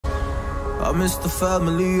I miss the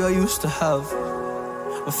family I used to have.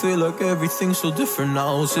 I feel like everything's so different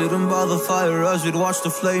now. Sitting by the fire as we'd watch the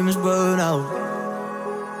flames burn out.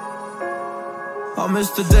 I miss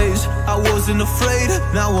the days I wasn't afraid.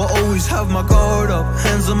 Now I always have my guard up,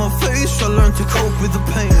 hands on my face. I learned to cope with the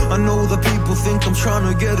pain. I know that people think I'm trying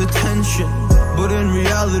to get attention, but in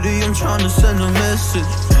reality I'm trying to send a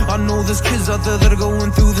message. I know there's kids out there that are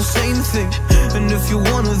going through the same thing, and if you're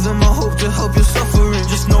one of them, I hope to help your suffering.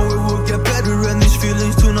 Just know it will get better, and these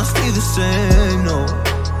feelings do not stay the same. No,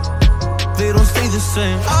 they don't stay the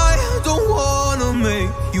same. I don't wanna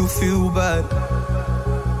make you feel bad,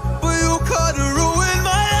 but you kinda ruined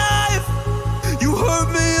my life. You hurt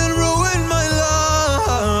me and ruined my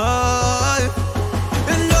life,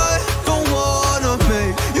 and I don't wanna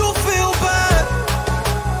make you feel bad,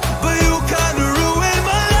 but you kinda ruined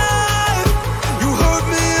my life. You hurt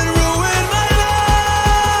me and ruined my life.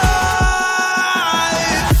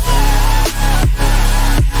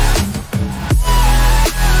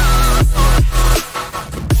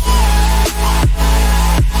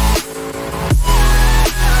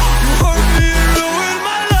 You hurt me and ruined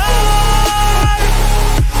my life.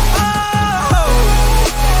 Oh.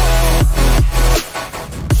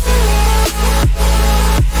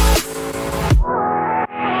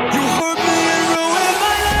 You hurt me and ruined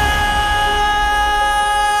my life.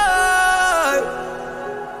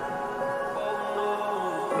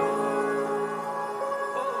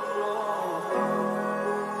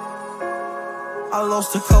 I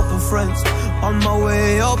lost a couple friends on my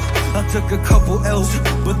way up. I took a couple L's,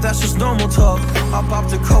 but that's just normal talk. I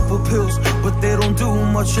popped a couple pills, but they don't do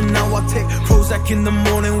much. And now I take Prozac in the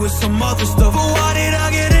morning with some other stuff. But why did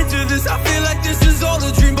I get into this? I feel like this is all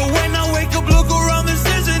a dream. But when I wake up, look around, this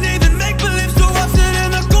isn't even make-believe. So I sit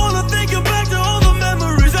in the corner thinking back to all the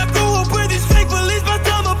memories. I grew up with these fake beliefs, by the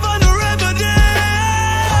time I find a remedy.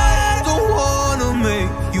 I don't wanna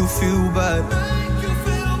make you feel bad,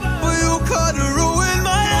 but you kinda ruined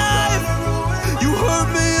my life. You hurt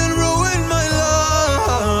me and ruined my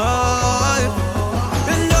life,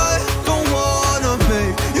 and I don't wanna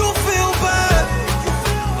make you feel bad,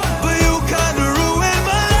 but you kinda ruined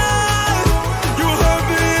my life. You hurt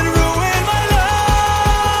me and ruined my life.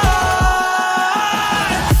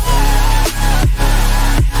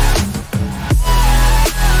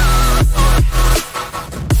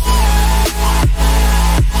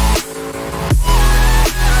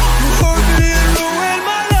 You hurt me and ruined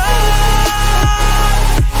my life.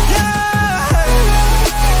 Yeah.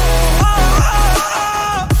 Oh,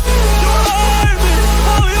 you hurt me.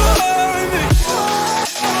 Oh, you hurt me.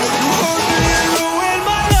 You hurt me and ruined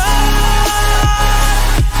my life.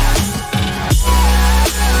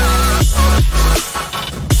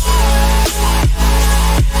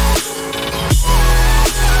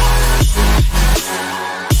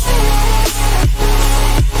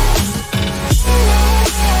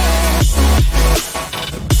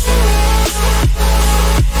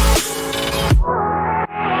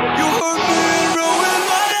 You hurt me and ruined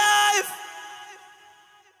my life.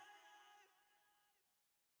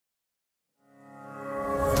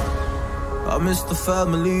 I miss the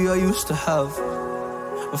family I used to have.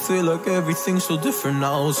 I feel like everything's so different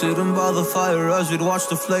now. Sitting by the fire as we'd watch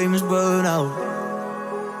the flames burn out.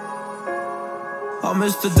 I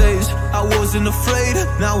miss the days I wasn't afraid.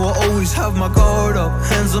 Now I always have my guard up,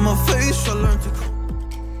 hands on my face. I learned to cope.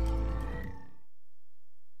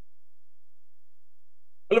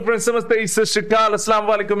 Hello friends, namaste, sashikal, assalamu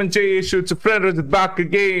alaikum, and Jai Yeshu. It's your friend Rajat back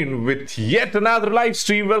again with yet another live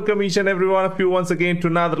stream. Welcome each and every one of you once again to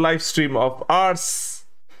another live stream of ours.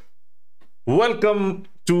 Welcome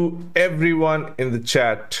to everyone in the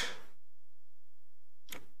chat.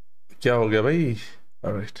 क्या हो गया भाई?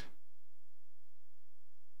 All right.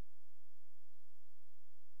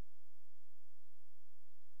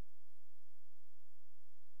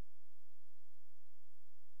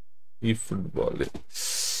 eFootball.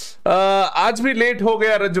 आज भी late हो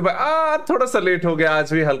गया रज्जू भाई, थोड़ा सा लेट हो गया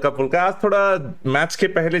आज भी, हल्का फुल्का। आज थोड़ा मैच के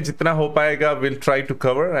पहले जितना हो पाएगा will try to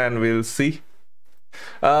cover and will see.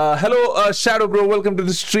 Hello shadow bro, welcome to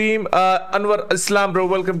the stream. Anwar Islam bro,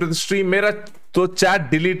 welcome to the stream. मेरा तो चैट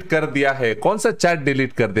डिलीट कर दिया है। कौन सा चैट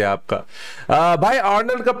डिलीट कर दिया आपका? भाई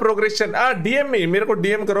आर्नल्ड का प्रोग्रेशन, डीएम में मेरे को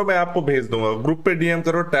डीएम करो, मैं आपको भेज दूंगा। ग्रुप पे डीएम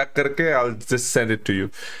करो टैग करके, I will just send it to you.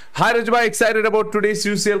 Hi रजबा, excited about today's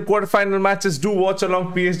UCL quarter final matches. Do watch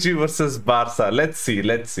along PSG versus Barça. Let's see.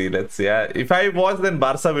 If I watch then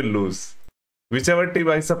Barca will lose. Whichever team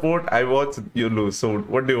I support, I watch, you lose. So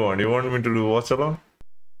what do you want? You want me to do watch along?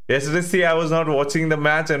 Yesterday, see, I was not watching the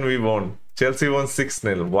match and we won. Chelsea won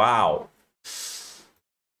 6-0. Wow.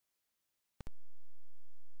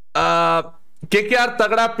 KKR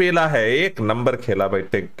तगड़ा पेला है, एक number खेला भाई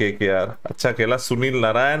KKR, अच्छा खेला। Sunil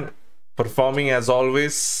Narayan performing as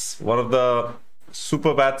always, one of the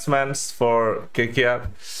super batsman for KKR.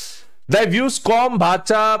 The views कम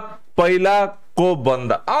भाचा पहिला को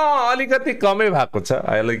बंदा अलिकति कमै भएको छ,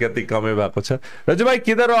 अलिकति कमै भएको छ। रजू भाई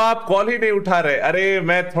किधर हो आप, कॉल ही नहीं उठा रहे। अरे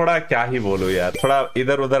मैं थोड़ा क्या ही बोलूं यार, थोड़ा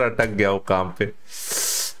इधर उधर अटक गया हूं काम पे।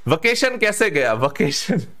 वेकेशन कैसे गया?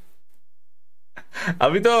 वेकेशन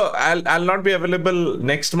अभी तो I'll not be available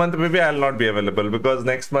next month, maybe I'll not be available because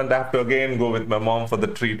next month I have to again go with my mom for the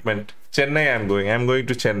treatment. Chennai I'm going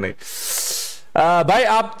to Chennai. भाई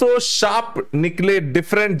आप तो sharp निकले,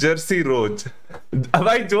 different Jersey रोज।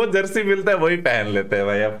 भाई जो Jersey मिलता है वही पहन लेते हैं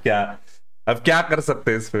भाई, अब क्या कर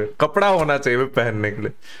सकते हैं, इसमें कपड़ा होना चाहिए पहनने के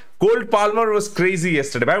लिए। Cold Palmer was crazy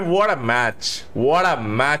yesterday भाई, what a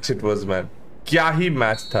match it was man, क्या ही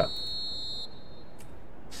मैच था।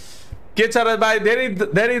 के चरण भाई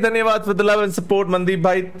very धन्यवाद for the love and support। Mandeep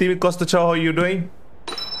भाई TV costo, how are you doing?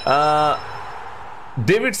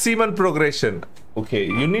 David Seaman progression. Okay,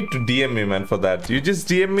 you need to DM me man for that. You just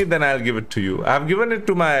DM me, then I'll give it to you. I've given it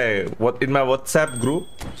to in my WhatsApp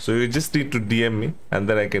group, so you just need to DM me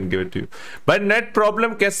and then I can give it to you. But net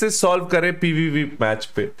problem कैसे solve करें PVV match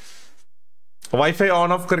पे? Wi-Fi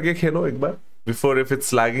on off करके खेलो एक बार before if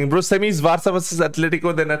it's lagging. Bro, semis Barca versus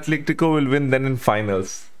Atletico, then Atletico will win, then in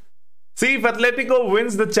finals. See, if Atletico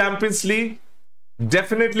wins the Champions League,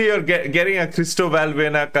 definitely you're getting a Cristo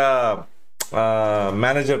Valbuena ka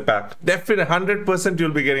manager pack. Definitely 100%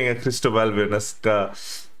 you'll be getting a Cristo Valbuena ka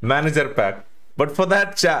manager pack. But for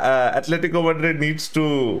that, Atletico Madrid needs to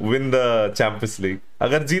win the Champions League.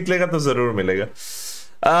 अगर जीत लेगा तो जरूर मिलेगा।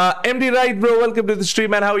 MD Right bro, welcome to the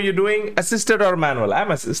stream man. How are you doing? Assisted or manual?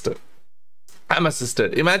 I'm assisted.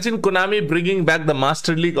 Imagine Konami bringing back the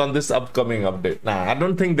Master League on this upcoming update. Nah, I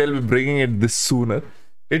don't think they'll be bringing it this sooner.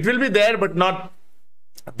 It will be there, but not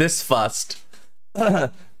this fast.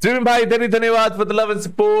 Jimmy bhai, dhanyawad for the love and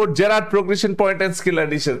support. Gerard progression point and skill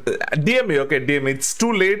addition. DM me, okay, DM me. It's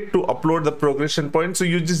too late to upload the progression point, so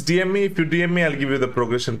you just DM me. If you DM me, I'll give you the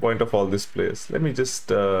progression point of all these players. Let me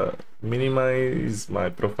just minimize my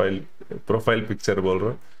profile picture. Bol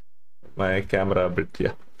raha hu. My camera a bit,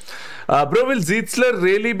 yeah. Bro, will Zitzler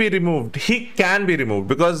really be removed? He can be removed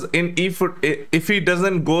because in eFoot, if he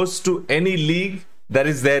doesn't goes to any league that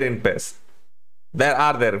is there in PES,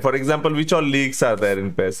 for example, which all leagues are there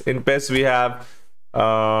in PES? In PES we have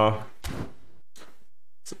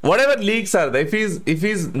whatever leagues are there. If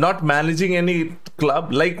he's not managing any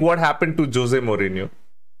club, like what happened to Jose Mourinho.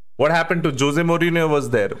 What happened to Jose Mourinho was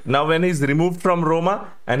there. Now when he's removed from Roma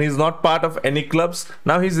and he's not part of any clubs,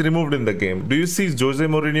 now he's removed in the game. Do you see Jose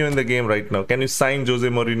Mourinho in the game right now? Can you sign Jose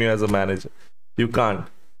Mourinho as a manager? You can't.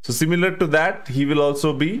 So similar to that, he will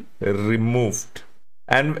also be removed.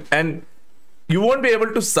 And you won't be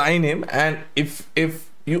able to sign him. And if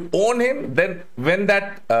you own him, then when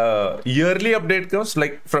that yearly update comes,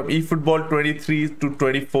 like from eFootball 23 to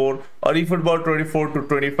 24 or eFootball 24 to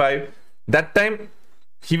 25, that time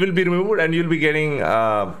he will be removed and you'll be getting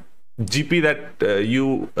GP that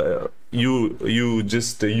you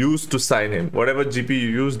just used to sign him. Whatever GP you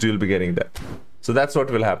used, you'll be getting that. So that's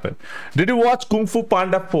what will happen. Did you watch Kung Fu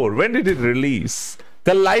Panda 4? When did it release?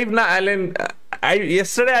 The live na Alan.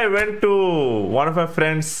 Yesterday I went to one of my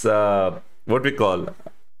friends, what we call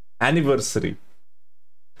anniversary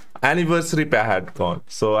pe I had gone.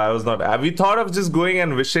 So I was not, we thought of just going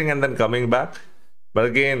and wishing and then coming back. But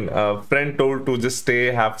again, a friend told to just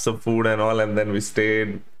stay, have some food and all, and then we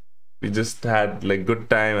stayed. We just had like good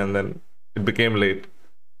time and then it became late.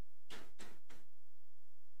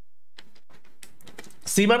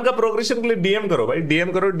 Semen का progression के लिए DM करो भाई,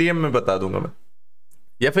 DM करो, DM में बता दूंगा मैं,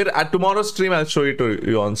 या फिर at tomorrow's stream I'll show it to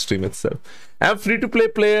you on stream itself. I have free to play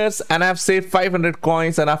players and I have saved 500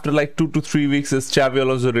 coins, and after like 2 to 3 weeks is Chaviol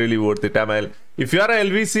also really worth it. If you are a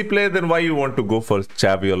LBC player, then why you want to go for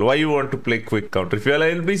Chaviol? Why you want to play quick counter? If you are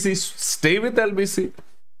a LBC, stay with LBC.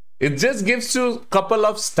 It just gives you a couple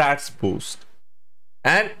of stats boost,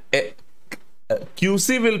 and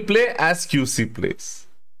QC will play as QC plays.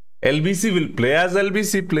 LBC will play as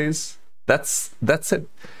LBC plays. That's it.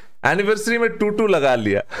 Anniversary में 2-2 लगा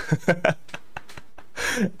लिया।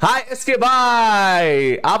 हाय SK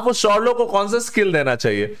भाई, आप वो शॉर्लो को कौन सा skill देना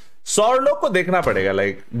चाहिए? शॉर्लो को देखना पड़ेगा,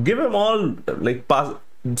 like give him all, like पास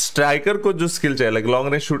स्ट्राइकर को जो स्किल चाहिए, like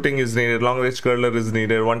long range shooting is needed, long range curler is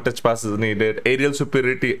needed, one touch pass is needed, aerial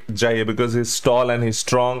superiority चाहिए because he is tall and he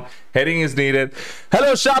strong, heading is needed.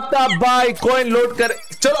 Hello शाब्ताब भाई, coin load कर,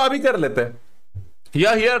 चलो अभी कर लेते हैं।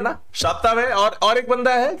 Here ना शाब्ताब है, और एक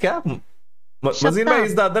बंदा है क्या? मजीन भाई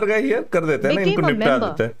is the other guy here, कर देते हैं ना, इनको निपटा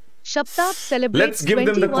देते हैं। Shaptab Let's celebrates give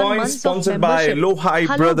them the 21 coins, months of sponsored by membership. Lo Hi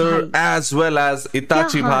Hello Brother भाई, as well as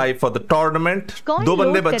Itachi क्या हाल? Bhai for the tournament. Coin दो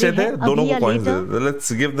बंदे load बचे करे थे, हैं दोनों अभी को या coins they later? They. Let's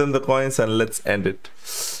give them the coins and let's end it.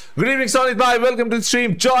 Good evening, Solid Bhai. Welcome to the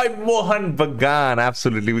stream. Joy Mohan Bagan.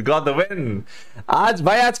 Absolutely, we got the win. आज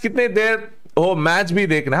भाई आज कितने देर हो मैच भी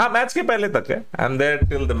देखना. हाँ मैच के पहले तक है. I'm there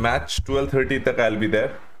till the match 12:30 तक. I'll be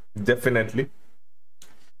there definitely.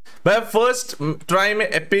 But first try में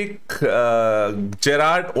epic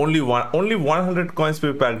Gerard only 100 coins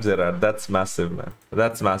per pack Gerard. That's massive, man.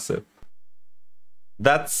 That's massive.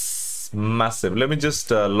 That's massive. Let me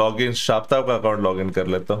just log in. शाप्ताब का account log in कर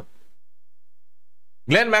लेता हूँ.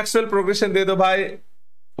 Glenn Maxwell progression दे दो भाई.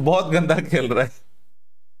 बहुत गंदा खेल रहा है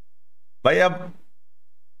भाई.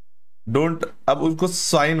 अब उसको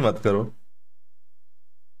साइन मत करो.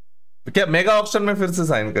 क्या मेगा ऑप्शन में फिर से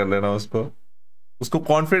साइन कर लेना उसको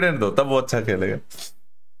कॉन्फिडेंट दो, तब वो अच्छा खेलेगा.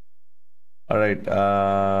 Alright,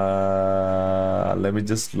 let me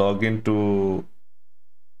just log in to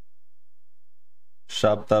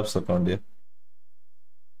शाप्ताब्स account. ये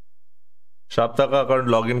शाप्ताब का अकाउंट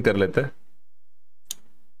लॉग इन कर लेते हैं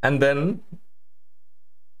एंड देन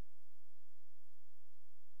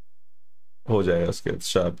हो जाएगा उसके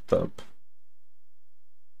शाप्ताब.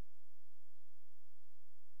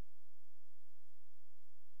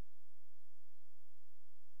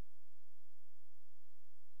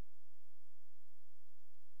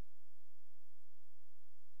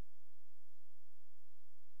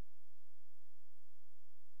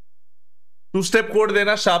 टू स्टेप कोड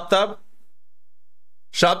देना शाप्ताब.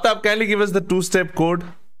 शाप्ताब can you give us the two step code.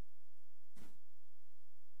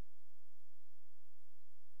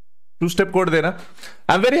 To step code देना.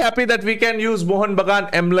 I am very happy that we can use Mohan बगान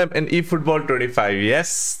emblem in eFootball 25.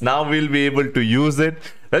 Yes, now we'll be able to use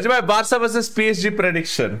it. Rajbhai, Barca versus PSG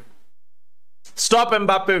prediction. Stop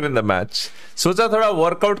Mbappe win the match. सोचा थोड़ा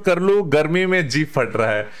workout कर लूं, गर्मी में जी फट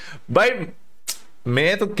रहा है भाई.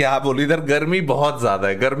 मैं तो क्या बोलूं, इधर गर्मी बहुत ज्यादा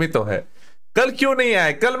है. गर्मी तो है. कल क्यों नहीं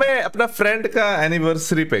आए? कल मैं अपना फ्रेंड का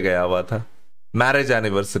एनिवर्सरी पे गया हुआ था, मैरिज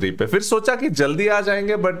एनिवर्सरी पे. फिर सोचा कि जल्दी आ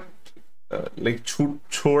जाएंगे बट लाइक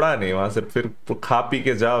छोड़ा नहीं वहां से. फिर खा पी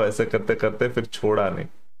के जाओ ऐसे करते करते फिर छोड़ा नहीं.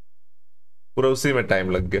 पूरा उसी में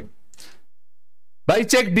टाइम लग गया भाई.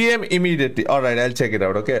 check DM immediately. All right, I'll check it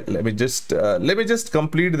out. Okay, let me just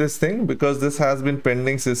complete this thing because this has been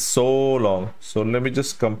pending since so long. So let me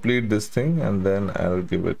just complete this thing and then I'll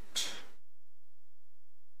give it.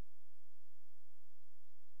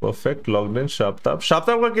 Perfect. Logged in. Shaptab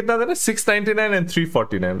का कितना देना? 699 and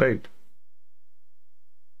 349, right?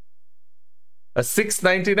 A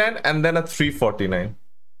 699 and then a 349.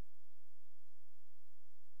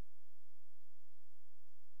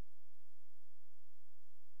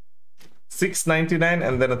 $6.99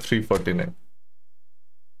 and then a 349.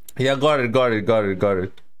 Yeah, got it.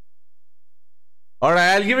 All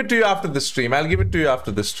right, I'll give it to you after the stream.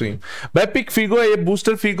 भाई pick Figo, ये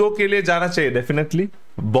booster Figo के लिए जाना चाहिए definitely.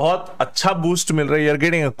 बहुत अच्छा बूस्ट मिल रहा है. You're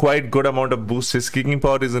getting a quite good amount of boost. His kicking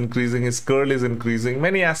power is increasing, his curl is increasing,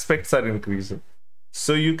 many aspects are increasing.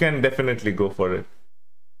 So you can definitely go for it.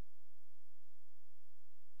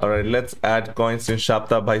 All right, let's add coins in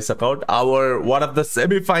Shaptab Bhai's account. One of the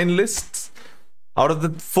semi-finalists. Out of the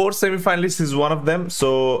 4 semi-finalists is one of them.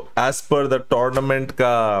 So as per the tournament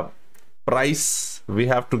ka price, we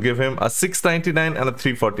have to give him a 699 and a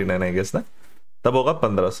 349, I guess, na? Tab hoga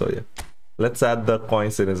 1500. Yeah. Let's add the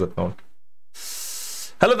coins in his account.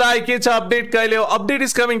 Hello, the IKH update kaileo. Update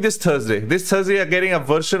is coming this Thursday. This Thursday, you're getting a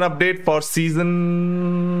version update for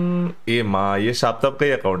season. ये माँ, ये शाप्ताब का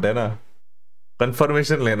ही account है ना?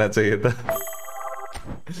 Confirmation लेना चाहिए था.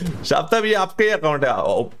 शाप्ताब, ये आपका ही अकाउंट है.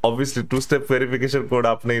 ऑब्वियसली 2 स्टेप वेरिफिकेशन कोड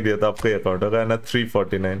आपने ही दिया था. आपका ही अकाउंट होगा ना?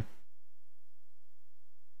 349.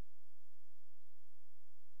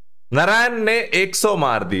 नारायण ने 100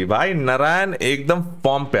 मार दी भाई. नारायण एकदम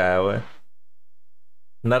फॉर्म पे आया हुआ है.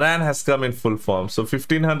 Narayan has come in full form. So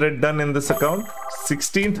 1500 done in this account.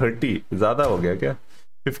 1630 ज्यादा हो गया क्या?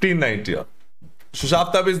 1590.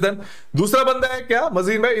 शाप्ताब इज डन. दूसरा बंदा है क्या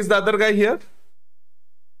मजीन भाई? Is the other guy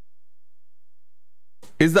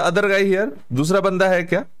here? दूसरा बंदा है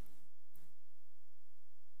क्या?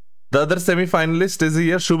 The other semi-finalist is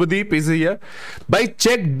here. Shubhadeep is here. By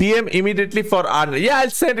check DM immediately for Arnold. Yeah,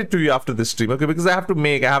 I'll send it to you after the stream. Okay, because I have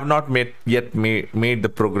not made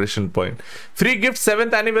the progression point. Free gift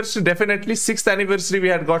 7th anniversary, definitely. 6th anniversary,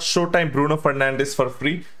 we had got Showtime Bruno Fernandes for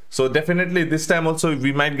free. So definitely this time also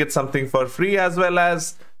we might get something for free, as well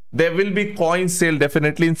as there will be coin sale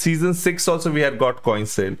definitely. In season 6 also we had got coin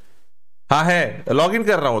sale. हाँ है, log in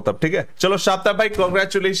कर रहा हूं तब. ठीक है, चलो शाप्ताब भाई,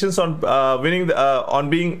 congratulations on winning on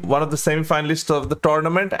being one of the semifinalist of the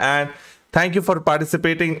tournament. And Thank you for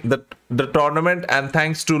participating the tournament, and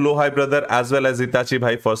thanks to Lohai brother as well as Itachi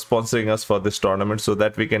bhai for sponsoring us for this tournament so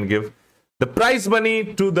that we can give the prize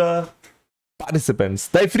money to the participants.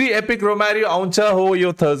 The free epic Romario Auncha ho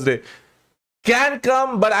yo Thursday can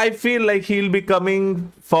come, but I feel like he'll be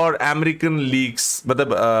coming for American leagues,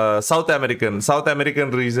 but South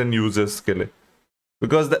American region users ke liye.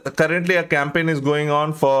 Because currently a campaign is going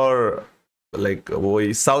on for like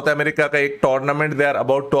South America ka ek tournament they are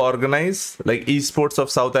about to organize, like esports of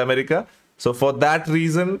South America. So for that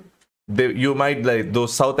reason, you might, like,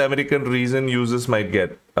 those South American region users might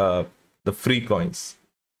get the free coins.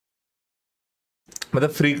 But the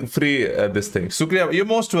free this thing. Sukriya, you're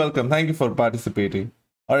most welcome. Thank you for participating.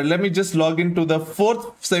 All right, let me just log into the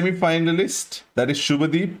fourth semi-finalist. That is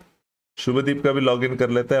Shubhadeep. Shubhadeep का भी log in कर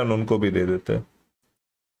लेते हैं और उनको भी दे देते हैं.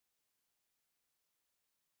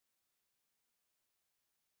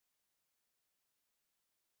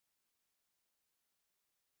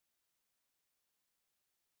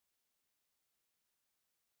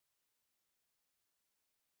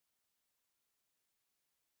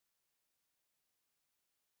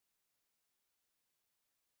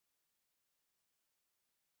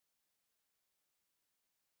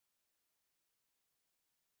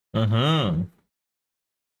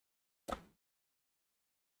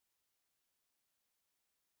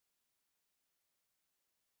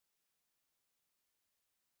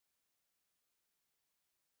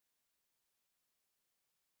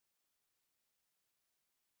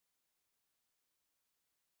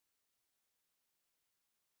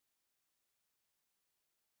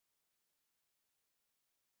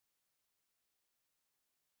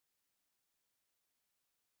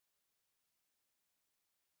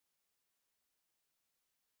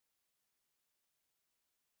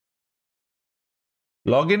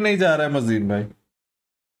 लॉगिन नहीं जा रहा है मजीद भाई.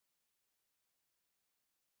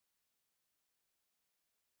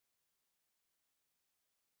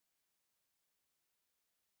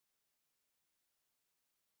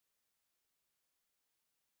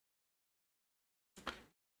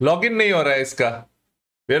 लॉगिन नहीं हो रहा है इसका.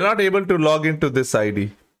 We are not able to log into this ID.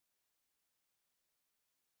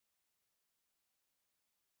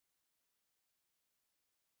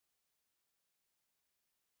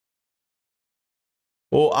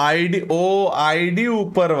 ID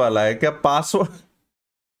ऊपर वाला है क्या?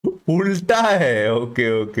 पासवर्ड उल्टा है. ओके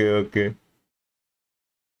ओके ओके,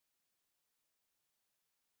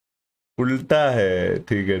 उल्टा है.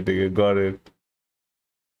 ठीक है, got it.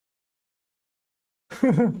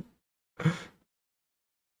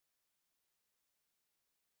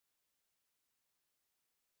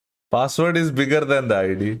 Password is bigger than the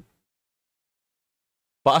ID.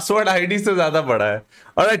 Password ID से ज्यादा बड़ा है.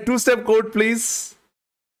 Alright, 2-step code please.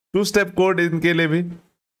 2-step code इनके लिए भी.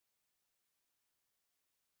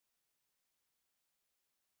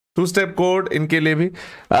 2-step कोड इनके लिए भी.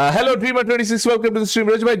 Hello dreamer 26, welcome to the stream.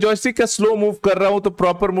 रोज भाई, जॉयस्टिक का स्लो मूव कर रहा हूं तो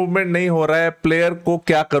प्रॉपर मूवमेंट नहीं हो रहा है. प्लेयर को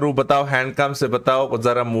क्या करूं बताओ. हैंड काम से बताओ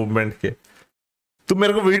जरा मूवमेंट के. तुम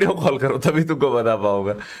मेरे को वीडियो कॉल करो तभी तुमको बता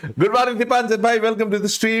पाऊंगा. गुड मॉर्निंग दीपांजन भाई, वेलकम टू द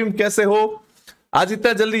स्ट्रीम. कैसे हो? आज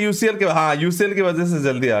इतना जल्दी यूसीएल के, हाँ यूसीएल की वजह से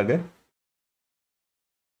जल्दी आ गए.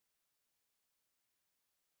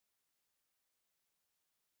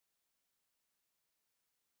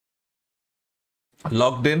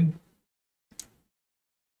 लॉग्ड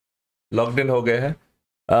इन हो गए हैं.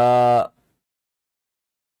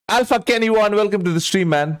 Alpha Kenny One, welcome to the stream,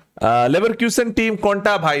 man. Leverkusen team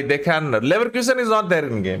Konta bhai, they can. Leverkusen is not there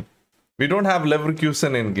in game. We don't have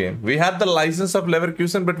Leverkusen in game. We had the license of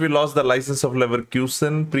Leverkusen, but we lost the license of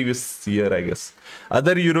Leverkusen previous year, I guess.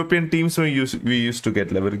 Other European teams we used to get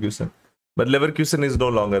Leverkusen, but Leverkusen is no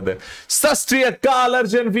longer there. Sastriya Kal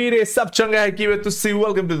Arjun Veere, sab changa hai kive to see.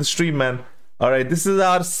 Welcome to the stream, man. All right, this is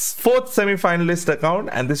our fourth semi-finalist account,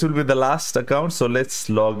 and this will be the last account. So let's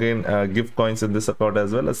log in, give coins in this account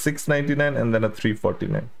as well. A 699 and then a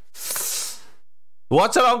 349.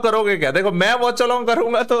 Watch along करोगे क्या? देखो, मैं watch along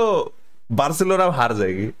करूंगा तो Barcelona हार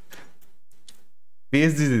जाएगी,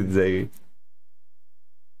 PSG जीत जाएगी.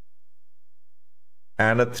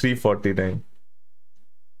 And अ 349.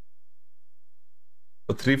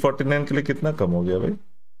 तो 349 के लिए कितना कम हो गया भाई?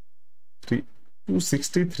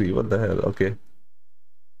 263. What the hell? Okay.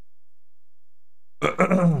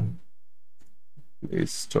 Play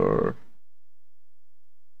Store.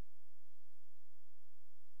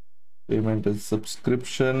 Payment and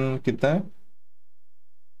subscription कितना है?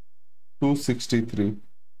 263.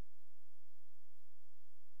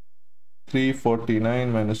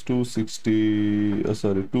 349 minus 260.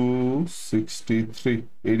 Sorry, 263.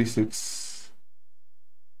 86.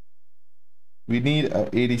 We need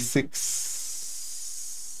 86.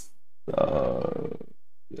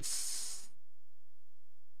 Yes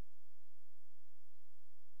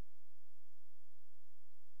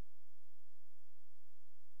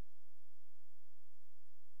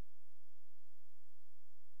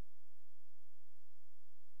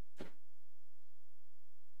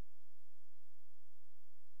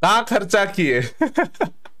कहाँ खर्चा किए?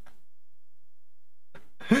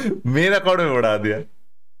 मेरा अकाउंट में उड़ा दिया।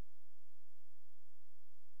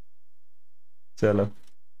 चलो।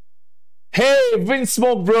 Hey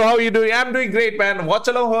Winsmoke bro, how you doing? I'm doing great man. Watch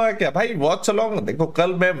along होगा क्या भाई? वॉच अलोंग देखो,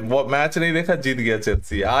 कल मैं मैच नहीं देखा, जीत गया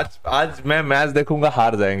चेल्सी। आज मैं मैच देखूंगा,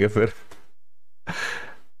 हार जाएंगे फिर।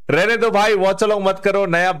 रहने दो भाई, वॉच अलोंग मत करो।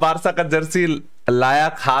 नया बारसा का जर्सी लाया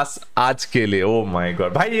खास आज के लिए। ओ माय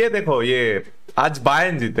गॉड भाई, ये देखो, ये आज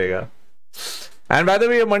बायर्न जीतेगा। एंड बाय द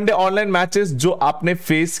वे, ये मंडे ऑनलाइन मैचेस जो आपने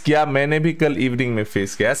फेस किया, मैंने भी कल इवनिंग में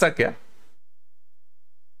फेस किया। ऐसा क्या?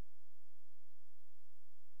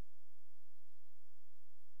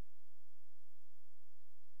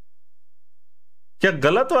 क्या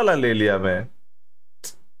गलत वाला ले लिया मैं?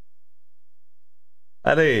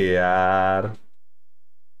 अरे यार,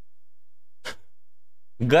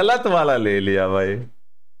 गलत वाला ले लिया भाई।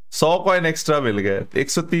 100 कॉइन एक्स्ट्रा मिल गए,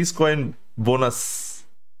 130 कॉइन बोनस।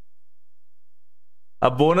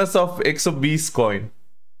 अब बोनस ऑफ 120 कॉइन।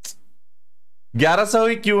 1100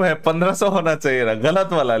 ही क्यों है? 1500 होना चाहिए ना।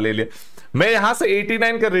 गलत वाला ले लिया मैं। यहां से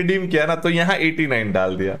 89 का रिडीम किया ना, तो यहां 89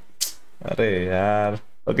 डाल दिया। अरे यार।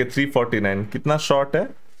 ओके 349। कितना शॉर्ट है?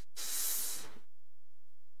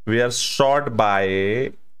 We are short bye,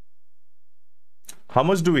 how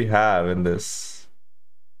much do we have in this?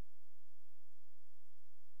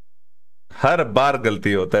 हर बार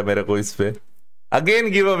गलती होता है मेरे को इस पे। अगेन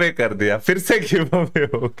गिव अवे कर दिया, फिर से गिव अवे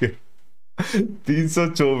हो गया।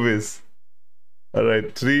 324।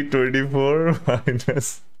 राइट, 324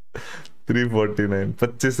 माइनस 349,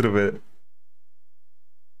 25 रुपए।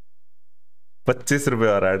 25 रुपए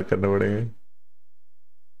और ऐड करने पड़ेंगे।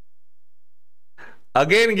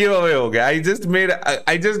 अगेन गिव अवे हो गया। आई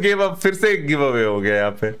जस्ट गिव अप, फिर से गिव अवे हो गया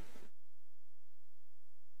यहाँ पे।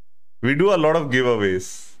 We do a lot of give Awez.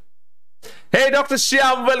 Hey Dr.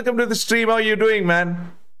 Shyam, welcome to the stream. How are you doing, man?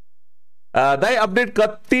 Dai update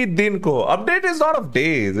कत्ती दिन को? Update is not of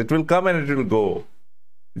days. It will come and it will go.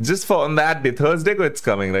 Just for on that day, Thursday ko it's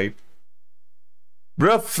coming, right?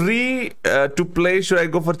 Bro, free to play. Should I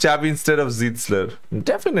go for Xavi instead of Zitzler?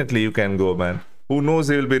 Definitely you can go, man. Who knows,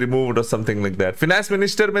 he will be removed or something like that. Finance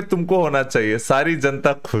Minister में तुमको होना चाहिए, सारी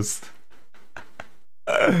जनता खुश।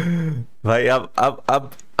 भाई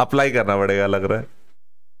अब apply करना पड़ेगा लग रहा है।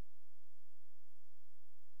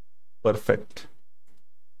 Perfect.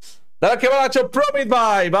 दादा केवल आचो प्रोमित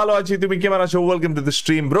भाई बालो अच्छी तुम्हें केवल आचो welcome to the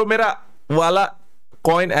stream. Bro मेरा वाला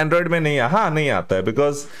कॉइन एंड्रॉइड में नहीं है। हाँ नहीं आता है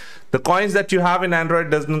because the coins that you have in Android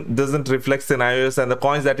doesn't reflect in iOS and the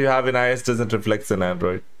coins that you have in iOS doesn't reflect in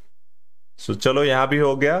Android. So चलो यहाँ भी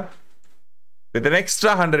हो गया with an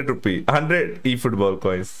extra 100 rupee 100 eFootball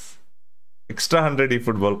coins, extra 100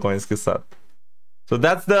 eFootball coins के साथ। So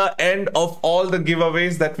that's the end of all the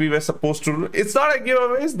giveaways that we were supposed to do. It's not a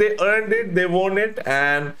giveaways, they earned it, they won it,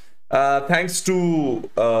 and thanks to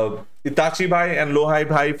Itachi bhai and Lohai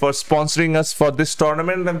bhai for sponsoring us for this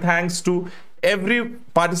tournament, and thanks to every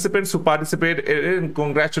participants who participated, and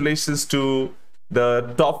congratulations to the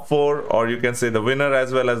top 4, or you can say the winner,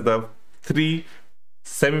 as well as the two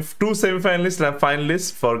semi-finalists and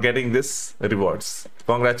finalists for getting this rewards.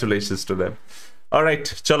 Congratulations to them. All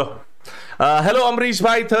right, chalo. Hello Amrish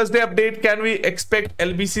bhai, Thursday update. Can we expect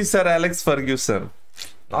LBC Sir Alex Ferguson?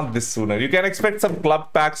 Not this sooner. You can expect some club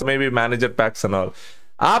packs, maybe manager packs and all.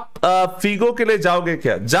 आप Figo के लिए जाओगे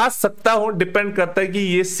क्या? जा सकता हूं, depend करता है कि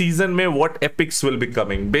ये सीजन में what epics will be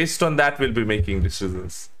coming. Based on that we'll be making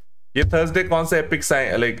decisions. ये थर्सडे कौन से epics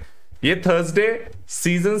आए? Like ये थर्सडे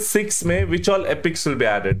सीजन 6 में which all epics will be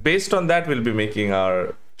added? Based on that we'll be making our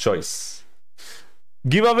choice.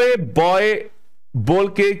 Giveaway boy बोल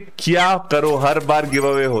के क्या करो, हर बार गिव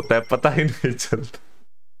अवे होता है, पता ही नहीं चलता।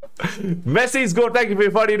 Messi is good, thank you for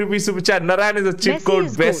 40 rupees super chat. Narayan is a cheat code,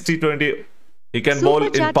 best T20. He can ball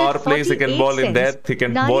in power plays, he can ball in depth, he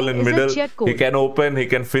can ball in middle, he can open, he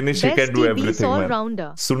can finish, he can do everything, man.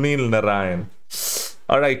 Sunil Narayan.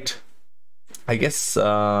 All right, I guess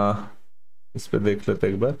इस पे देख लेते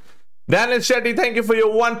एक बार। Daniel Shetty, thank you for your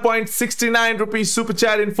 1.69 rupees super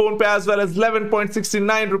chat in PhonePe, as well as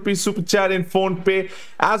 11.69 rupees super chat in PhonePe,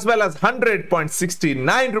 as well as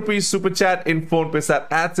 100.69 rupees super chat in PhonePe. Sir,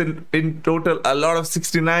 that's in total a lot of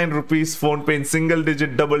 69 rupees PhonePe in single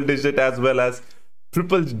digit, double digit, as well as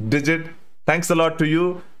triple digit. Thanks a lot to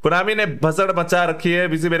you. कुनामी ने भसड़ मचा रखी है।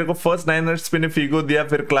 BC मेरे को first 9 minutes पे ने Figo दिया,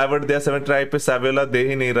 फिर क्लावर्ट दिया, 7 ट्राई पे सैवियोला दे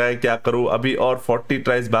ही नहीं रहा है, क्या करूं अभी? और 40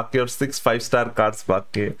 ट्राइज बाकी और 6 5 स्टार कार्ड्स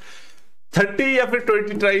बाकी है। 30 या फिर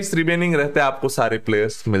 20 ट्राइज रिमेनिंग रहते हैं, आपको सारे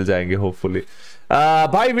प्लेयर्स मिल जाएंगे होपफुली।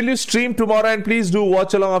 भाई will you stream tomorrow and please do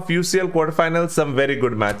watch along of UCL quarter final, some very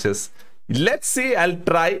good matches. Let's see.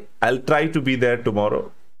 I'll try to be there tomorrow,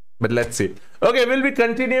 but let's see. Okay, we'll be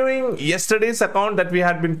continuing yesterday's account that we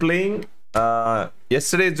had been playing.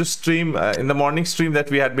 Yesterday's just stream in the morning stream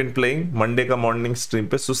that we had been playing, Monday ka morning stream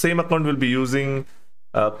pe. So same account we'll be using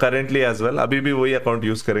currently as well. Abhi bhi wahi account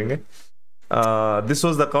use karenge. This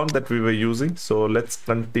was the account that we were using. So let's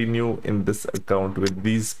continue in this account with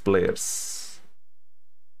these players.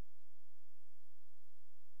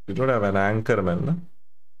 We don't have an anchor man, na?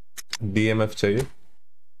 DMF चाहिए,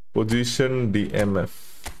 position DMF,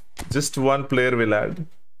 just one player will add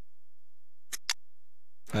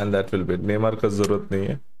and that will be Neymar का जरूरत नहीं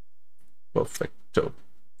है। Perfect, चलो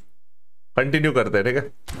continue करते हैं, ठीक है।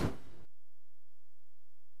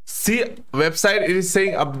 See website it is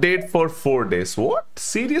saying update for 4 days. What?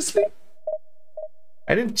 Seriously?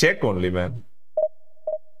 I didn't check only, man.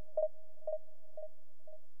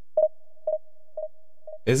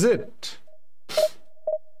 Is it?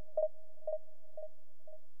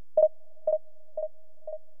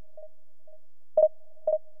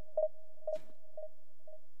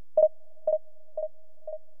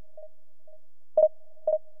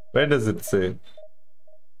 Where does it say?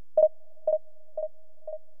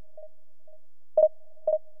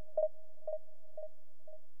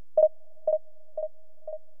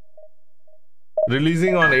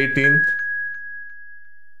 Releasing on 18th.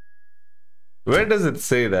 Where does it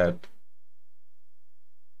say that?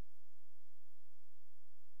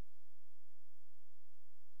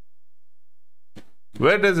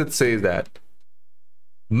 Where does it say that?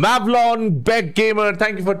 Mavlon Beck Gamer,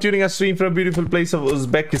 thank you for tuning us stream from a beautiful place of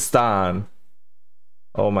Uzbekistan.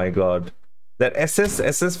 Oh my god. That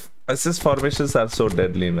SS formations are so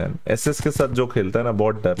deadly, man. SS के साथ जो खेलता है ना,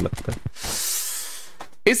 बहुत डर लगता है।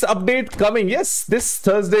 Is update coming? Yes, this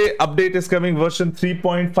Thursday update is coming, version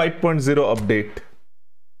 3.5.0 update.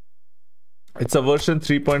 It's a version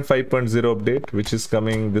 3.5.0 update which is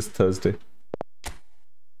coming this Thursday.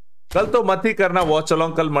 कल तो मत ही करना वॉच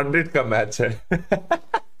अलोंग, कल मैड्रिड का मैच है।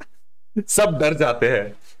 सब डर जाते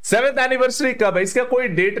हैं। 7th एनिवर्सरी कब है? इसका कोई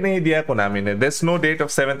डेट नहीं दिया कोनामी ने। There's no date of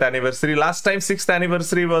 7th anniversary. Last time 6th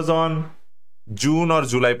anniversary was on जून और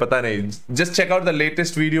जुलाई, पता नहीं। Just check out the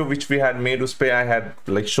latest video which we had made, उस पे I had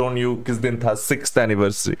like shown you किस दिन था 6th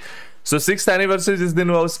एनिवर्सरी। सो 6th एनिवर्सरी जिस दिन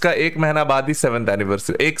हुआ उसका 1 महीना बाद ही 7th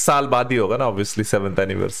एनिवर्सरी, 1 साल बाद ही होगा ना obviously 7th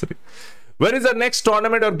anniversary. When is the next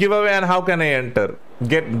tournament or giveaway and how can I enter?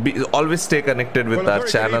 Always stay connected with our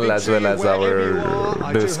channel as well as our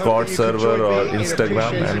Discord server or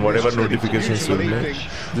Instagram and whatever notifications will make.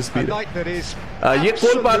 Just be there. ये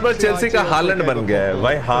कोल barber Chelsea का Holland बन गया है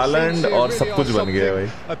भाई, Holland और सब कुछ बन गया है भाई।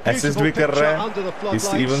 असिस्ट भी कर रहा है, he's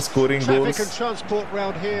even scoring goals.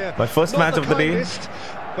 My first match of the day.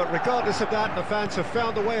 But regardless of that, the fans have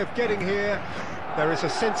found a way of getting here. There is a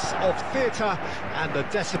sense of theatre and the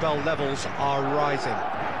decibel levels are rising.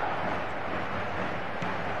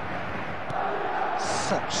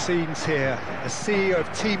 Such scenes here, a sea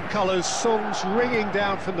of team colours, songs ringing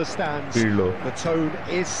down from the stands. The tone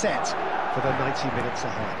is set for the 90 minutes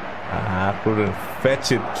ahead. Couldn't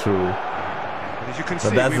fetch it through.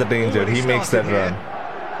 But that's the danger, he makes that run.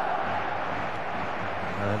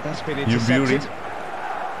 That's been intercepted. You beauty.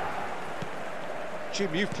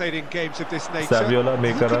 Jim, you've played in games of this nature. Saviola,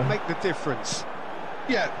 Who could make the difference?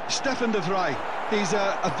 Yeah, Stefan de Vrij. He's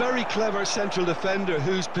a very clever central defender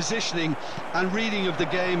whose positioning and reading of the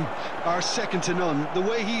game are second to none. The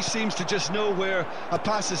way he seems to just know where a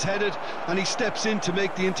pass is headed and he steps in to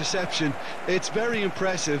make the interception, it's very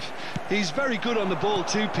impressive. He's very good on the ball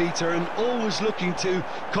too, Peter, and always looking to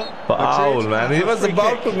cut. Foul, man. He was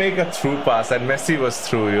about to make a through pass and Messi was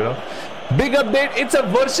through, you know. Big update. It's a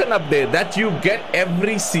version update that you get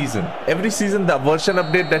every season. Every season, the version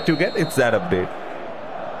update that you get, it's that update.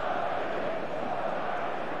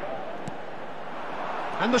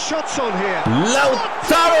 And the shot's on here.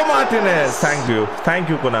 Lautaro Martinez. Thank you,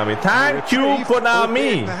 Konami. Thank you,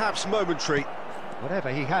 Konami. Perhaps momentary. Whatever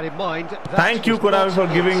he had in mind. Thank you, Konami, for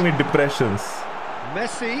giving me depressions.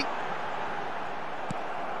 Messi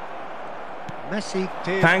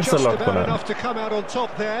did Thanks just a lot, about Konami. enough to come out on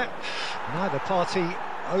top there. Neither party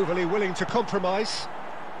overly willing to compromise.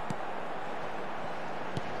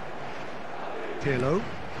 Pirlo,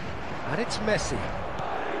 and it's Messi.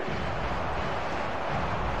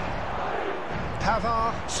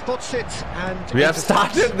 Pavard spots it and... We have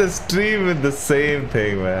started the stream with the same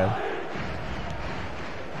thing, man.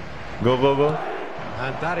 Go, go, go.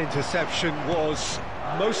 And that interception was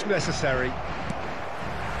most necessary.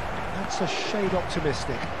 That's a shade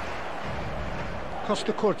optimistic.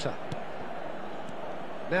 Costa Curta.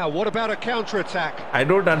 Now, what about a counter-attack? I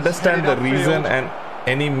don't understand the reason and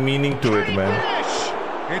any meaning to it, man.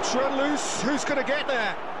 It's run loose. Who's going to get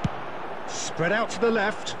there? Spread out to the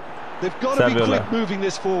left. They've got to be quick moving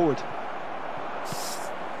this forward.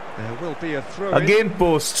 There will be a throw again in.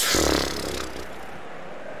 Post.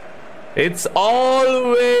 It's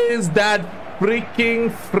always that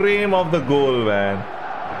freaking frame of the goal, man.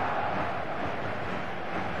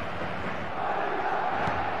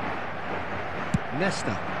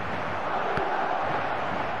 Nesta.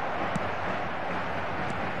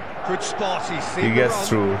 Good spot, he gets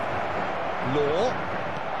through. Law.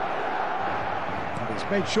 And he's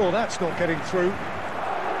made sure that's not getting through.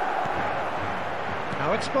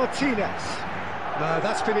 Now it's Martinez. No,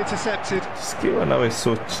 that's been intercepted. Just given away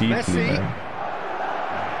so cheaply, man.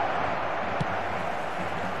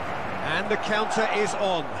 And the counter is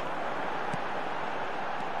on.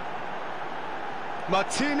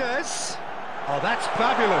 Martinez. Oh, that's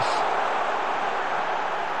fabulous.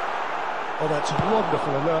 Oh, that's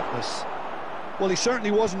wonderful alertness. Well, he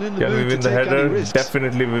certainly wasn't in the Can mood we win to the take header? any risks.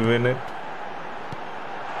 Definitely we win it.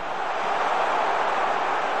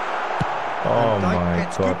 Oh my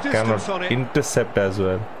God, cannot intercept as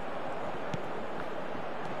well.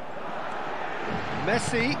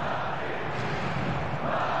 Messi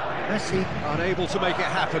unable to make it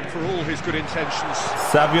happen for all his good intentions.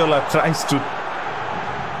 Saviola tries to...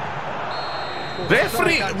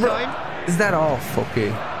 Referee! Is that off?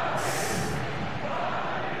 Okay.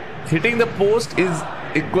 Hitting the post is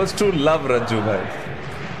equals to love, Ranju bhai.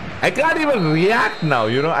 I can't even react now,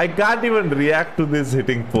 you know. I can't even react to these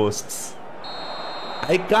hitting posts.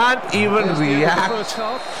 I can't even react.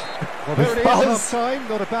 Well, there it is, half time.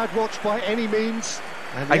 Not a bad watch by any means.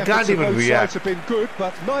 I can't even react.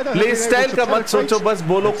 Play style का मत सोचो, बस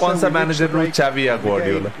बोलो कौन सा manager रू Xavi या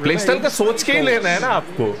Guardiola. Play style का सोच के ही लेना है ना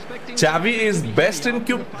आपको. Xavi is best in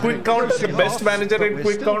quick counter, the best manager in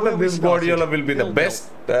quick counter. This Guardiola will be the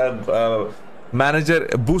best manager,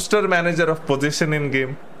 booster manager of possession in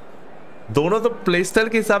game. दोनों तो play style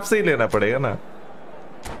के हिसाब से ही लेना पड़ेगा ना.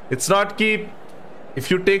 It's not कि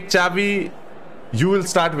if you take Xavi, you will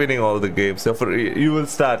start winning all the games. You will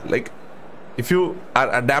start like. If you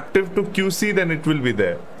are adaptive to QC, then it will be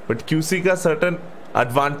there. But QC ka certain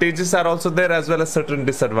advantages are also there as well as certain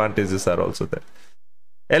disadvantages are also there.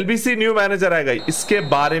 LBC new manager आएगा. इसके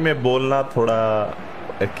बारे में बोलना थोड़ा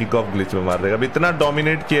kick off glitch में मार देगा. अब इतना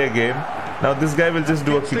dominate किया game. Now this guy will just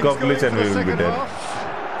do a kick off glitch and we will be dead.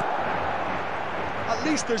 At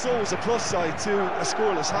least there's always a plus side to a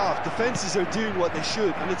scoreless half. Defenses are doing what they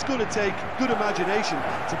should, and it's going to take good imagination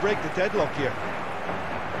to break the deadlock here.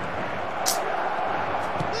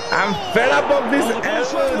 I'm fed up of these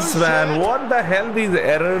errors, man. What the hell these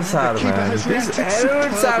errors are, man? These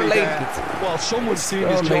errors are like... Well, someone's doing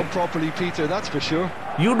his job properly, Peter, that's for sure.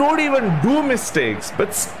 You don't even do mistakes,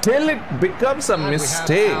 but still it becomes a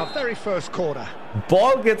mistake. Our very first corner.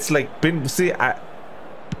 Ball gets like pinned. See, I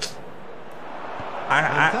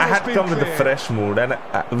had come with a fresh mood, and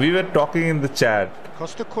we were talking in the chat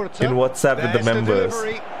in WhatsApp with the members,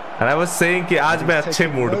 and I was saying कि आज मैं अच्छे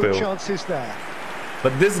mood पे हूँ.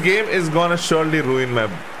 But this game is gonna surely ruin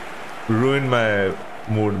my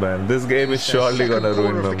mood, man. This game is surely gonna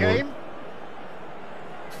ruin my mood.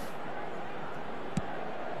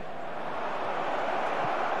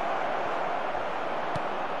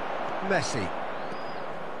 Messi.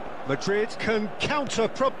 Madrid can counter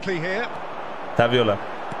promptly here. Saviola,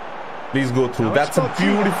 please go through. That's a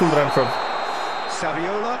beautiful run from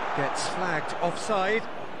Saviola gets flagged offside.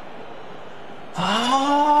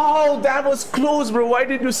 Oh, that was close, bro. Why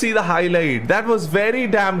did you see the highlight? That was very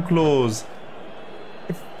damn close.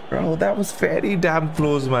 Bro, that was very damn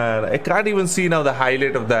close, man. I can't even see now the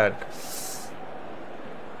highlight of that.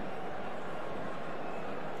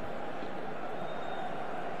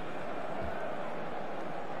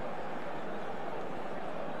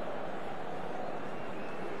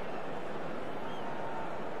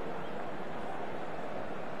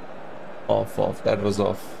 Off. That was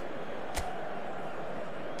off.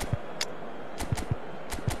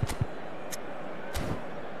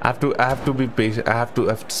 I have to be patient. I have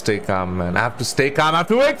to stay calm, man. I have to stay calm. I have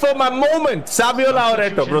to wait for my moment. Saviola or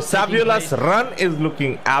Eto, bro. Saviola's run is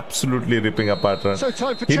looking absolutely ripping apart. Run.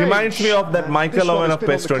 He reminds me of that Michael Owen of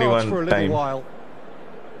PES 21 time.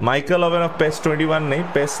 Michael Owen of PES 21,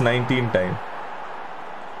 nahi, PES 19 time.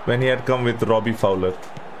 when he had come with Robbie Fowler.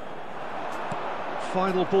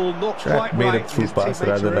 Final ball not Jack quite made right. a through His pass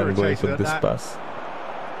teammates rather are than going irritated for at this that. pass.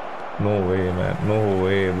 No way, man. No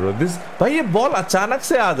way, bro. This भाई ये ball अचानक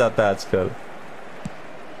से आ जाता है आजकल.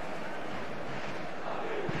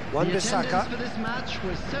 Wan-Bissaka.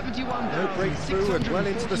 No breakthrough and well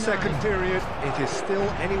into the second period. It is still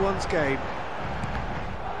anyone's game.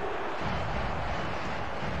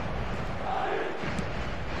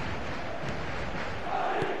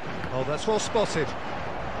 Oh, that's well spotted.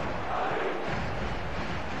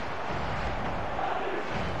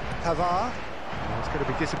 Pavard. He's going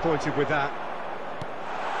to be disappointed with that.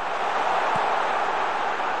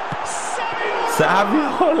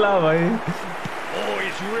 Saviola, भाई. Oh,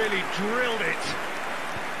 he's really drilled it.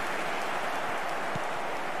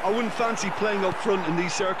 I wouldn't fancy playing up front in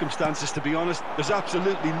these circumstances, to be honest. There's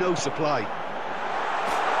absolutely no supply.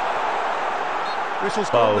 Whistle's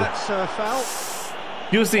gone, that's foul.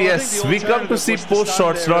 You see, Well, yes, we come to see post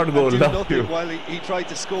shots, not goal. Love you. While he tried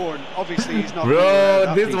to score, and obviously he's not.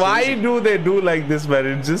 Bro, this why do they do like this, man?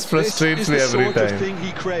 It just frustrates me every time. This is the sort of thing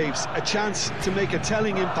he craves, a chance to make a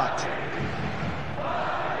telling impact.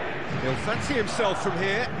 He'll fancy himself from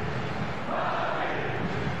here.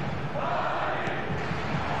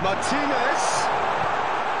 Martinez.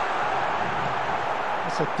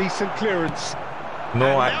 That's a decent clearance.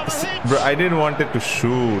 No, bro, I didn't want it to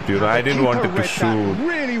shoot, you know, I didn't want it to shoot.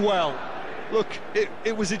 Really well. Look,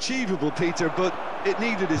 it was achievable, Peter, but it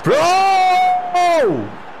needed his Bro!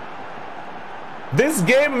 This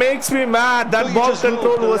game makes me mad. That ball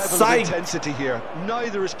control was psyched. Intensity here.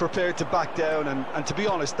 Neither is prepared to back down, and to be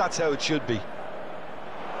honest, that's how it should be.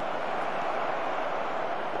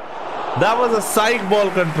 That was a psych ball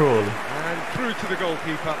control. And through to the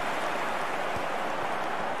goalkeeper.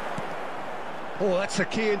 Oh, that's a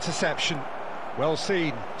key interception. Well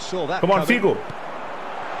seen. Saw that. Come on, Figo.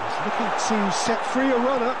 He's looking to set free a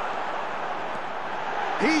runner.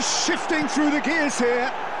 He's shifting through the gears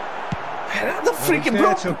here. The freaking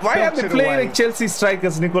bro. Why are they playing like Chelsea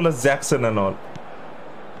strikers, Nicholas Jackson and all?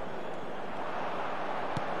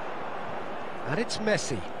 And it's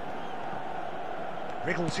Messi.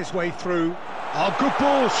 Wriggles his way through. Oh, good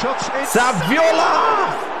ball. Shots in.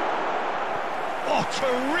 Saviola! Oh,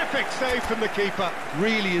 terrific save from the keeper.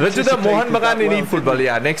 Really Rajudha Mohan Bagan in eFootball.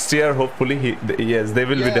 Yeah, next year, hopefully, yes, they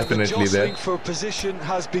will be definitely the there. For position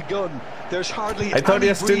has begun. There's hardly. I thought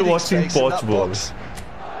you're still watching Poch Ball.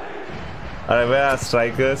 Alright, where are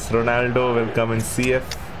strikers? Ronaldo will come in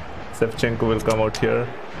CF. Shevchenko will come out here.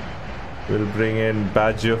 We'll bring in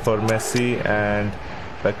Baggio for Messi and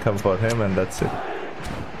Beckham for him, and that's it.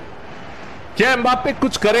 क्या Mbappe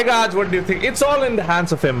कुछ करेगा आज? What do you think? It's all in the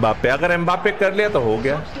hands of Mbappe. अगर Mbappe कर लिया तो हो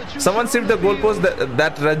गया. Someone saved the goalpost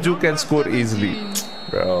that Raju can score easily.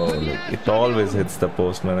 Bro, look, it always hits the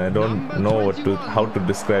post, man. I don't know how to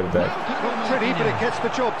describe that. Not pretty, but it gets the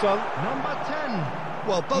job done. Number 10.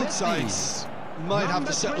 Well, both sides might have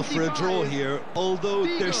to settle for a draw here, although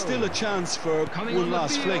there's still a chance for one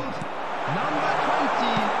last fling.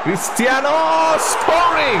 Number 20. Cristiano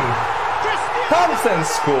scoring! Thompson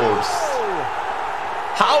scores.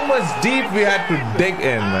 How much deep we had to dig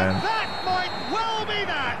in, man. That might well be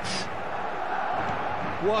that.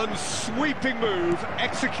 One sweeping move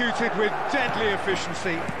executed with deadly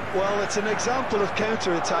efficiency. Well, it's an example of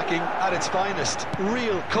counter-attacking at its finest.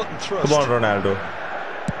 Real cut and thrust. Come on, Ronaldo.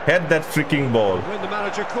 Head that freaking ball. When the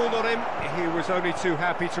manager called on him, he was only too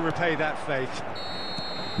happy to repay that faith.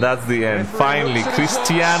 That's the end. Finally,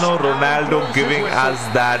 Cristiano Ronaldo giving us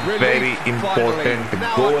that very important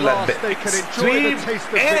goal at the extreme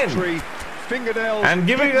end and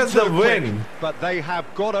giving us the win. But they have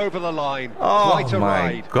got over the line. Oh Quite a my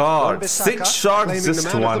ride. God! 6 shots,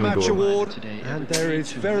 just 1 goal. And there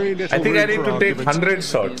is very little. I think I room need for to take argument. 100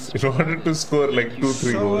 shots in order to score like 2-3 So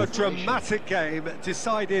a goals. dramatic game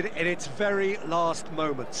decided in its very last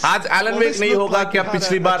moments. आज Alan Wake नहीं होगा क्या?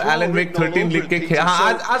 पिछली बार Alan Wake 13 लिख के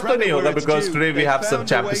हाँ आज तो नहीं होगा because today we have some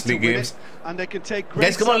Champions League games.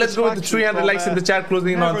 Guys, come on, let's go with the 300 likes in the chat,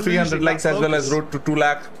 closing on 300 likes as well as road to 2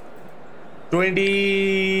 lakh.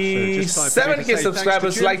 27k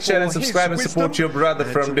subscribers. Like, share and subscribe and support your brother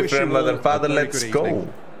from different mother and father. Let's go.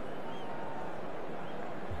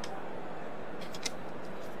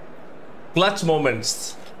 Clutch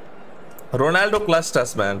moments. Ronaldo clutched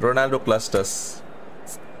us, man. Ronaldo clutched us.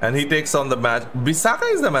 And he takes on the match.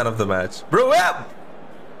 Bissaka is the man of the match. Bro, yeah.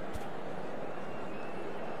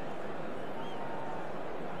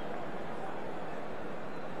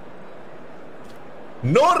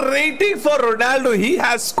 No rating for Ronaldo. He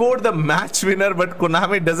has scored the match winner, but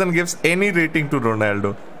Konami doesn't give any rating to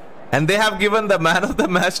Ronaldo. And they have given the man of the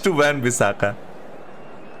match to Wan-Bissaka.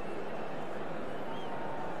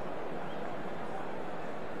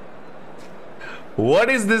 What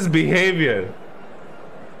is this behavior?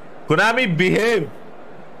 Konami, behave.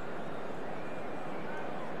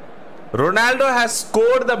 Ronaldo has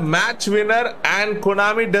scored the match winner and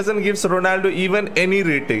Konami doesn't give Ronaldo even any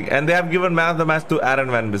rating. And they have given man of the match to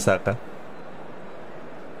Aaron Van Bissaka.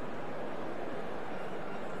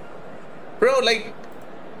 Bro, like...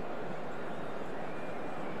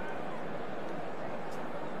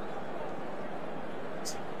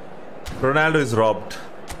 Ronaldo is robbed.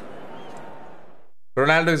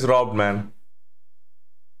 Ronaldo is robbed, man.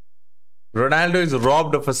 Ronaldo is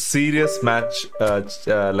robbed of a serious match,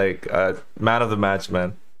 man of the match,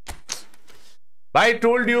 man. I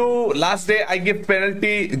told you last day I give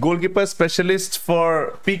penalty goalkeeper specialist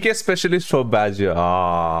for PK specialist for Badger.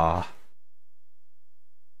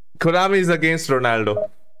 Konami is against Ronaldo.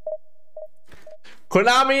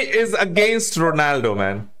 Konami is against Ronaldo,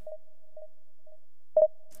 man.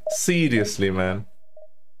 Seriously, man.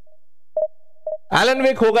 Elon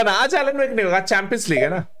वेक होगा ना आज? Elon वेक नहीं होगा, champions league है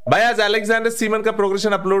ना भाई। आज Alexander semen का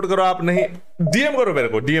प्रोग्रेशन अपलोड करो। आप नहीं डीएम करो मेरे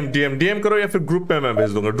को, डीएम करो या फिर ग्रुप पे मैं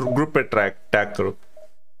भेज दूंगा। ग्रुप पे टैग करो,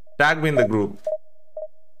 tag me in the group.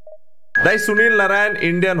 भाई सुनील नारायण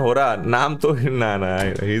इंडियन हो रहा नाम तो ना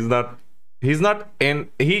he is not an,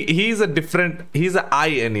 he is a different, he is a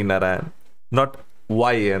I N E Narayan, not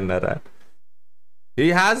Y N Narayan. He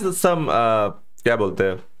has some क्या बोलते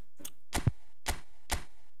हैं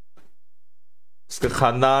उसका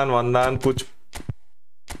खानदान कुछ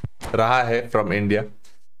रहा है फ्रॉम इंडिया।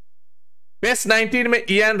 PES 19 में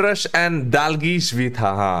इयान रश एंड दालगीश भी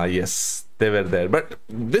था। हाँ, yes, they were there, but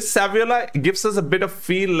this Saviola gives us a bit of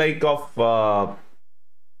feel like of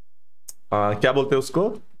क्या बोलते हैं उसको,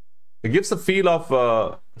 it gives a feel of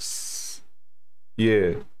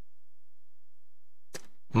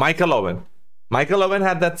Michael Owen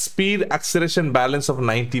had that speed acceleration balance of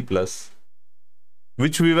 90 plus,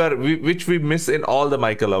 which we miss in all the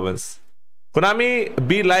Michael Owens. Konami,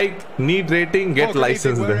 be like, need rating, get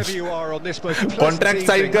license then. Contract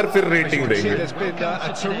sign kar, fir rating देंगे. There's been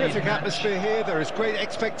a terrific atmosphere here. There is great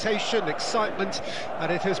expectation, excitement,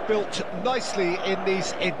 and it has built nicely in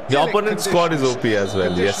these idyllic The opponent squad is OP as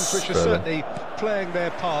well. Yes, which are certainly playing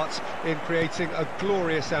their part in creating a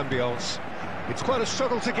glorious ambience. It's quite a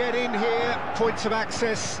struggle to get in here. Points of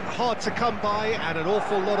access hard to come by, and an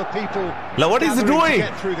awful lot of people. Now what is he doing? To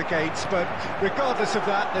get through the gates, but regardless of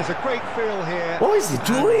that, there's a great feel here. What is he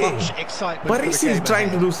doing? Much excitement. But is he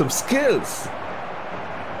trying to do some skills?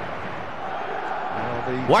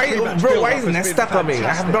 Why is Nesta coming?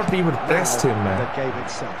 I have not even pressed him, man. The game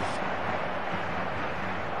itself.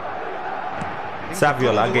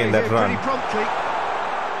 Saviola again, that run.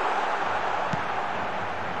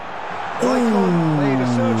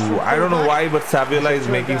 Ooh, I don't know why, but Saviola is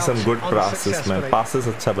making some good passes, man. Passes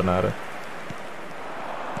अच्छा बना रहा है.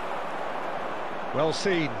 Well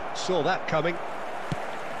seen, saw that coming.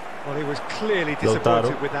 Well, he was clearly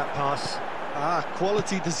disappointed with that pass.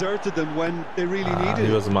 Quality deserted them when they really needed it.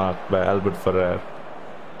 He was marked by Albert Ferrer.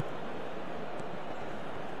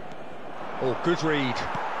 Oh, good read.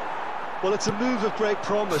 Well, it's a move of great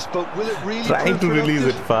promise, but will it really? Trying to release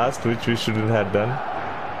it fast, which we shouldn't have done.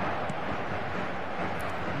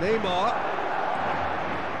 Neymar.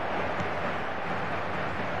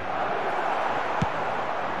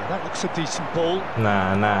 That looks a decent ball.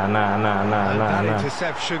 That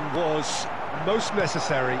interception was most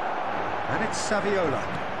necessary. And it's Saviola.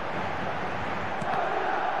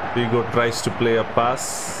 Vigo tries to play a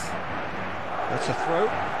pass. That's a throw.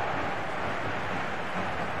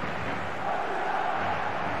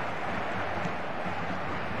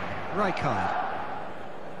 Rijkaard.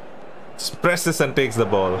 Presses and takes the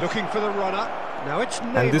ball. Looking for the runner. Now it's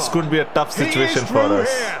Neymar. And this could be a tough situation for us.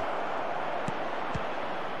 Here.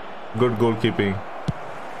 Good goalkeeping.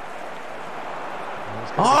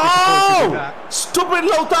 Oh! Stupid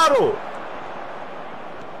Lautaro!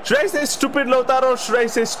 Should I say stupid Lautaro or should I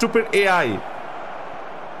say stupid AI?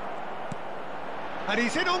 And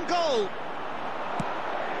he's in on goal.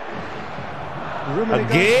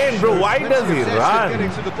 Again, bro, why does he run?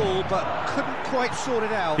 Getting to the ball, but couldn't quite sort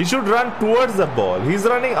it out. He should run towards the ball. He's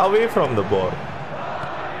running away from the ball.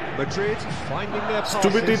 Madrid finding their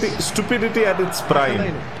passes. Stupidity at its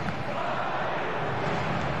prime.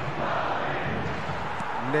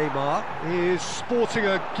 Neymar is sporting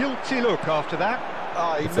a guilty look after that.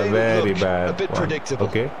 It's a very bad a bit one. predictable.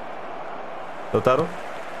 Okay. Lautaro.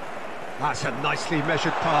 That's a nicely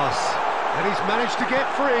measured pass. And he's managed to get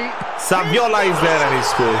free. Saviola is there and he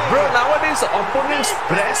scores. Bro, nowadays opponents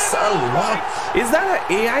press a lot. Is that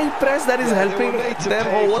an AI press that is helping them,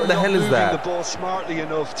 or what the hell is that? The ball smartly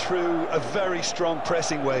enough through a very strong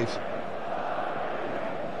pressing wave.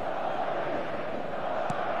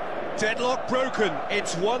 Deadlock broken.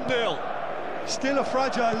 It's 1-0. Still a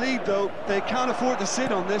fragile lead, though. They can't afford to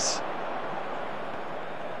sit on this.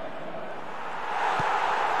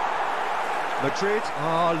 Madrid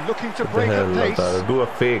are looking to break up pace. Do a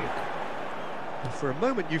fake. For a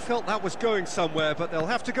moment you felt that was going somewhere, but they'll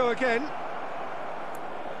have to go again.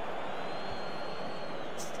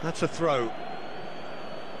 That's a throw.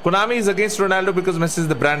 Konami is against Ronaldo because Messi is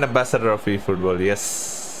the brand ambassador of eFootball.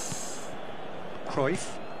 Yes. Cruyff.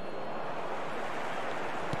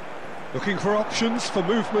 Looking for options for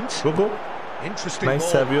movement. Go. Interesting Nice,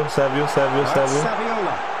 ball. Savio.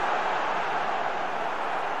 Saviola.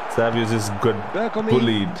 Savio's is good. Bergomi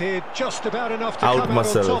Bullied. did just about enough to Out come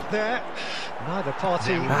muscle. out on top there. Neither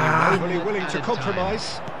party overly willing to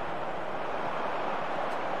compromise.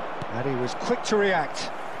 And he was quick to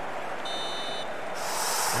react.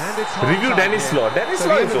 And it's Review Dennis Law. Dennis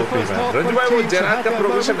Law is okay, man. Ranju भाई वो जेरान का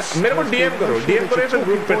progression मेरे को DM करो या फिर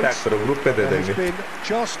group पे tag करो, ग्रुप पे दे देंगे.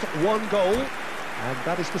 Just one goal, and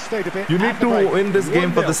that is the state of it. You need to win this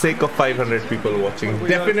game for the sake of 500 people watching.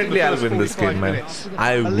 Definitely I'll win this game, man.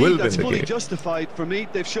 I will win the game. Justified for me.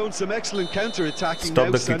 They've shown some excellent counter-attacking.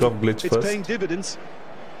 Stop the kickoff glitch it's first. Paying dividends.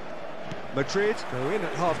 Madrid go in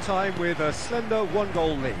at half-time with a slender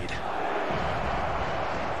one-goal lead.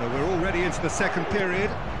 So we're already into the second period.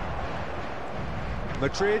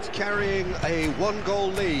 Madrid carrying a one-goal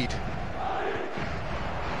lead.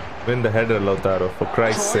 Win the header, Lautaro, for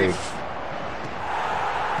Christ's sake.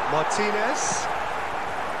 Martinez.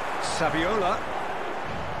 Saviola.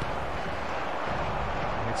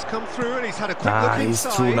 It's come through and he's had a quick look inside.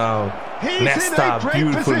 He's through now. He's Nesta, in a great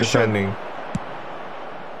beautiful position. defending.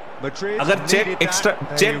 Madrid Agar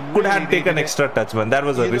Czech could have taken it. extra touch, man. That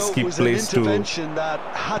was a risky it was place an intervention that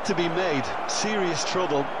had to be made. Serious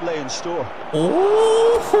trouble lay in store.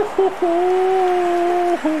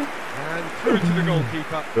 And through to the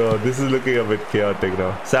goalkeeper. Bro, this is looking a bit chaotic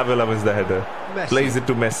now. Saviola is the header. Messi. Plays it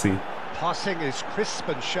to Messi. Passing is crisp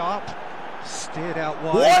and sharp. Steered out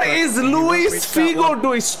wide. What but is he won't Luis reach that Figo one.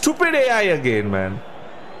 doing? Stupid AI again, man.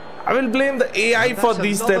 I will blame the AI And for that's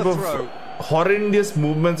these another type of throw. horrendous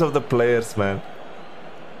movements of the players, man.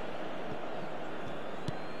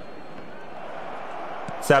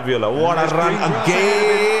 Saviola, what a run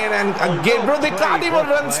again and again. Bro, they can't even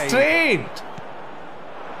run straight.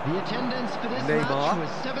 The attendance for this Neymar. match was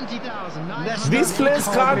 70,900. These players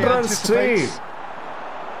can't run straight.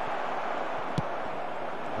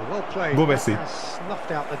 Well played. Go Messi.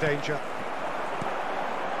 Snuffed out the danger.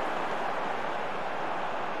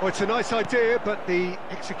 Oh, it's a nice idea, but the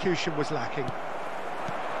execution was lacking.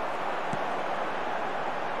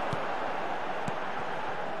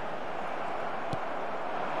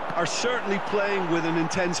 Are certainly playing with an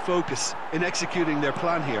intense focus in executing their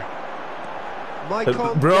plan here.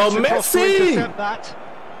 Maicon Bro, gets across to Messi! intercept that.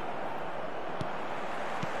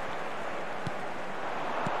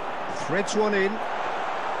 Threads one in.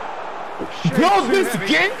 Bro, this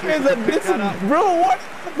game is a bro, what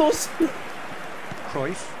are those?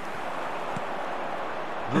 Cruyff.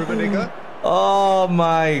 Rummenigge. Oh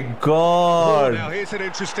my Oh, god. now here's an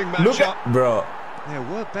interesting Look matchup. at, bro. There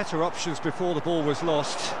were better options before the ball was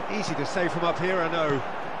lost. Easy to say from up here, I know.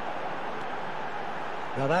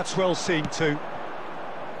 Now that's well seen too.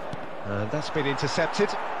 And that's been intercepted.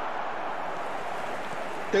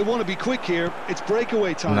 They want to be quick here. It's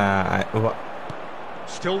breakaway time. Nah,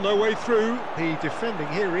 Still no way through. The defending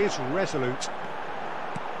here is resolute.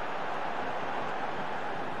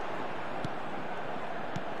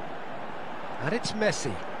 And it's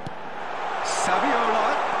Messi. Saviola.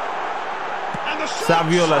 And the shot!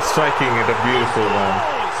 Saviola striking it, a beautiful one.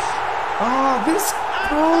 Oh, this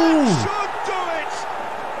That should do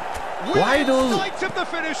it! Why Within those- sight of the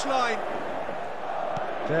finish line.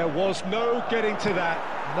 There was no getting to that.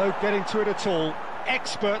 No getting to it at all.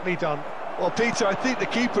 Expertly done. Well, Peter, I think the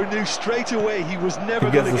keeper knew straight away he was never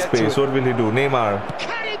He going gets to the get to space. it. What will he do? Neymar.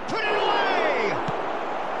 Can he put it away?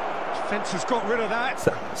 Defence has got rid of that.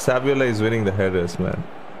 Saviola is winning the headers, man.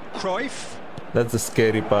 Cruyff. That's the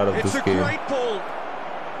scary part of It's this a game. great ball.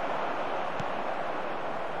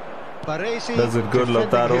 Baresi Does it good, defending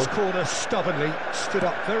Lautaro? his corner stubbornly. Stood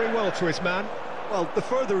up very well to his man. Well, the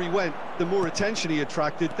further he went, the more attention he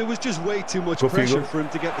attracted. There was just way too much Go pressure Figo. for him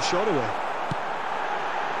to get the shot away.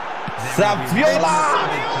 Saviola!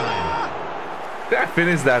 Should I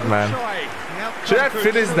finish that, man? Try. The outcome Should I could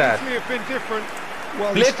finish that? easily have been different.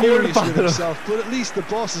 Well, Play he's cold furious with father. himself, but at least the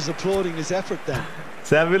boss is applauding his effort then.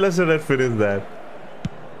 Saviola should have finished that.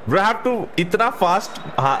 Bro, I have to itna fast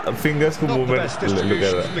fingers to Not the movement. best Look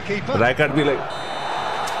distribution at from the keeper. that. I can't be like.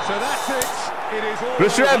 So that's it. Bro,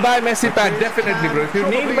 should I buy Messi pack? Definitely, bro. If you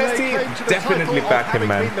need Messi, definitely pack him,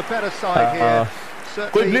 man.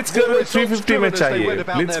 कोई Blitz कर 350 में चाहिए,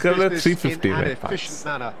 Blitz कर 350 में पास।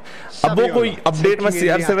 अब वो कोई update में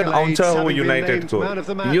CR7 आउंचा हो यूनाइटेड को,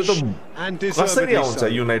 ये तो कसर ही आउंचा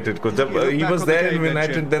यूनाइटेड को। जब he was there in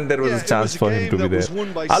United, then there was a chance for him to be there.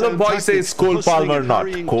 Hello boy says Cole Palmer, not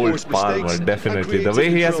Cole Palmer, definitely. The way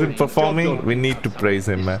he has been performing, we need to praise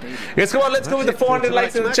him, man. Yes, come on, let's go with the 400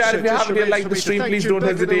 likes in the chat. If you haven't yet liked the stream, please don't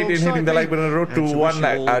hesitate in hitting the like button on the road to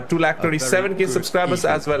 2,27,000 subscribers,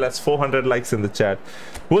 as well as 400 likes in the chat.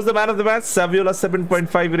 Who's the man of the match? Saviola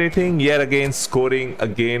 7.5 rating. Yet again scoring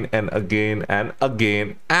again and again and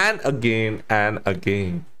again and again and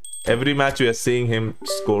again. Every match we are seeing him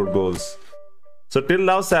score goals. So till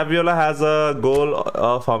now Saviola has a goal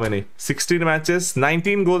of how many? 16 matches,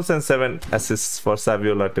 19 goals and 7 assists for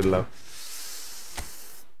Saviola till now.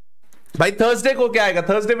 भाई Thursday को क्या आएगा?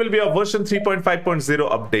 Thursday will be a version 3.5.0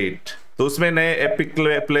 update, तो उसमें नए epic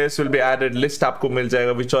players will be added, list आपको मिल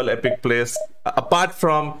जाएगा which all epic players apart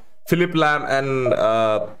from Philip lamb and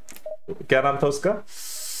क्या नाम था उसका,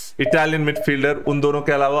 इटालियन मिडफील्डर, उन दोनों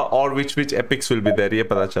के अलावा और विच एपिक्स विल बी देयर, ये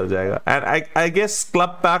पता चल जाएगा। And I guess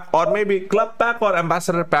club pack और मे बी क्लब पैक और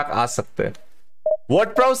एम्बेसडर पैक आ सकते हैं। वर्ड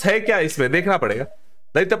प्राउस है क्या इसमें, देखना पड़ेगा।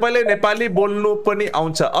 नहीं तो पहले नेपाली बोल्नु पनि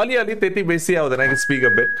आउँछ, अलिअलि त्यति बेसी आउँदैन कि स्पीक अ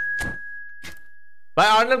बिट। भाई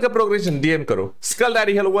आर्नल्ड का प्रोग्रेशन डीएम करो। School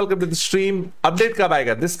daddy hello, welcome to the stream. Update कब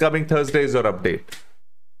आएगा? This coming Thursday is your update.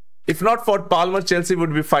 If not for Palmer, Chelsea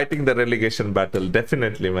would be fighting the relegation battle.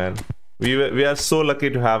 Definitely, man. We are so lucky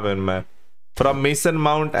to have him, man. From Mason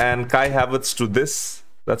Mount and Kai Havertz to this,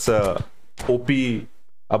 that's a OP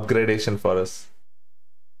upgradation for us.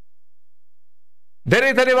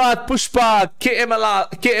 Dhanyavad Pushpa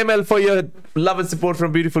KML for your love and support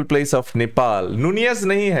from beautiful place of Nepal. Nunez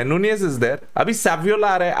नहीं है, Nunez is there. अभी Saviola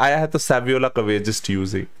आया है तो Saviola का we are just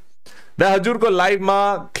using. The हजुर को live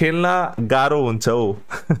में खेलना गाह्रो हुन्छ हो।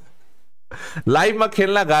 लाइव में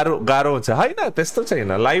खेलना गाह्रो हुन्छ हैन, त्यस्तो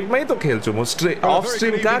छैन। लाइभ मै त खेल्छु म, अफ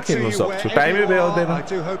स्ट्रीम कहाँ खेल्नु सक्छु, टाइमै भ्याउँदैन।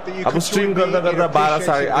 अब स्ट्रीम गर्दा गर्दा 12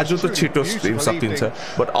 साढे, आज त छिटो स्ट्रीम सकिन्छ,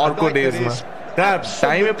 बट अर्को डेजमा कहाँ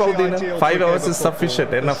टाइमै पाउँदैन। 5 hours is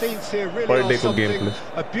sufficient enough per day को गेम प्ले।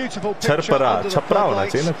 छपरा होना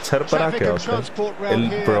चाहिए ना, छरपरा क्या होता है?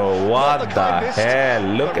 Bro, what the hell?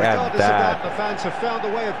 Look at that.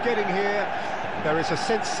 There is a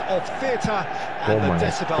sense of theatre and the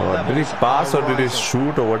decibel level. Did he pass or did he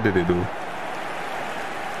shoot or what did he do?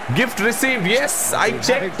 Gift received. Yes, I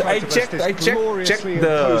checked the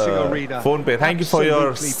phone pay. Thank you for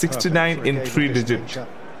your 69 in 3-digit.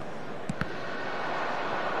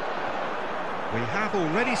 We have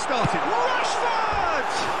already started.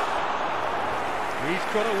 Rashford! He's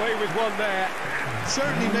got away with one there.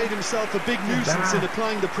 Certainly made himself a big nuisance in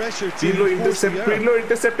applying the pressure to Pirlo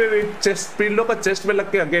intercepted in chest. Pirlo का chest में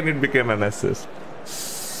लग के again it became an assist.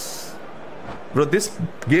 Bro, this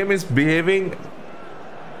game is behaving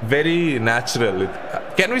very natural.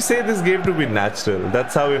 Can we say this game to be natural?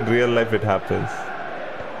 That's how in real life it happens.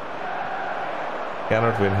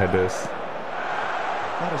 Cannot win headers.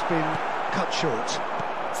 That has been cut short.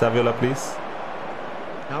 Saviola, please.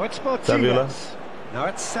 Now it's Martinez. Saviola. Now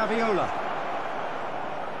it's Saviola.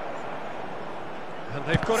 And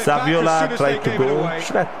they've got it Saviola back as soon as tried they to gave it go. away.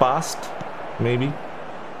 Should have passed, maybe.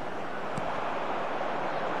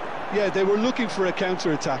 Yeah, they were looking for a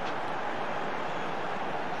counter-attack.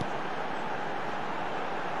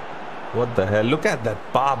 What the hell? Look at that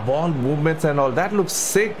ball movements and all. That looks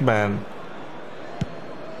sick, man.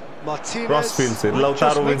 Martinez. Crossfield said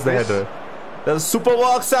Lautaro wins the header. There's super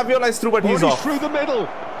work. Saviola is through, but he's off. Through the middle.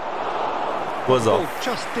 Was off.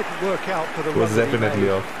 Just didn't work out for the Was definitely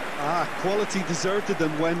off. Quality deserted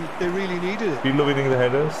them when they really needed it. Pirlo winning the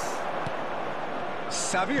headers.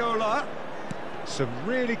 Saviola. Some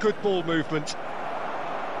really good ball movement.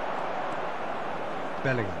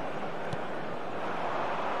 Bellingham.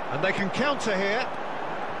 And they can counter here.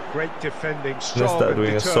 Great defending, strong Nesta doing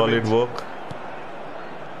and a solid work.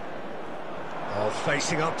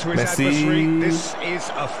 Facing up to his Messi. adversary. This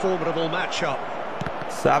is a formidable matchup.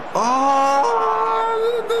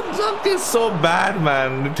 Oh, the junk is so bad,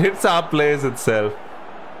 man. It hits our players itself.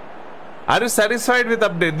 Are you satisfied with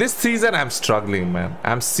update? This season I'm struggling, man.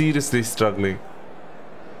 I'm seriously struggling.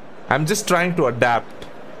 I'm just trying to adapt.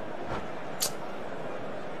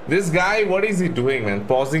 This guy, what is he doing, man?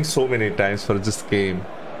 Pausing so many times for just game.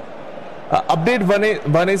 Update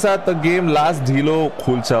bane sa the game last dhilo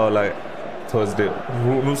khulcha hola Thursday.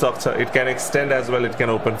 Who sakcha? It can extend as well. It can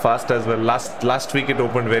open fast as well. Last week it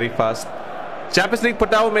opened very fast. Champions League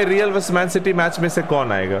पटाओ में Real vs Man City match में से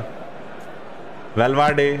कौन आएगा?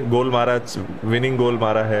 वेलवार्डे गोल मारा, winning गोल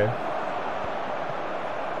मारा है।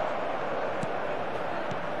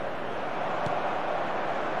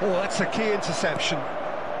 Oh, that's a key interception.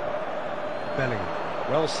 Bellingham.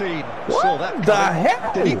 Well seen. What Saw that the coming.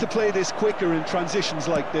 hell? They need to play this quicker in transitions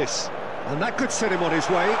like this. And that could set him on his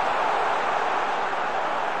way.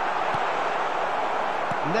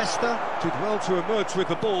 Leicester did well to emerge with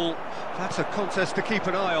the ball. That's a contest to keep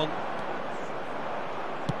an eye on.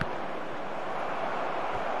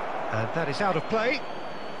 And that is out of play.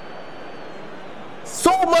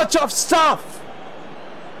 So much of stuff.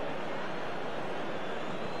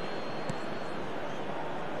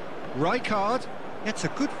 Rijkaard gets a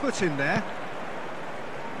good foot in there.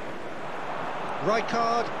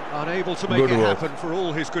 Rijkaard unable to make Good it work. happen for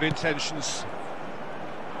all his good intentions.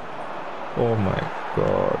 Oh my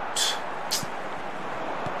god.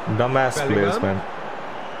 Dumbass players, Bellingham. man.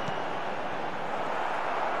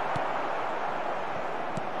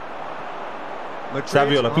 Madrid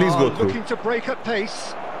Saviola, please go are through. looking to break at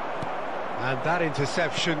pace. And that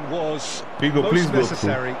interception was Figo, most please go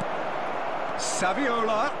necessary.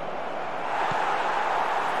 Saviola.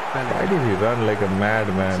 Why did he run like a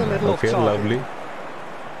madman? It's a little Okay, off target. lovely.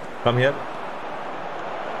 Come here.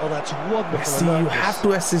 Oh, that's wonderful. See, you alertness. have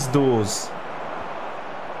to assist those.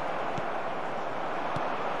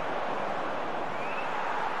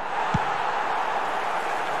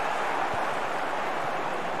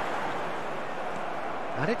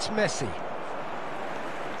 And it's Messi.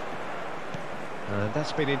 And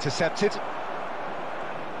that's been intercepted.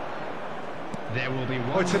 There will be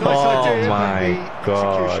Oh, one. it's a nice Oh idea, my but the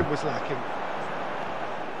God. execution was lacking.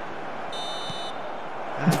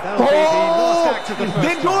 And that'll be the last act of the first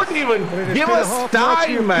They don't half. even But it has give been a us half match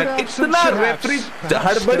time, with man. good-ups and इतना should-haves. referee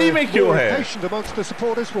Perhaps हड़बड़ी the में क्यों more है? impatient amongst the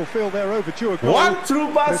supporters will feel they're overdue a goal. One through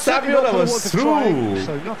pass, They're certainly not Saviola gonna was want to try, through.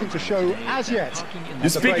 So nothing to show as yet. You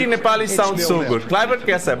speaking Nepali It's sounds so 0-0. good. Climate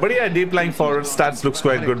कैसा है? बढ़िया deep lying forward. Stats looks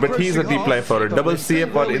quite good, but he's a deep lying forward. Double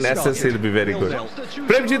CF or in SS he'll be very good.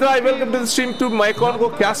 Premjit भाई, welcome to the stream to Mycon को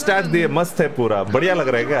क्या stats दिए? मस्त है पूरा. बढ़िया लग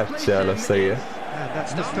रहा है क्या? चलो सही है. And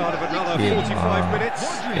that's the start of another 45 minutes.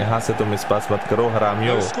 यहाँ से तुम इस पास मत करो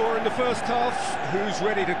हरामियों. No score in the first half. Who's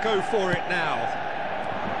ready to go for it now?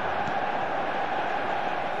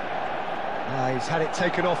 He's had it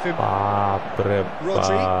taken off him. बाप रे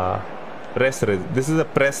बाप. Press. This is a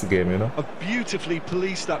press game, you know. A beautifully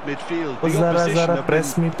policed that midfield. Oh, The zara opposition zara have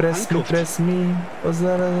press been me, press me, handcuffed. press me. Oh,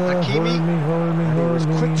 zara zara Hakimi. hold me, hold me, And he was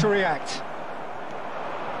hold quick me. to react.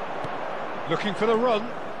 Looking for the run.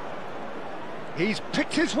 He's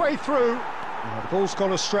picked his way through. Oh, the ball's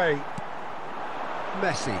gone astray.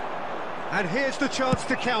 Messi. And here's the chance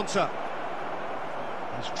to counter.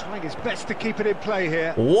 He's trying his best to keep it in play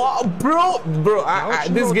here. Wow, bro, it's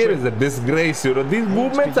this game Rodri. is a disgrace, you know. These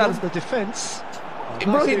movements are, Beyond the defence.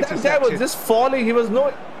 bro. That guy was just falling. He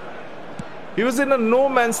was in a no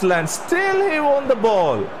man's land. Still, he won the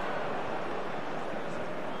ball.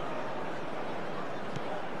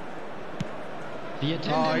 The He'd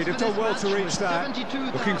attendance have for done this well match to reach was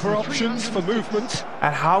that. Looking for options for 72,360. movement.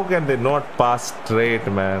 And how can they not pass straight,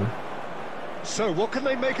 man? So what can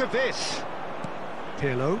they make of this?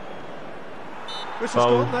 Pirlo. Whistle's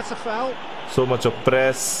Foul. gone, that's a foul. So much of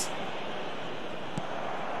press.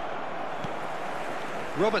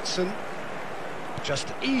 Robertson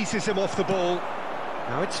just eases him off the ball.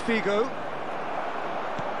 Now it's Figo.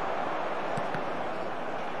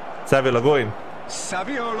 Saviola, go in.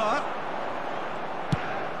 Saviola.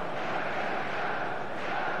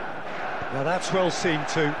 Now that's well seen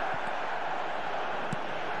too.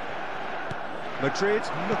 Madrid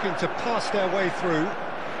looking to pass their way through.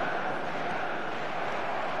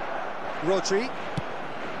 Rodri.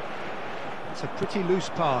 It's a pretty loose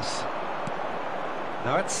pass.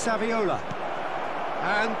 Now it's Saviola.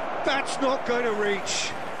 And that's not going to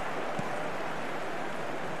reach.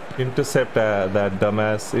 Intercept that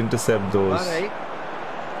dumbass. Intercept those. Mane.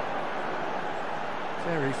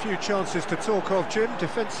 Very few chances to talk of, Jim.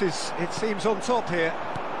 Defence is, it seems, on top here.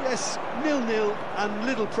 Yes, 0-0 and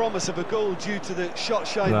little promise of a goal due to the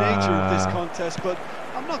shot-shy nature of this contest, but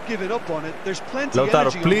I'm not giving up on it. There's plenty of Lautaro,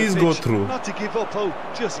 energy on please the go pitch, through. not to give up hope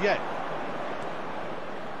just yet.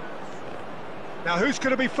 Now who's going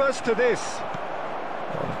to be first to this?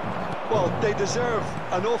 Well, they deserve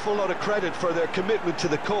an awful lot of credit for their commitment to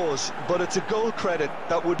the cause, but it's a goal credit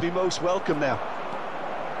that would be most welcome now.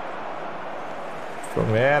 From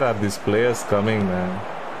where are these players coming, man?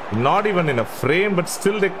 Not even in a frame, but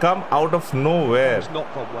still they come out of nowhere. It's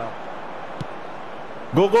not gone well.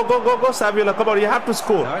 Go, Saviola, come on, you have to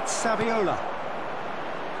score. Now it's Saviola.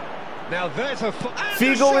 Now there's a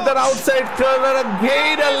Figo with an outside curler,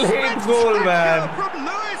 again a late goal, man. From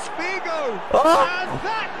Luis Figo. Oh. And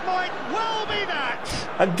that might well be that.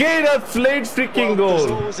 Again a late freaking There's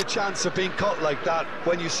goal. always a chance of being caught like that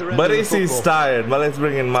when you surrender. Barisi's tired, but let's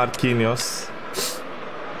bring in Marquinhos.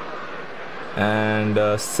 And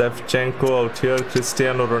Shevchenko out here,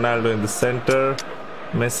 Cristiano Ronaldo in the center.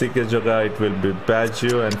 Messi ke jagah it will be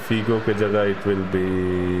Baggio, and Figo ke jagah it will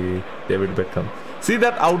be David Beckham. See,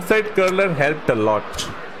 that outside curler helped a lot.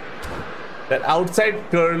 That outside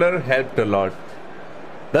curler helped a lot.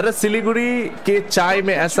 दरअसल सिलीगुड़ी के चाय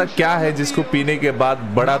में ऐसा क्या है जिसको पीने के बाद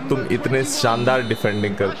बड़ा तुम इतने शानदार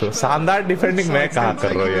डिफेंडिंग करते हो? शानदार डिफेंडिंग मैं कहाँ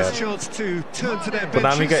कर रहा हूँ यार?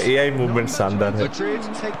 पुनामी का एआई मूवमेंट शानदार है।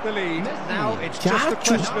 क्या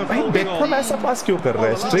भाई बेकहम ऐसा पास क्यों कर रहा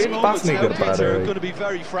है? स्ट्रेट पास नहीं कर पा रहा है।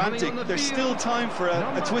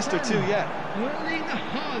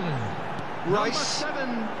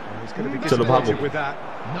 चलो भागो।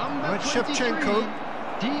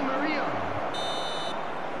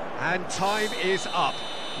 And time is up.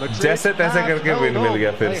 जैसे तैसे करके विन मिल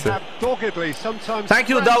गया फिर से। Thank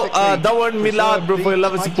you Dawan Milad bro for your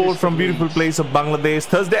love and support from beautiful place of Bangladesh.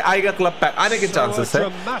 Thursday आएगा क्लब पैक, आने के चांसेस है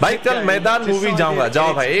भाई। कल मैदान मूवी जाऊंगा,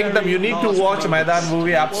 जाओ भाई एकदम। You need to watch मैदान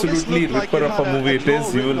movie, absolutely ripper of a movie it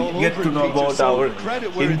is. You will get to know about our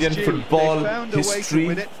Indian football history.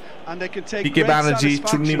 PK Banerjee,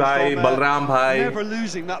 Chunni bhai, Balram bhai,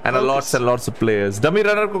 and lots of players. Dummy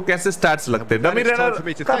runner को कैसे stats लगते हैं? Dummy runner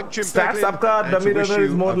का stats आपका dummy runner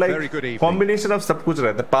is more like combination of सब कुछ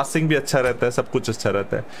रहता है। Passing भी अच्छा रहता है, सब कुछ अच्छा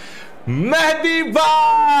रहता है। Mehdi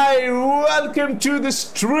bhai, welcome to the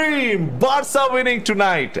stream. Barca winning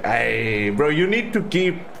tonight. Hey bro, you need to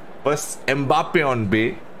keep Mbappe on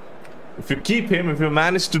bay. If you keep him, if you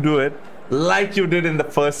manage to do it like you did in the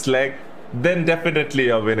first leg, then definitely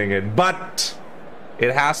you're winning it. But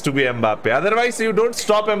it has to be Mbappe. Otherwise, you don't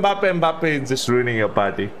stop Mbappe. Mbappe is just ruining your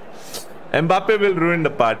party. Mbappe will ruin the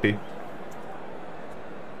party.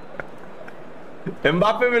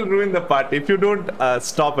 Mbappe will ruin the party. If you don't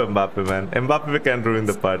stop Mbappe, man. Mbappe can ruin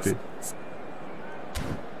the party.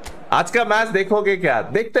 आज का match देखोगे क्या?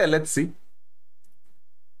 देखते हैं, let's see.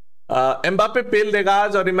 Mbappe पेल देगा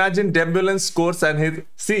आज, और imagine Dembélé scores and hit.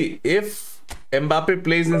 See, if Mbappe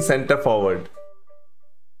plays in center forward,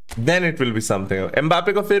 then it will be something.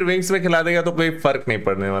 Mbappe को फिर wings में खिला देगा तो कोई फर्क नहीं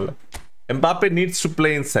पड़ने वाला. Mbappe needs to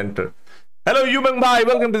play in center. Hello Yumeng Bhai,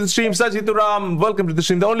 welcome to the stream. Sajituram, welcome to the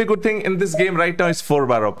stream. The only good thing in this game right now is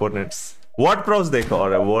 4-bar opponents. Word pros देखो,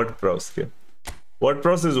 और word pros के. Word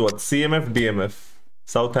pros is what? CMF, DMF.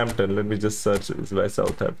 Southampton. Let me just search this by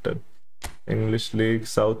Southampton. English League,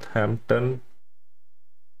 Southampton.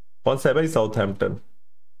 कौन सा है भाई Southampton?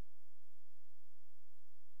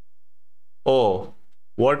 Oh,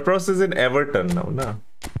 WordPress is in Everton now, na?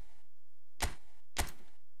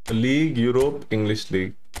 League, Europe, English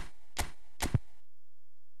League.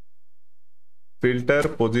 Filter,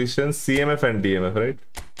 positions, CMF and DMF, right?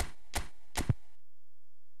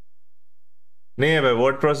 Nee, bhai,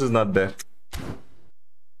 WordPress is not there.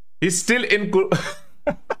 He's still in.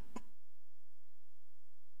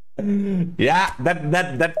 Yeah,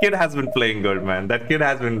 that kid has been playing good, man. That kid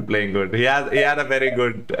has been playing good. He had a very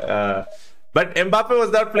good. But Mbappe was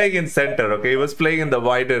not playing in center, okay? He was playing in the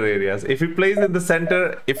wider areas. If he plays in the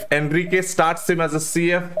center, if Enrique starts him as a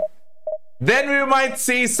CF, then we might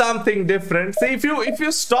see something different. See, if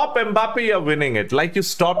you stop Mbappe, you're winning it. Like you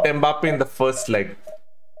stopped Mbappe in the first leg.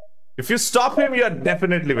 If you stop him, you're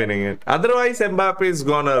definitely winning it. Otherwise, Mbappe is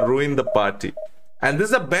gonna ruin the party. And this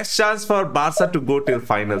is the best chance for Barca to go till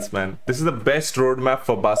finals, man. This is the best roadmap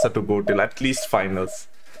for Barca to go till at least finals.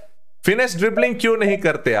 Finish dribbling क्यों नहीं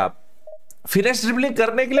करते आप? Finish dribbling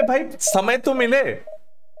करने के लिए भाई समय तो मिले।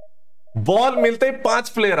 बॉल मिलते ही 5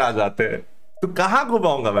 प्लेयर आ जाते हैं, तो कहां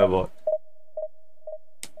घुमाऊंगा मैं बॉल?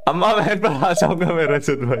 अम्मा बहन पर आ जाऊंगा मैं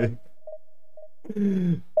रजत भाई।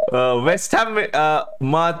 वेस्ट हैम में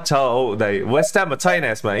वेस्ट हैम छैन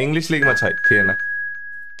यसमा, इंग्लिश लीग में थिएन।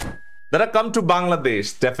 Then I come to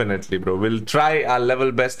Bangladesh, definitely bro. We'll try our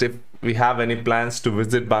level best. If we have any plans to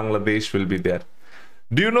visit Bangladesh, we'll be there.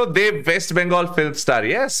 Do you know Dev, West Bengal film star?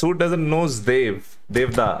 Yes, who doesn't know Dev?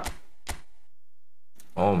 Devda.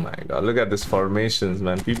 Oh my god, look at these formations,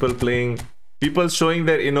 man. People playing, people showing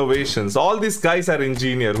their innovations. All these guys are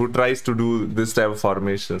engineers who tries to do this type of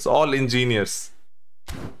formations. All engineers.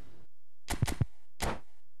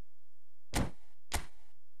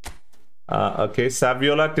 Okay,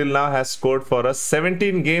 Saviola till now has scored for us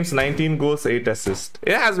 17 games, 19 goals, 8 assists.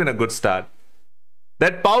 It has been a good start.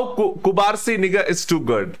 That Pau Kubarsi nigga is too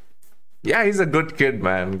good. Yeah, he's a good kid,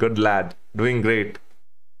 man. Good lad. Doing great.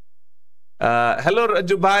 Hello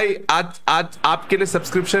रज्जू भाई, आज आपके लिए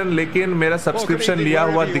subscription, लेकिन मेरा subscription लिया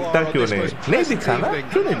हुआ दिखता क्यों नहीं दिखा ना?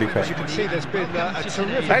 क्यों नहीं दिखा?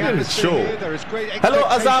 शो। हेलो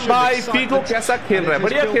अजाम भाई, फीगो कैसा खेल रहा है?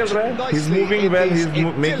 बढ़िया खेल रहा है। He is moving well, he is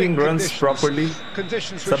making runs properly,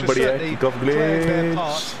 सब बढ़िया है। Kick off ग्लेच।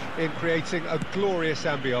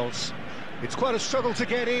 It's quite a struggle to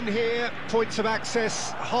get in here, points of access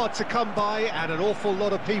hard to come by, and an awful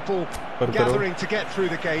lot of people gathering to get through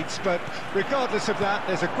the gates, but regardless of that,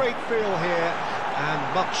 there's a great feel here and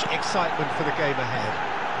much excitement for the game ahead.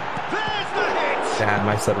 There's the hit! Damn,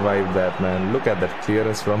 I survived that, man. Look at that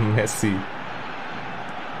clearance from Messi.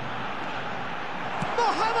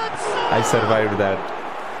 I survived that.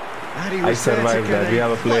 I survived that. We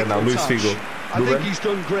have a player now, Luis Figo. I think he's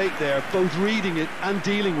done great there, both reading it and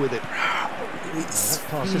dealing with it.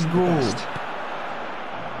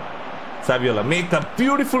 Saviola make a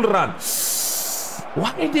beautiful run.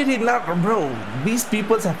 Why did he not, bro? These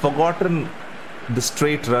people have forgotten the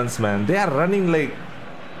straight runs, man. They are running like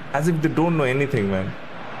as if they don't know anything, man.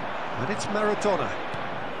 And it's Maradona,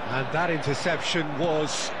 and that interception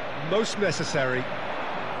was most necessary.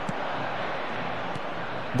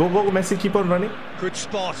 Go, Messi, keep on running. Good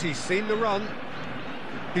spot, he's seen the run.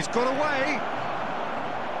 He's got away.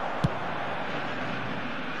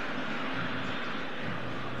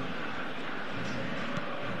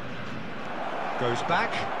 Goes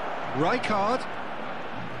back, Rijkaard.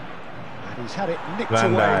 And he's had it nicked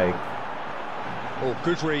Van away. Dijk. Oh,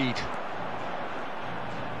 good read.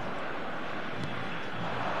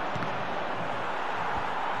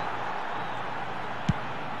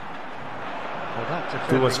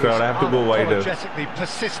 Too much crowd, I have to go wider. Apologetically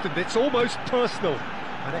persistent, it's almost personal,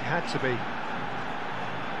 and it had to be.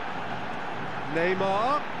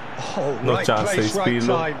 Neymar. Oh, No right chance, place, right Pirlo.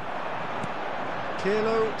 time.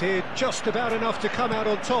 Pirlo did just about enough to come out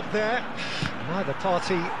on top there. Neither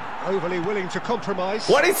party overly willing to compromise.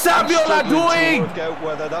 What is Saviola doing? Work out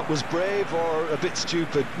whether that was brave or a bit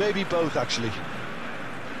stupid. Maybe both, actually.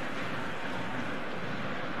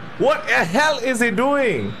 What the hell is he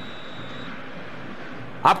doing?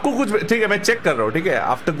 आपको कुछ ठीक है, मैं check कर रहा हूँ, ठीक है?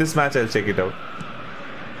 After this match, I'll check it out.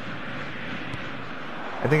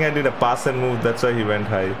 I think I did a pass and move. That's why he went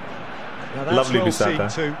high. Lovely Bisaka.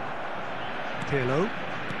 Pirlo.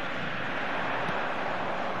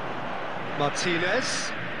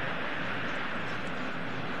 Martinez.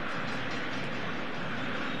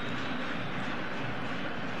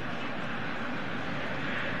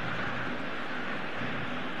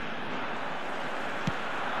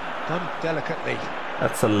 Done delicately.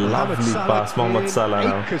 That's a lovely pass, Mohamed Salah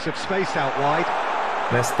now. Acres of space out wide.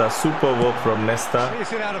 Nesta, super work from Nesta.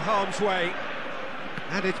 Clears it out of harm's way,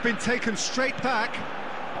 and it's been taken straight back.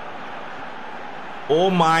 Oh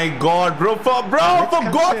my God, bro! For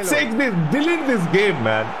God's sake, delete this game,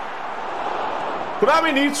 man.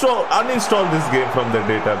 Konami needs to uninstall this game from their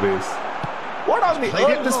database. What on the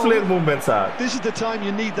earth this player movements are? This is the time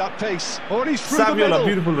you need that pace. Oh, he's through the Saviola, middle.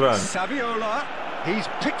 beautiful run. Saviola, he's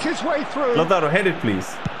picked his way through. Lautaro, head it,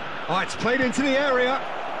 please. Oh, it's played into the area.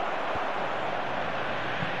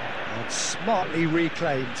 And smartly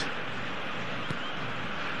reclaimed.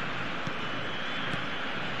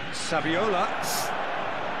 Saviola.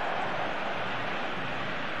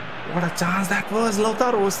 What a chance that was.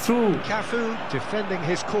 Lautaro was through. Cafu defending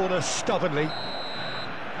his corner stubbornly.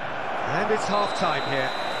 And it's half-time here.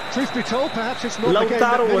 Truth be told, perhaps it's not the game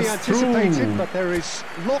that many anticipated, but there is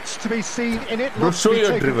lots to be seen in it. Bro, show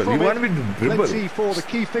your dribble. You want me to dribble? Plenty for the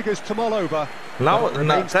key figures to mull over. Now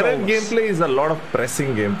current gameplay is a lot of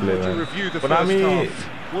pressing gameplay, man. Konami,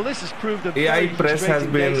 well, this has proved a AI very press has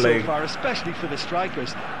been so like far, especially for the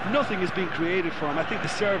strikers. Nothing has been created for him. I think the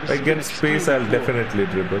service. Against space, I'll definitely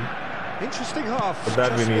dribble. Interesting half. But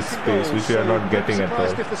that we need space, which we are not getting at all.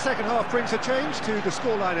 If the second half brings a change to the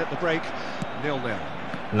scoreline at the break, 0-0.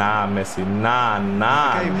 Nah, Messi. Nah.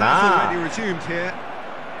 Already resumed here.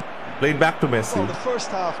 Play it back to Messi. Well, the first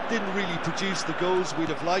half didn't really produce the goals we'd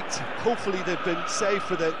have liked. Hopefully they've been saved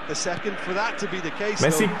for the second. For that to be the case,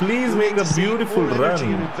 Messi, though, please make a beautiful run,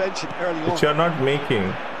 which you're not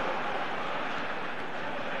making.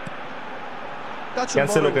 That's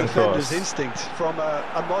Cancelo a modern can cross. defender's instinct from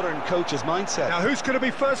a modern coach's mindset. Now who's going to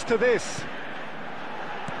be first to this?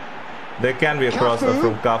 There can be a cross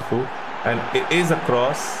from Cafu, and it is a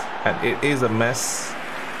cross, and it is a mess.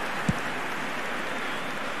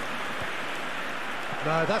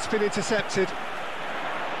 No, that's been intercepted.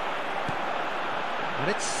 And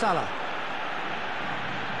it's Salah.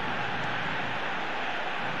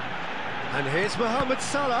 And here's Mohamed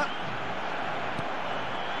Salah.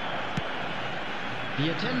 The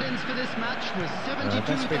attendance for this match was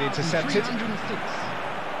 72,306.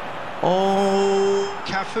 Oh,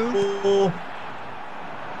 Cafu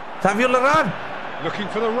Fabio Laran. looking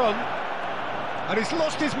for the run, and he's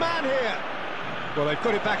lost his man here. Well, they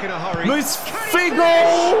put it back in a hurry. Luis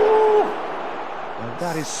Figo. And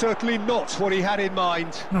that is certainly not what he had in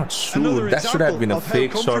mind. Not sure. That should have been a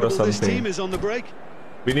fake shot or This team something. is on the break.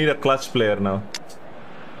 We need a clutch player now.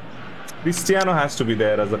 Cristiano has to be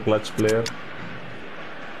there as a clutch player.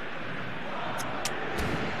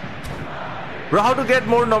 Bro, how to get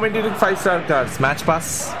more nominated 5-star cards? Match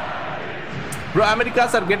pass. Bro,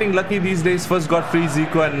 Americas are getting lucky these days. First got free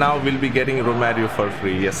Zico and now we'll be getting Romario for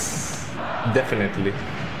free. Yes, definitely.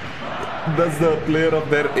 That's the player of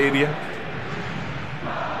their area.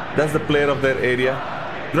 That's the player of their area.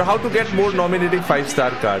 Bro, how to get more nominating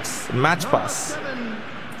 5-star cards? Match pass.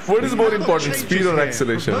 What is more important, speed or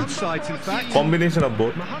acceleration? Both sides, in fact. Combination of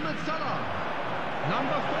both. Mohamed Salah.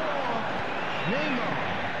 Number 4, Neymar.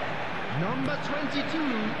 Number 22,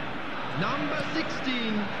 number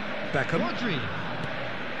 16, Beckham. Rodri.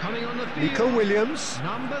 Coming on the field. Nico Williams.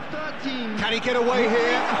 Number 13. Can he get away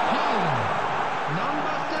here?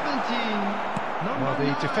 Number 17. Number Well, the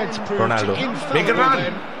 9. defence proved Ronaldo. infallible Make it run.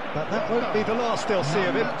 then, but that won't be the last they'll see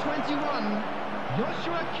of him. Number 21,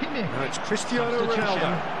 Joshua Kimmich. Now it's Cristiano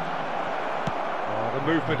Ronaldo. Oh, the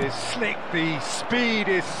movement is slick, the speed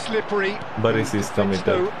is slippery. Baris is committed.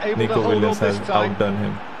 Though, able to Nico hold Williams on has this time. outdone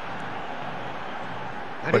him.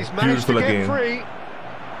 And But he's managed to beautiful get again. free.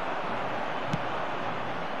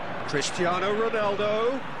 Cristiano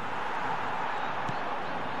Ronaldo.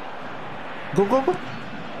 Go, go, go.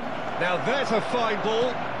 Now there's a fine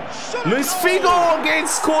ball. Shot Luis it Figo goal! again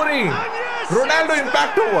scoring. And yes, Ronaldo it's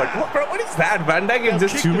impact there! or what? What is that? Van Dijk is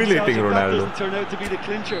just humiliating Ronaldo. Doesn't turn out to be the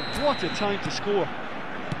clincher. What a time to score.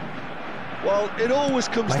 Well, it always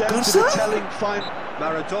comes My down God, to the sir? telling final.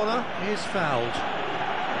 Maradona is fouled.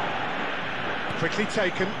 Quickly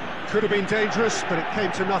taken. Could have been dangerous, but it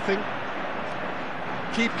came to nothing.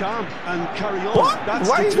 Keep calm and carry on. What? That's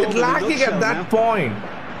Why the is it job in a lagging nutshell at that now. point?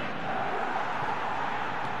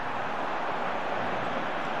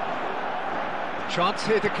 Chance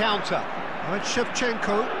here to counter. Oh, it's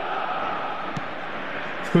Shevchenko.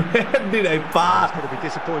 Where did I pass? Going to be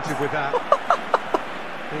disappointed with that.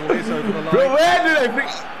 Ball is over the line. Bro, where did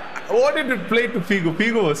I wanted to play to Figo.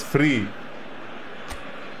 Figo was free.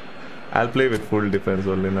 I'll play with full defense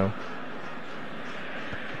only now.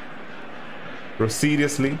 Bro,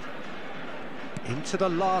 seriously? Into the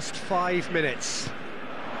last 5 minutes.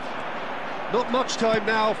 Not much time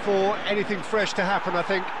now for anything fresh to happen, I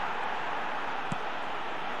think.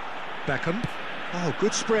 Beckham. Oh,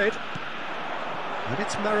 good spread. And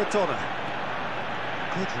it's Maradona.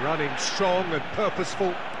 Good running, strong and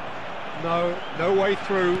purposeful. No way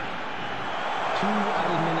through. 2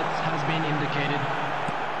 added minutes has been indicated.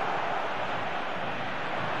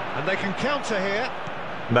 And they can counter here.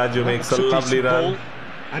 Baggio makes a That's lovely decent run. ball.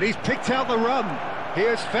 And he's picked out the run. He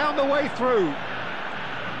has found the way through.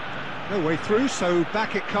 No way through, so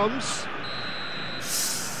back it comes.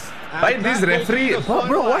 And Right, these that will be referees, the bro,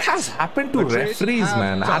 final what act. has happened to Madrid referees, have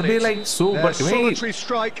man? Are done they it. like so? Their But wait, solitary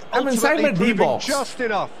strike I'm inside ultimately my D proving box. just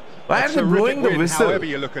enough. Why A are they terrific blowing the win, whistle? However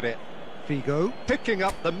you look at it. Figo picking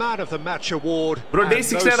up the Man of the Match award. Bro, day and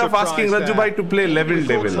 69 no of asking surprise Raju there. Bhai to play level Thoughts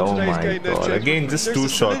devil. on Oh today's my game there, god. Jed? Again, just There's 2 a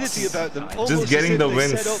solidity shots. about them, almost Just as getting if the they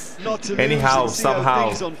wins. set up not to lose Anyhow, and see how somehow.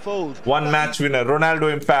 things unfold. One match winner. Ronaldo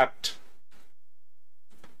impact.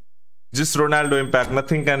 Just Ronaldo impact.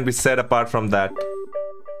 Nothing can be said apart from that.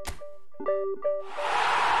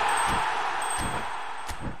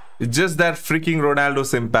 It's just that freaking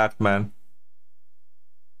Ronaldo's impact, man.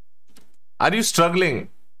 Are you struggling?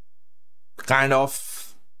 Kind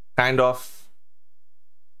of.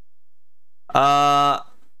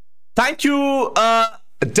 Thank you,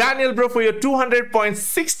 Daniel, bro, for your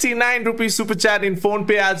 200.69 rupees super chat in phone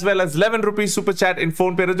pay as well as 11 rupees super chat in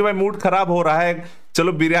phone pay. रजू भाई mood खराब हो रहा है,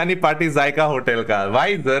 चलो biryani party जायका hotel का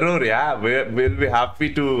भाई जरूर यार. We'll be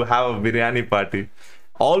happy to have a biryani party.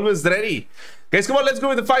 Always ready. Guys, come on, let's go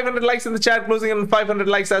with the 500 likes in the chat, closing in on 500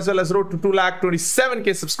 likes as well as road to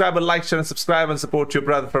 227k subscriber. Like, share and subscribe and support your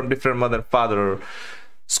brother from different mother and father.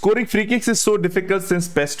 Scoring free kicks is so difficult since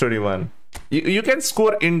PES 21. You can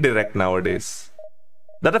score indirect nowadays.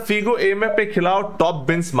 That a Figo aim पे खिलाओ top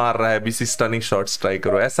bins मार रहा है BC stunning shots try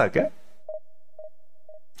करो ऐसा क्या?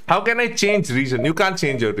 How can I change region? You can't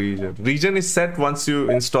change your region. Region is set once you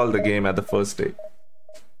install the game at the first day.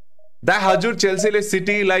 That हजुर Chelsea ले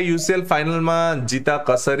सिटी लाई UCL final में जीता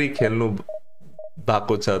कसरी खेल्नु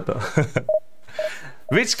भएको छ त.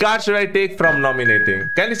 Which card should I take from nominating?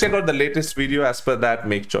 Can you check out the latest video? As per that,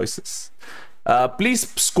 make choices. Please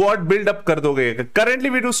squad build up कर दोगे? Currently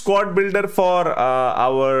we do squad builder for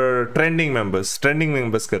our trending members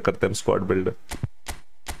का करते हैं squad builder.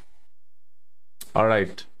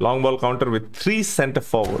 Alright, long ball counter with 3 center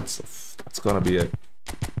forwards. That's gonna be a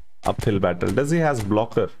uphill battle. Does he has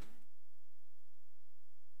blocker?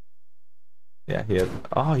 Yeah, here.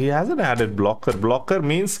 Oh, he hasn't added blocker. Blocker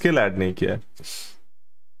means skill add nahi kiya.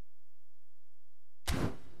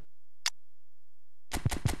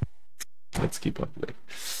 Let's keep on playing.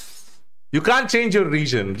 You can't change your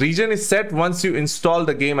region. Region is set once you install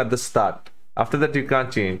the game at the start. After that, you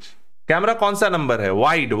can't change. Camera कौन सा number है?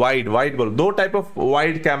 Wide बोलो. दो type of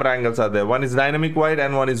wide camera angles are there. One is dynamic wide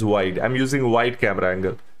and one is wide. I'm using wide camera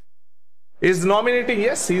angle. Is nominating?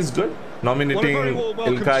 Yes, he's good. Nominating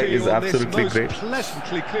Ilkay is absolutely great.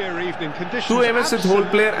 Pleasantly clear evening conditions. 2 MS with whole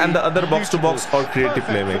player and the other box to box or creative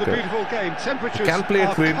playmaker. You can play a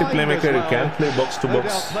creative playmaker. You can play box to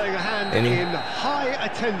box. Playing a hand in high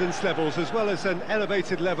attendance levels as well as an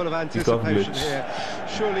elevated level of anticipation here.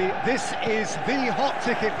 Surely this is the hot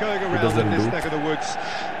ticket going around in this neck of the woods.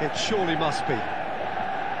 It surely must be.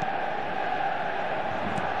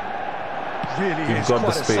 Really is quite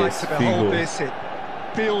a sight to behold this. It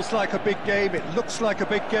feels like a big game, it looks like a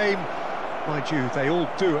big game. Mind you, they all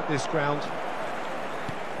do at this ground.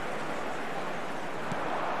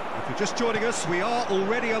 If you're just joining us, we are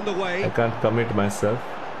already underway. I can't commit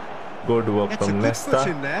myself. Good work from Nesta.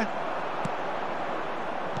 In there.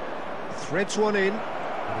 Threads one in.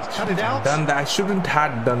 He's cut it out. Done that. I shouldn't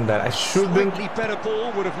have done that. I shouldn't. Slightly better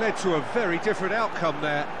ball would have led to a very different outcome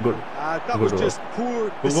there. Good. That was just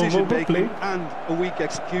poor decision making and a weak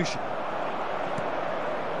execution.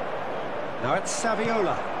 Now it's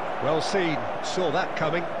Saviola. Well seen. Saw that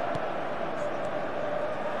coming.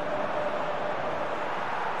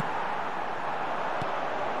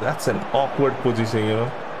 That's an awkward position, you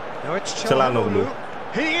know. Now it's Çalhanoğlu.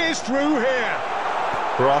 He is through here.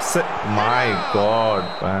 Cross it. My God,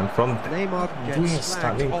 man. From Neymar doing a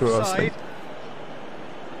stunning cross.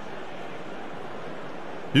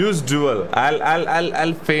 Use duel.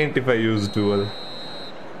 I'll faint if I use duel.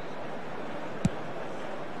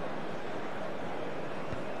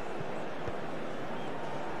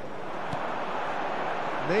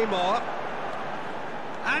 Neymar.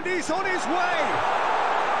 And he's on his way.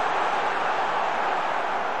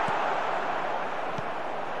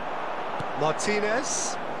 Martinez.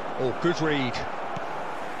 Oh, good read.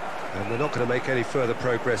 And they're not going to make any further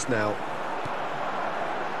progress now.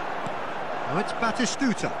 Now it's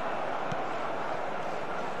Batistuta.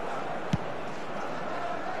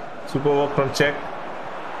 Super work from Czech.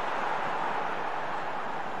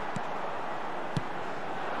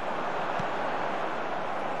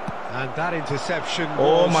 And that interception.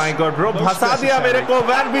 Oh my God, bro! फंसा दिया मेरे को.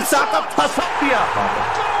 Van Bissaka फंसा दिया.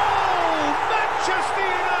 Manchester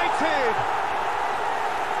United!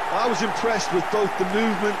 I was impressed with both the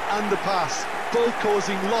movement and the pass, both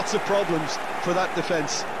causing lots of problems for that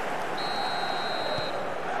defence.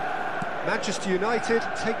 Manchester United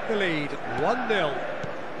take the lead, 1-0.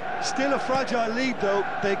 Still a fragile lead though,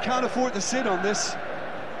 they can't afford to sit on this.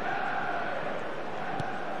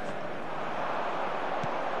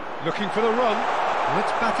 Looking for the run. And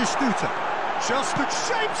it's Batistuta. Just good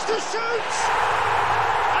shapes to shoot!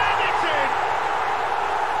 And it's in!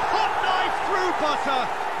 Hot knife through butter.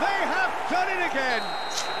 They have done it again.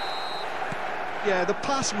 Yeah, the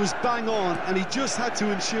pass was bang on and he just had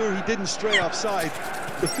to ensure he didn't stray offside.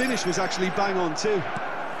 The finish was actually bang on too.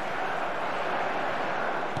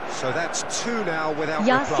 So that's 2 now without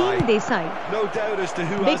Yasin reply. Desai No doubt as to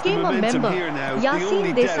who has the became a momentum member. here now.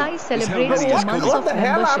 Yasin Desai celebrates the months What of the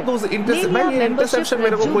hell are those interception?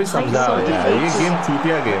 मेरे को कोई समझा यार. ये game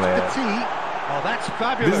चूतिया game है. Oh, that's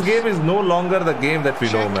fabulous. This game is no longer the game that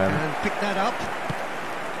we know, man. And pick that up.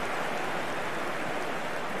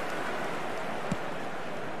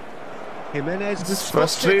 Jimenez. This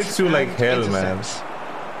frustrates you like hell, man.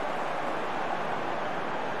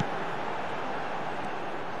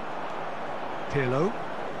 Pirlo.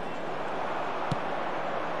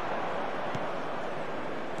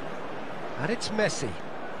 And it's Messi.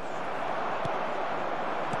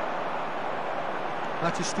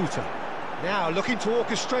 Batistuta. Now looking to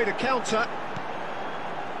orchestrate a counter.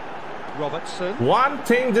 Robertson. One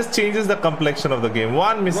thing just changes the complexion of the game.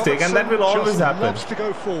 One mistake, Robertson and that will always happen. Loves to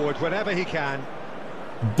go forward whenever he can.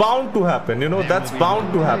 Bound to happen, you know. That's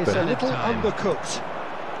bound to It's a happen. little undercooked.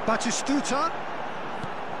 Batistuta.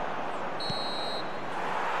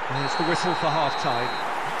 There's the whistle for half-time.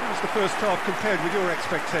 How was the first half compared with your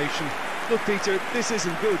expectation? Look, Peter, this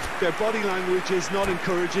isn't good. Their body language is not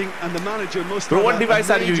encouraging, and the manager must. Bro, have what a device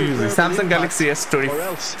are you major using? verbal Samsung impact, Galaxy or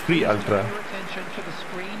else. S23 Ultra.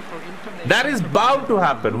 That is bound to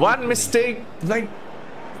happen. One mistake, like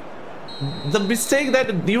the mistake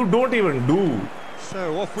that you don't even do.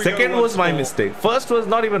 So off we Second go was my more. mistake. First was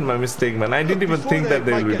not even my mistake, man. I didn't even Before think that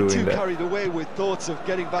they might will be get doing too that. carried away with thoughts of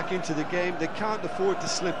getting back into the game, they can't afford to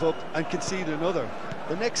slip up and concede another.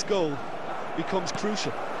 The next goal becomes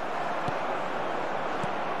crucial.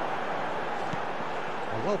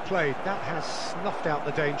 Well played. That has snuffed out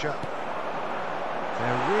the danger.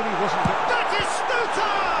 There really wasn't. That is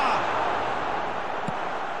Stuta!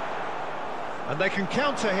 And they can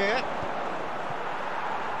counter here.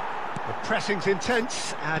 The pressing's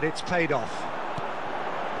intense, and it's paid off.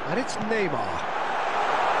 And it's Neymar.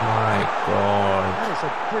 My God. That is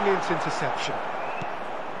a brilliant interception.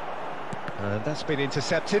 And that's been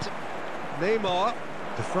intercepted. Neymar.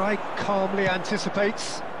 De Vrij calmly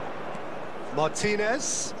anticipates.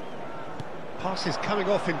 Martinez. Pass is coming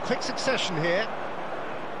off in quick succession here.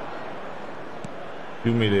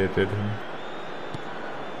 Humiliated him.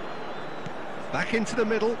 Back into the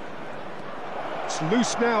middle. It's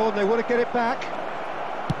loose now and they want to get it back.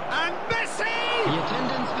 And Messi! The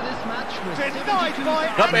attendance for this match was Denied 72. by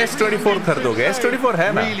कब S24 खरीदोगे? S24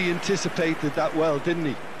 है ना? Really anticipated that well, didn't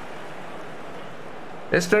he?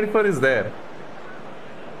 S24 is there.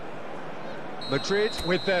 Madrid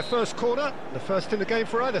with their first corner. The first in the game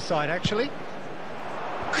for either side, actually.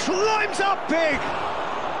 Climbs up big!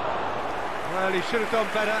 Well, he should have done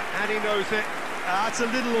better, and he knows it. That's a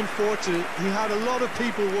little unfortunate. He had a lot of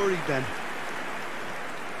people worried then.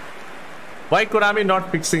 Why Konami not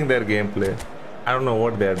fixing their gameplay? I don't know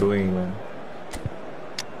what they are doing, man.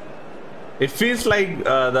 It feels like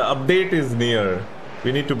the update is near.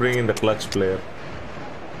 We need to bring in the clutch player.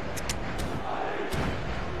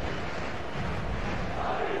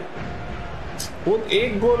 Both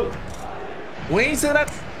 8 goal. Wait, sir,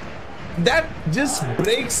 that just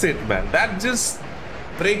breaks it, man. That just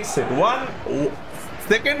breaks it.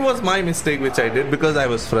 Second was my mistake, which I did because I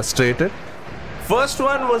was frustrated. First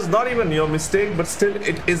one was not even your mistake, but still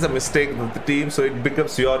it is a mistake of the team, so it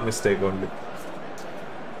becomes your mistake only.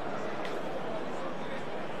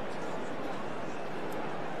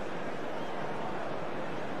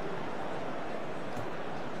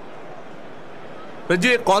 तो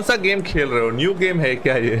जी कौन सा game खेल रहे हो? New game है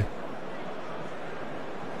क्या ये?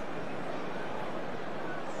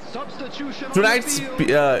 Tonight's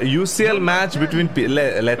UCL match between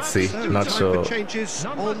let's see, not so Changes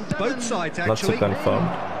on both sides, not so actually. confirmed.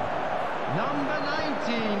 Number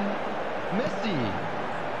 19, Messi.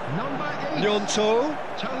 Number 8, Gnonto,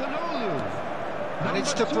 Çalhanoğlu. and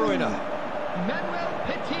it's De Number 2, Bruyne. Manuel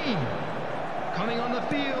Petit. Coming on the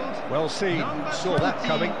field. Well seen, Number saw that 20,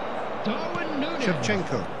 coming. Darwin Núñez.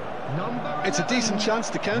 Shevchenko. Number It's a 11, decent chance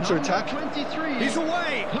to counter-attack. Number 23, He's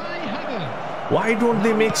away! Kai Havertz. Why don't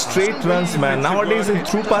they make straight runs, man? Nowadays in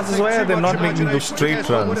through passes, why are they not making those straight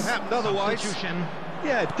runs? Otherwise, Substitution.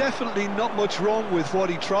 Yeah, definitely not much wrong with what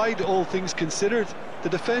he tried, all things considered. The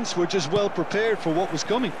defence were just well prepared for what was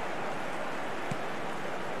coming.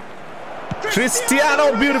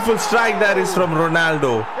 Cristiano, beautiful strike that is from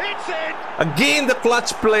Ronaldo. it's in! Again the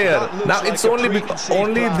clutch player. That looks Now like it's a only preconceived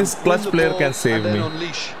only plan. this clutch Win the player ball can save and then me.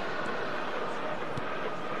 unleash.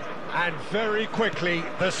 And very quickly,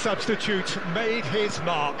 the substitute made his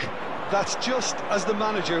mark. That's just as the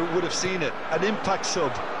manager would have seen it, an impact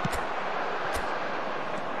sub.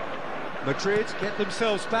 Madrid get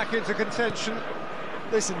themselves back into contention.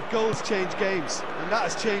 Listen, goals change games, and that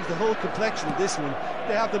has changed the whole complexion of this one.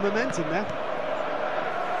 They have the momentum now.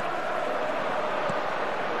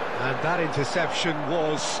 And that interception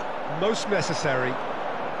was most necessary.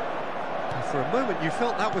 For a moment you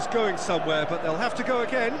felt that was going somewhere, but they'll have to go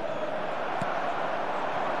again.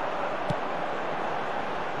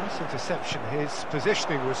 Nice interception, his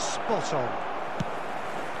positioning was spot on.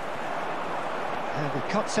 And he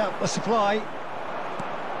cuts out the supply.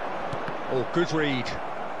 Oh, good read.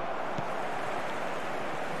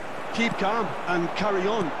 Keep calm and carry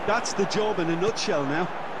on. That's the job in a nutshell now.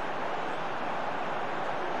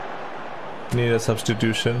 Need a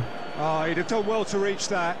substitution. Oh, he'd have done well to reach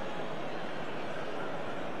that.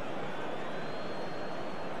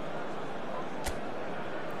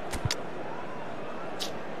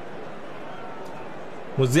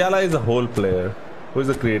 Musiala is a whole player. Who is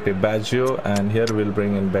the creative? Baggio, and here we'll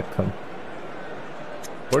bring in Beckham.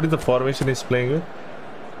 What is the formation he's playing with?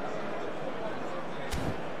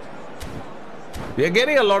 We are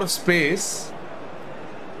getting a lot of space.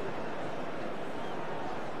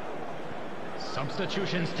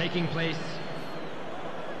 Substitutions taking place.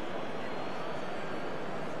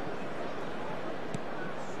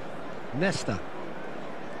 Nesta.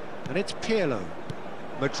 And it's Pirlo.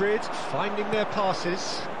 Madrid finding their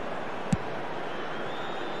passes.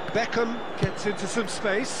 Beckham gets into some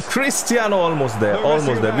space. Cristiano almost there.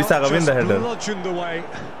 Almost there. Bissaka win the header. Bludgeoned away.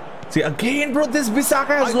 See again, bro. This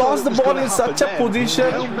Bissaka has lost the ball in such a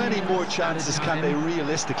position. How many more chances can they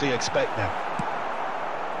realistically expect now?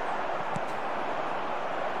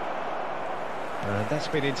 And that's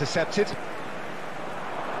been intercepted.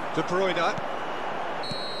 De Bruyne.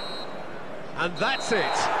 And that's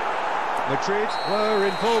it. Madrid were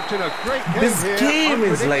involved in a great game. This game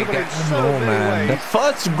is like, no man. The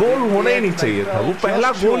first goal होना ही नहीं चाहिए था. वो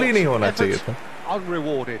पहला गोल ही नहीं होना चाहिए था.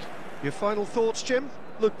 Unrewarded. Your final thoughts, Jim?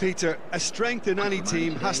 Look, Peter, a strength in any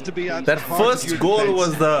team has to be at That the heart of first your goal defense,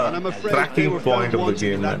 was the and I'm afraid cracking they were point found of the wanting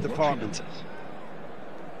game, in that man. department.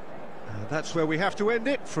 That's where we have to end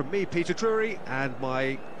it. From me, Peter Drury, and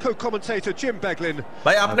my co-commentator Jim Beglin.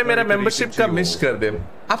 भाई आपने मेरा membership का miss कर दे.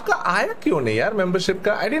 आपका आया क्यों नहीं यार membership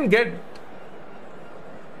का? I didn't get.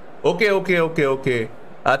 Okay.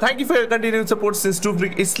 Thank you for your continued support since 2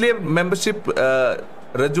 weeks. इसलिए membership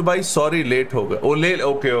रज्जू भाई sorry late हो गया. ओ ले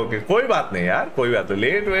okay. कोई बात नहीं यार, कोई बात नहीं.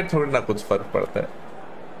 Late वेट थोड़ी ना कुछ फर्क पड़ता है.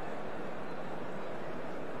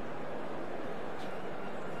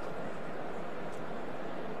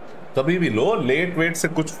 कभी भी लो, लेट वेट से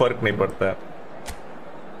कुछ फर्क नहीं पड़ता है.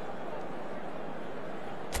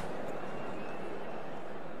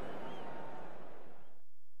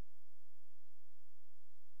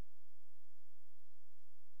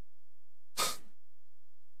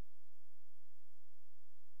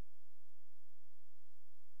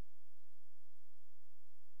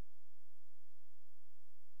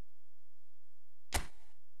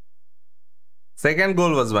 Second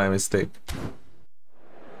goal was my mistake.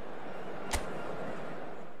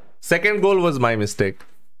 Second goal was my mistake.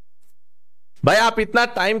 भाई आप इतना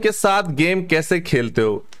टाइम के साथ गेम कैसे खेलते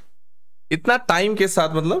हो? इतना टाइम के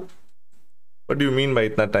साथ मतलब? What do you mean by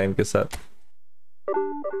इतना टाइम के साथ?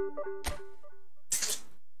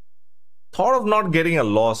 Thought of not getting a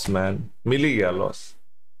loss, man. मिल ही गया loss.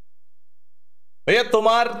 भैया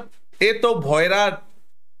ये तो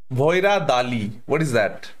भोयरा दाली. What is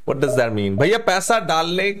that? What does that mean? भैया पैसा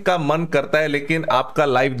डालने का मन करता है लेकिन आपका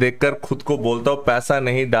लाइव देखकर खुद को बोलता हूँ पैसा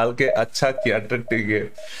नहीं डाल के अच्छा किया. ठीक है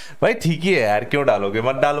भाई, ठीक ही है यार, क्यों डालोगे?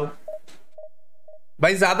 मत डालो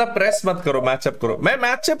भाई, ज्यादा प्रेस मत करो, मैचअप करो. मैं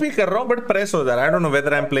मैचअप ही कर रहा हूँ बट प्रेस हो जा रहा है. I don't know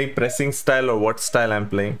whether I am playing pressing style और what style I am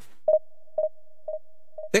playing.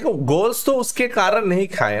 देखो गोल्स तो उसके कारण नहीं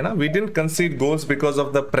खाए ना. We didn't कंसीड goals because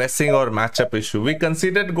of the pressing और matchup issue. We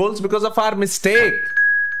considered goals because of our mistake.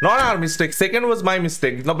 Not our mistake. Second was my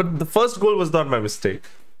mistake. No, but the first goal was not my mistake.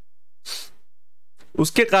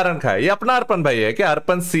 उसके कारण खाए. ये अपना अर्पण भाई है क्या?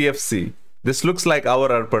 अर्पण CFC. This looks like our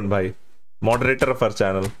अर्पण भाई, moderator of our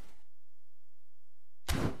channel.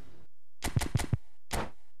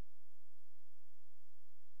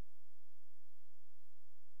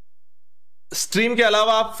 Stream के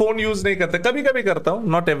अलावा आप फोन यूज नहीं करते? कभी कभी करता हूं,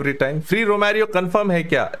 not every time. Free Romario confirm है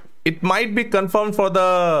क्या? It might be confirmed for the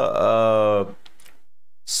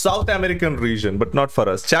South American region, but not for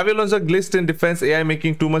us. Xavi Alonso glitched in defense. AI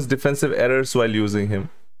making too much defensive errors while using him.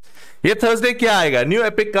 ये Thursday क्या आएगा? New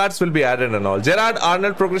epic cards will be added and all. Gerard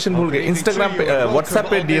Arnold progression भूल गए. Instagram पे, WhatsApp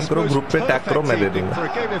पे DM करो, group पे tag करो, मैं दे दूँगा.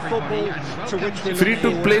 Free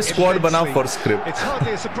to play squad बनाओ for script. It's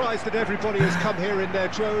hardly a surprise that everybody has come here in their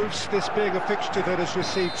droves. This being a fixture that has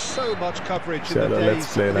received so much coverage in the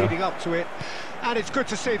days leading up to it. And it's good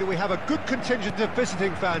to see that we have a good contingent of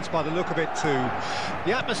visiting fans by the look of it too.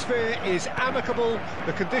 The atmosphere is amicable,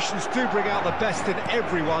 the conditions do bring out the best in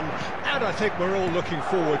everyone, and I think we're all looking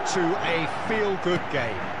forward to a feel-good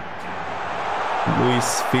game. Luis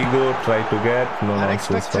Figo tried to get no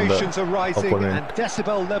nonsense from the expectations are rising opponent. and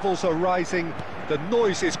decibel levels are rising. The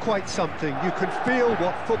noise is quite something. You can feel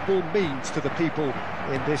what football means to the people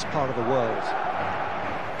in this part of the world.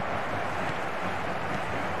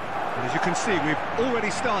 As you can see, we've already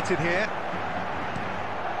started here.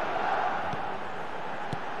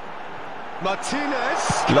 Martinez.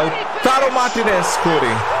 Lautaro Martinez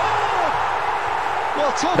scoring.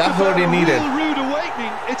 Well, talk That's about what he a needed. real rude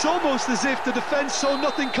awakening. It's almost as if the defence saw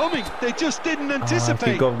nothing coming. They just didn't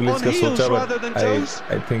anticipate. Kickoff On heels rather than toes.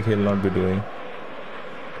 I think he'll not be doing.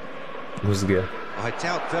 घुस गया. I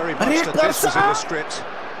doubt very much that this was in the script.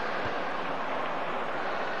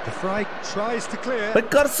 The Fry tries to clear. भाई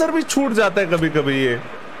cursor भी छूट जाता है कभी-कभी ये.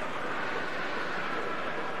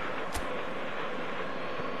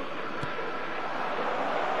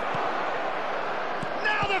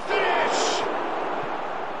 Now the finish.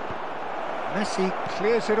 Messi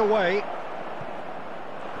clears it away.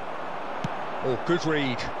 Oh, good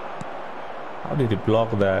read. How did he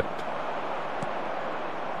block that?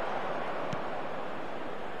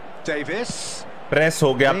 Davis. Press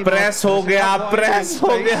हो गया, press हो गया, प्रेस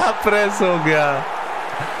हो गया, प्रेस हो गया.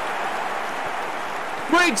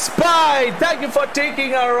 Quick Spy, thank you for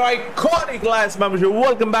taking our iconic last membership.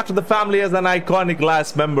 Welcome back to the family as an iconic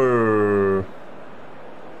last member.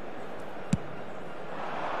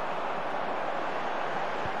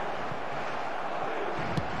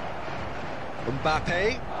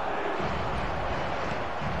 Mbappe.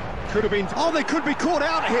 Could have been. Oh, they could be caught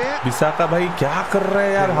out here. Bisaka bhai kya kar rahe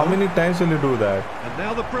hai yaar? How many times will you do that? And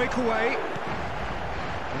now the breakaway.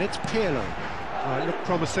 And it's Pirlo. Oh, it looked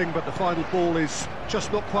promising, but the final ball is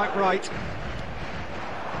just not quite right.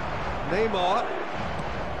 Neymar.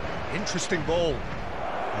 Interesting ball.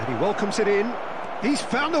 And he welcomes it in. He's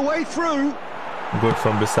found a way through. Good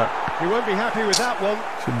from Bisaka. He won't be happy with that one.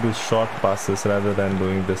 Should do short passes rather than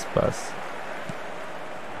doing this pass.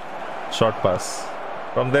 Short pass.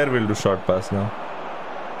 From there we'll do short pass now.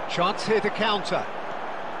 Chance here to counter.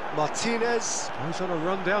 Martinez goes on a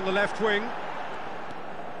run down the left wing.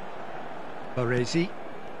 Baresi.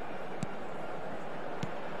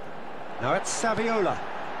 Now it's Saviola.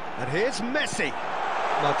 And here's Messi.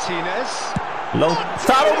 Martinez.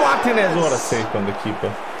 Lautaro Martinez, what a save from the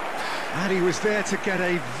keeper. And he was there to get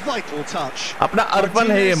a vital touch. अपना अर्पण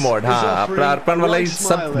है ये mode. हाँ, अपना अर्पण वाला ही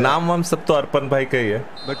सब नाम हम सब तो अर्पण भाई का ही है.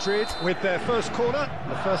 Madrid with their first corner,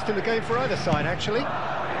 the first in the game for either side actually.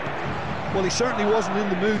 Well, he certainly wasn't in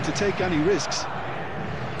the mood to take any risks.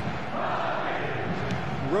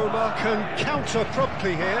 Roma can counter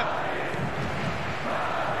promptly here.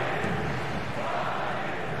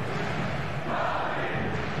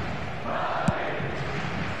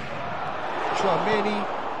 Tchouameni.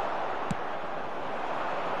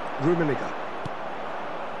 Rummenigge.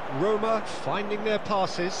 Roma finding their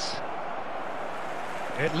passes.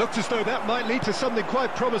 It looked as though that might lead to something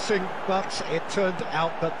quite promising, but it turned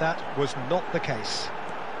out that that was not the case.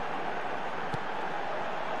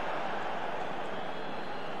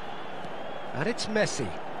 And it's Messi.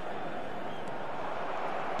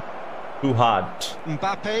 Too hard.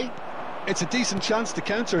 Mbappe. It's a decent chance to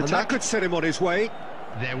counter-attack. And that could set him on his way.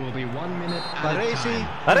 There will be 1 minute added Baresi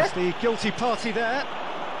time. is the guilty party there.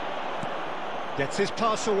 Gets his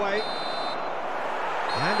pass away.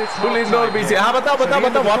 And it's Full indoor BC. हाँ बताओ बताओ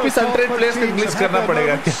बताओ वापिस अनट्रेड players को English करना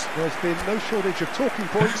पड़ेगा क्या? There's been no shortage of talking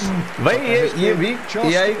points. भाई ये वीक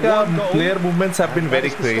AI का player movements have been very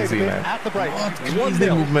crazy man. Easy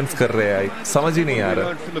movements कर रहे हैं यार. समझ ही नहीं आ रहा.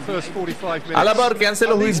 Alaba और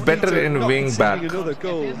Cancelo who is better in wing back?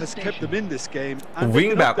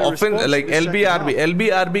 Wing back often like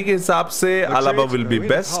LBRB के हिसाब से Alaba will be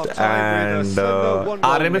best and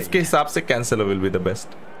RMF के हिसाब से Cancelo will be the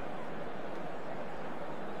best.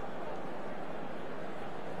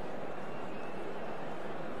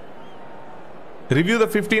 Review the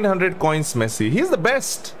 1500 coins Messi. He's the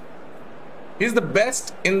best. He's the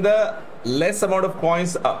best in the less amount of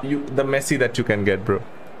coins the Messi that you can get, bro.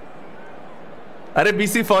 अरे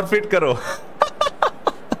BC forfeit करो.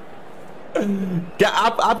 क्या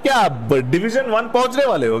आप क्या division 1 पहुंचने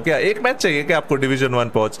वाले हो क्या? एक मैच चाहिए क्या आपको डिवीजन 1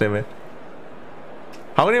 पहुंचने में?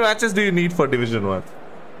 How many matches do you need for division 1?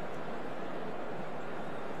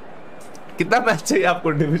 कितना मैच चाहिए आपको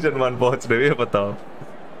डिवीजन 1 पहुंचने में? ये बताओ.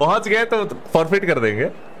 पहुंच गए तो फॉरफिट कर देंगे.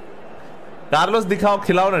 कार्लोस दिखाओ,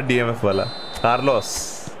 खिलाओ ना डीएमएफ वाला.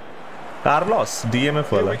 कार्लोस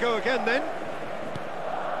डीएमएफ वाला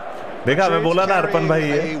देखा. मैं बोला ना अर्पण भाई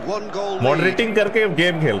ये मॉडरेटिंग करके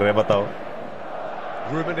गेम खेल रहे हैं. बताओ.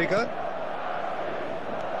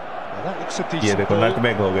 ये देखो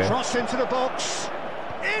नटमेग हो गए.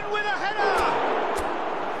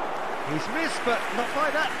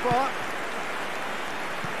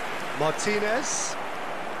 Martinez.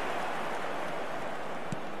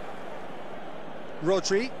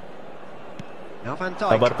 Rodri. Now Van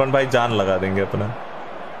Dijk. अब अर्पण भाई जान लगा देंगे अपना.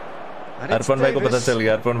 अर्पण भाई को पता चल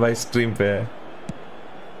गया अर्पण भाई स्ट्रीम पे है.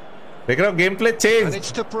 देख रहा हूँ game play change. And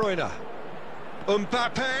it's De Bruyne.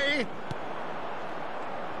 Mbappe.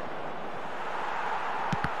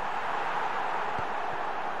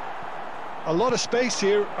 A lot of space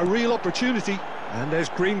here, a real opportunity. And there's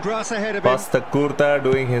green grass ahead of him. Pasta Kurta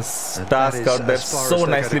doing his task out there so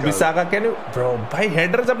nicely. Bisaka, can you, bro? भाई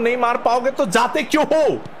header जब नहीं मार पाओगे तो जाते क्यों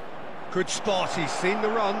हो? Good spot. He's seen the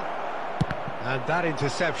run. And that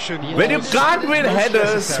interception. When you can't win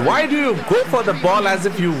headers, why do you go for the ball as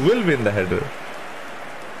if you will win the header?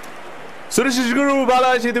 Suresh Guru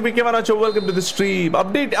Balaji, to become an welcome to the stream.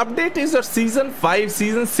 Update is your season 5,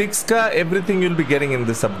 season 6 ka everything you'll be getting in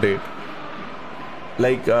this update.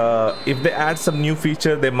 Like if they add some new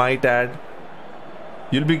feature, they might add.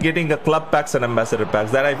 You'll be getting a club packs and ambassador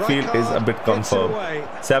packs. That I feel is a bit confirmed.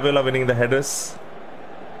 Saviola winning the headers.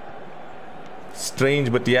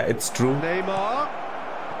 Strange, but yeah, it's true. Neymar.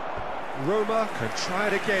 Roma can try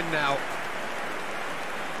it again now.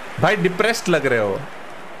 भाई depressed लग रहे हो.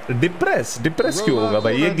 Depress क्यों होगा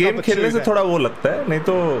भाई? ये game खेलने से थोड़ा वो लगता है, नहीं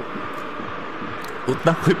तो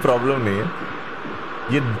उतना कोई प्रॉब्लम नहीं है.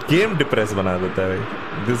 ये गेम डिप्रेस बना देता है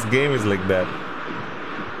भाई. This game is like that.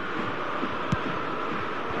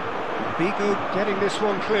 Vigo getting this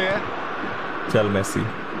one clear. चल Messi.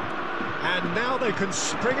 And now they can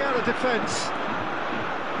spring out of defence.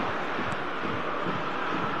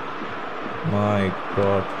 My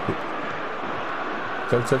God.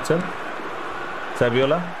 चल.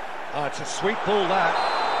 Saviola. It's a sweet ball that.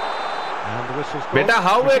 And the whistle's gone. Beta,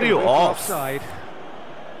 how were you off? Offside.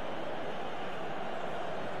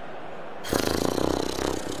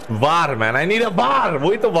 VAR, man. I need a VAR.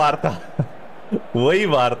 वही तो VAR था. वही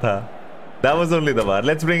VAR था. That was only the VAR.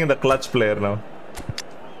 Let's bring in the clutch player now.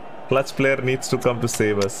 Clutch player needs to come to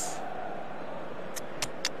save us.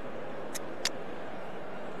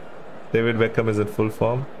 David Beckham is in full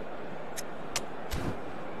form.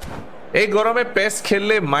 एक गौरव में pace खेल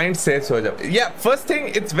ले, mind set हो जाए. Yeah, first thing,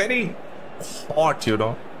 it's very hot, you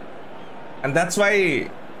know, and that's why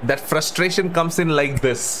that frustration comes in like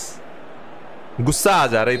this. गुस्सा आ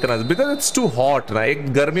जा रहा है इतना, because it's too hot ना.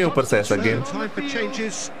 एक गर्मी ऊपर से ऐसा game. Time for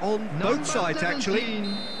changes on both sides actually.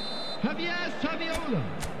 Javier Saviola.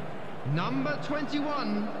 Number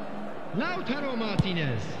 21, Lautaro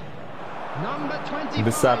Martinez. Number 25.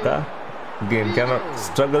 Bissaka. Again, cannot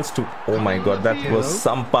struggles to. Oh my God, that was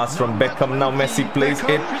some pass from Beckham. Now Messi plays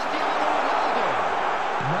it.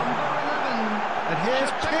 And here's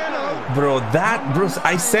Pirlo. Bro,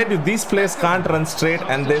 I said you, these players can't run straight,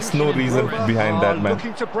 and there's no reason behind that, man.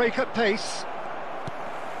 Looking to break at pace.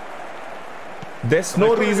 There's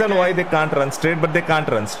no reason why they can't run straight, but they can't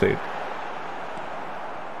run straight.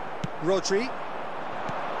 Rodri.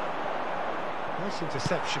 Nice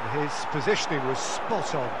interception. His positioning was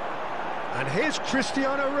spot on. And here's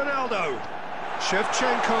Cristiano Ronaldo.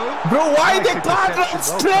 Shevchenko. Bro, why nice they can't run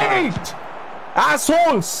straight?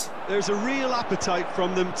 Assholes. There's a real appetite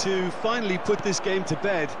from them to finally put this game to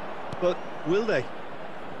bed, but will they?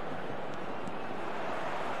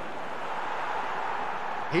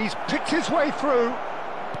 He's picked his way through.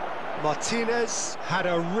 Martinez had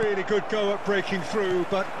a really good go at breaking through,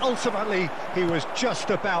 but ultimately he was just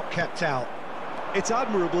about kept out. It's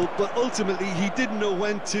admirable, but ultimately he didn't know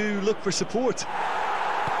when to look for support.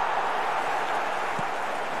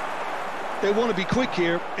 They want to be quick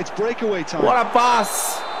here. It's breakaway time. What a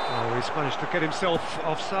pass! Oh, he's managed to get himself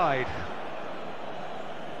offside.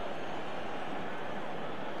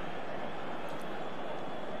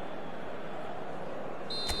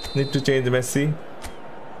 Need to change Messi.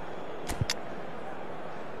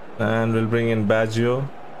 And we'll bring in Baggio.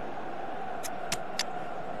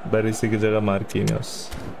 Barisi की जगह Marquinhos.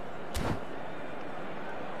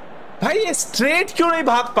 भाई ये straight क्यों नहीं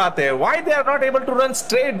भाग पाते हैं? Why they are not able to run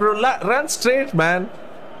straight, bro? Run straight, man.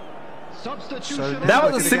 That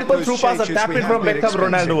was a simple through pass, a tap in from Beckham.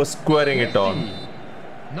 Ronaldo was squaring it on.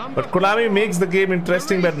 But Konami makes the game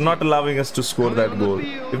interesting by not allowing us to score that goal.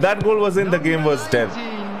 If that goal was in, the game was dead.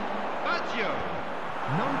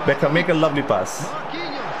 Beckham, make a lovely pass.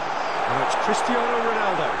 And it's Cristiano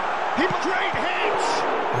Ronaldo. Great hit!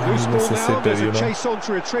 Loose ball now, there's a chase on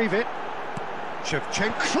to retrieve it.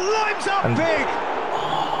 Shevchenko climbs up big!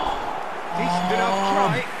 Decent enough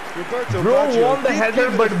try. Roberto Bro Baggio won the header,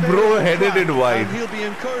 but bro headed it wide. And he'll be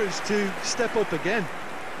encouraged to step up again.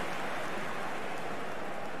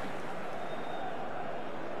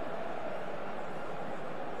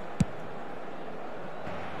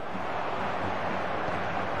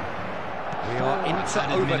 We are into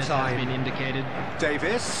overtime.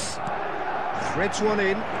 Davis threads one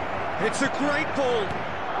in. It's a great ball.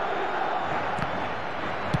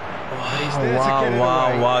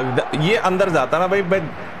 Wow. ये अंदर जाता ना भाई.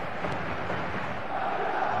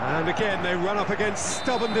 And again they run up against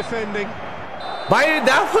stubborn defending. Bhai,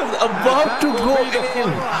 that was about to go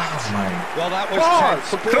in. Well, that was God, tense.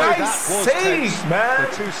 for Christ's sake, man.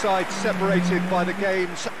 The two sides separated by the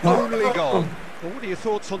game's only goal. Well, what are your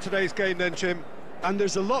thoughts on today's game then, Jim? And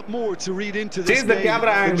there's a lot more to read into this Change the game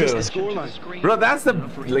camera than just angle. the scoreline. Bro, that's the,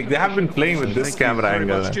 like, they have been playing with this camera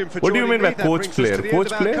angle. What do you mean by coach player?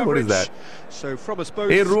 Coach player? What is that? So from a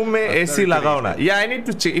sports, A room में AC लगाओ ना. Yeah, I need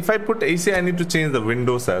to change. If I put AC, I need to change the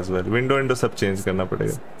windows as well. Window सब change करना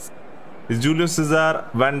पड़ेगा. Is Julius Caesar,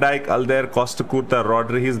 Van Dijk, Alder, Costa Curta,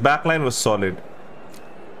 Rodri. His backline was solid.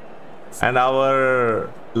 And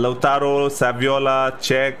our Lautaro, Saviola,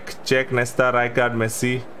 Czech, Nesta, Rijkaard,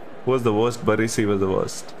 Messi. Who was the worst? Barisi was the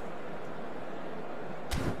worst.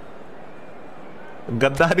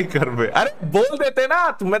 गद्दारी कर बे। अरे बोल देते ना,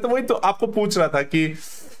 तो मैं तो वही तो आपको पूछ रहा था कि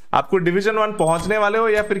आपको डिवीजन 1 पहुंचने वाले हो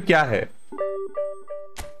या फिर क्या है।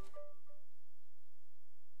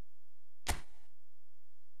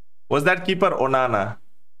 Was that keeper Onana?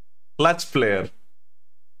 Clutch player.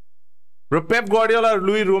 Pep Guardiola और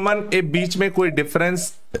लुई रोमन के बीच में कोई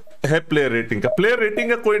डिफरेंस है प्लेयर रेटिंग का? प्लेयर रेटिंग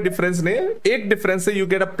का कोई डिफरेंस नहीं है, एक डिफरेंस है, you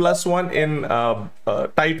get a +1 in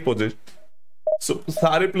tight position.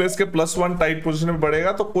 सारे प्लेयर्स के +1 टाइट पोजीशन में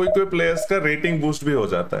बढ़ेगा तो कोई कोई प्लेयर्स का रेटिंग बूस्ट भी हो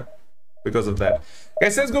जाता है because of that.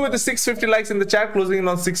 Guys, let's go with the 650 likes in the chat, closing in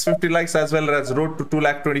on 650 likes as well as road to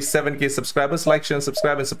 227k subscribers. Like, share, and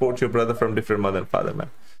subscribe and support your brother from different mother and father,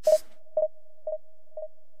 man.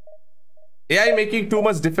 AI making too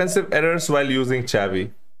much defensive errors while using Chavi.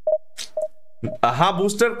 हाँ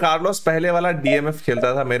booster Carlos पहले वाला DMF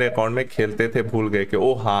खेलता था मेरे account में, खेलते थे, भूल गए कि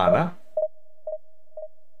ओ हाँ ना,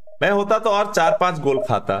 मैं होता तो और 4-5 गोल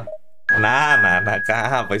खाता। ना ना ना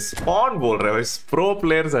कहाँ भाई, कौन बोल रहे भाई, प्रो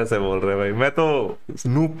प्लेयर्स ऐसे बोल रहे भाई, मैं तो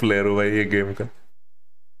नूब प्लेयर हूँ भाई ये गेम का।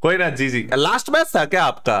 कोई ना जी जी। लास्ट मैच था क्या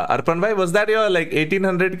आपका अर्पण भाई? वाज दैट योर लाइक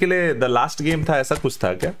 1800 के लिए द लास्ट गेम था, ऐसा कुछ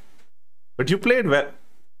था क्या? But you played well.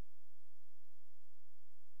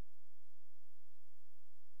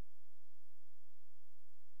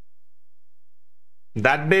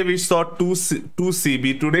 That day we saw two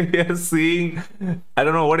CB. Today we are seeing, I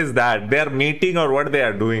don't know what is that. They are meeting or what they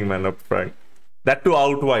are doing, man, up front. That too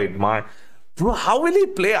out wide, man. Bro, how will he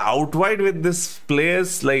play out wide with this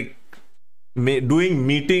players like doing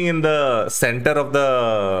meeting in the center of the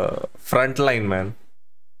front line, man?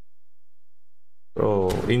 Oh,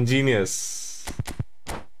 ingenious.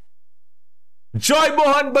 Joy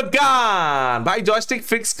Mohan बगान भाई, joystick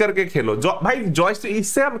fix करके खेलो भाई। Joystick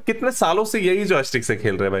इससे हम कितने सालों से यही जॉयस्टिक से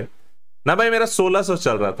खेल रहे हैं भाई ना भाई। मेरा 1600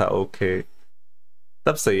 चल रहा था, ओके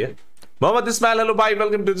तब सही है। मोहम्मद इस्माइल, हेलो भाई,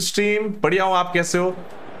 वेलकम टू द स्ट्रीम। बढ़िया हूं, आप कैसे हो?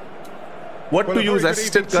 What to use,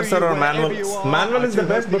 assisted cursor or manual? Manual is the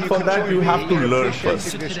best, but for that you have to learn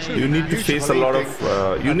first. You need to face a lot of,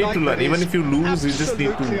 you need to learn. Even if you lose, you just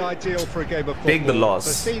need to take the loss.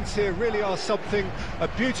 The scenes here really are something. A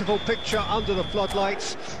beautiful picture under the floodlights.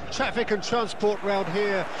 Traffic and transport round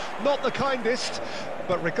here, not the kindest.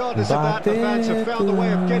 But regardless of that, the fans have found a way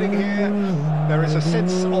of getting here. There is a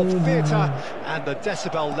sense of theatre, and the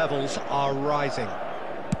decibel levels are rising.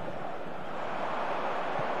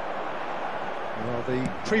 Well, the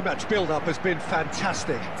pre-match build-up has been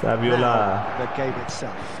fantastic. Saviola. The game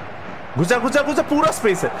itself. Guja, pura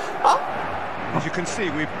space hai. As you can see,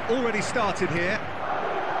 we've already started here.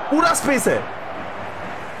 Pura space hai.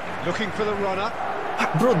 Looking for the runner.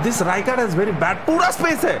 Bro, this Rijkaard has very bad. Pura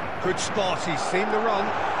space hai. Good spot. He's seen the run.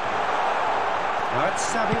 Now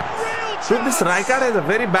it's Savvy. So this Rijkaard has a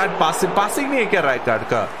very bad passing. Passing nahi hai kya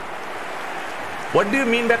Rijkaard ka? What do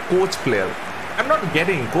you mean by coach player? I'm not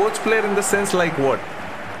getting coach player in the sense like what?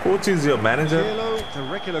 Coach is your manager. The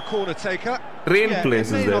regular corner taker. Train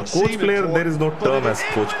place is there. Coach player, there is no term as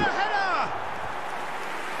coach player.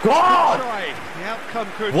 God!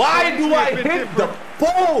 Why do I hit the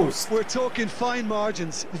post? We're talking fine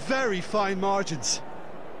margins, very fine margins.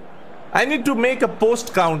 I need to make a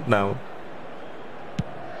post count now.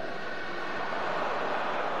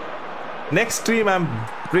 Next stream, I'm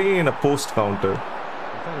bringing in a post counter.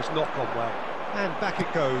 That has not gone well. And back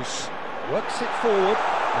it goes. Works it forward.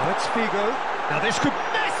 Now it's Figo. Now this could...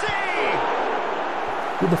 Messi!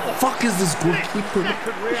 Who the fuck is this goalkeeper?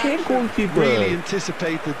 Hey, goalkeeper. Really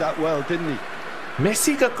anticipated that well, didn't he?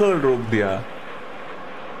 Messi का curl रोक दिया.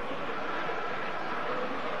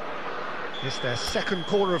 It's their second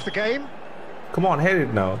corner of the game. Come on, head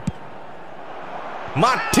it now.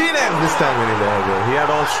 Martinez this time in the header. He had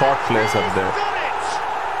all short plays up there.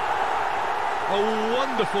 A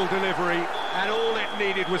wonderful delivery, and all it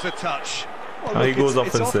needed was a touch. Well, he goes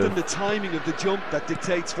it's offensive. often the timing of the jump that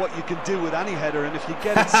dictates what you can do with any header, and if you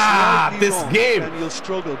get it slightly this wrong, game. then you'll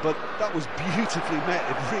struggle. But that was beautifully met.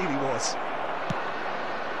 It really was.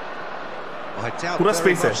 I doubt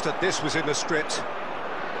very much that this was in the script.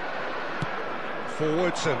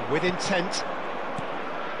 Forwards and with intent.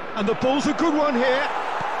 And the ball's a good one here.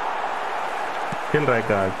 Kill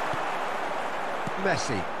Rijkaard.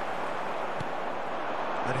 Messi.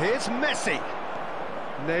 And here's Messi.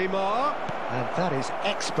 Neymar. And that is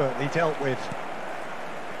expertly dealt with.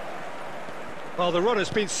 Well, the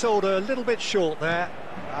runner's been sold a little bit short there.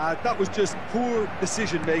 That was just poor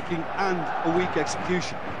decision-making and a weak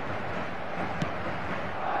execution.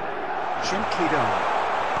 Gently done.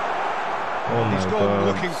 Oh my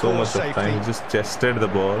God, so much safety. of time. He just chested the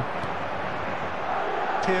ball.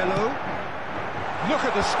 Pirlo. Look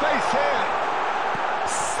at the space here.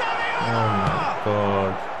 Oh my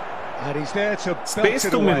God. And he's there to Space belt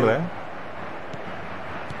it तो मिल away. रहा है.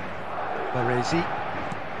 Baresi.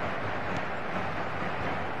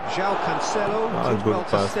 João Cancelo did good well to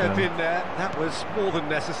pass, step man. in there. That was more than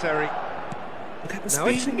necessary. Now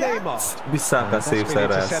it's Neymar. Bissaka That's saves been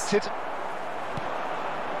her ass. intercepted.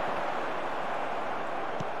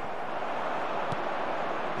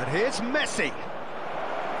 And here's Messi.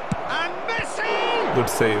 And Messi! Good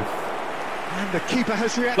save. And the keeper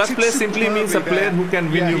has reacted. Clutch player simply means a player who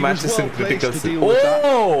can win you matches in critical situations.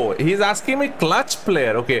 Oh, he's asking me clutch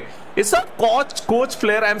player. Okay, it's not coach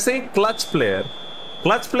player. I'm saying clutch player.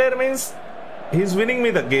 Clutch player means he's winning me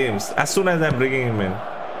the games as soon as I'm bringing him in.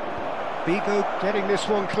 Vigo getting this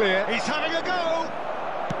one clear. He's having a go.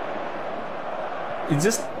 It's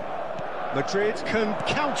just Madrid can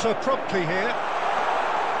counter promptly here.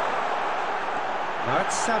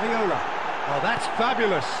 That's Saviola. Oh, that's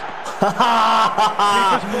fabulous.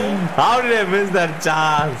 how did I miss that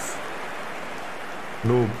chance?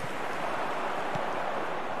 Noob.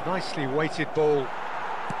 Nicely weighted ball.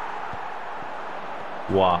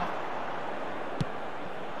 Wow.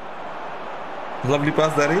 Lovely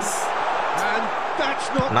pass that is. And that's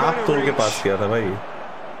not नाप going तोड़ to के पास reach. किया था भाई.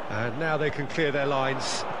 And now they can clear their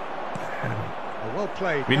lines. Well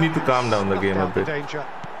played. We need to calm down the game a Snuffed out the bit. danger.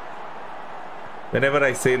 Whenever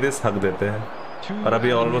I say this, हक देते हैं. और अभी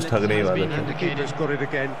almost हकने ही वाले थे. And the keeper's got it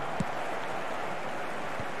again.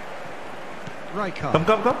 Rijkaard.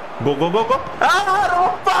 Come. Go.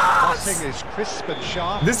 Ah, pass! Passing is crisp and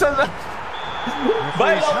sharp. This was by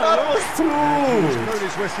Lautaro was He's through. blown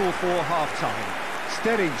his whistle for half-time.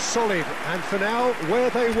 Steady, solid, and for now, where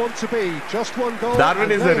they want to be. Just one goal.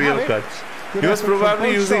 Darwin is and the they real have it. catch. Good He was effort from probably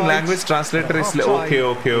both using sides. language translator. At half-time,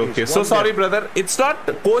 Okay. it is So 1-0. sorry, brother. It's not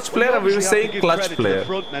coach player. We were saying clutch player. The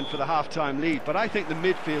front men for the half-time lead, but I think the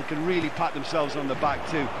midfield can really pat themselves on the back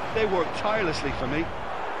too. They work tirelessly for me.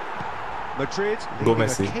 Madrid Go leading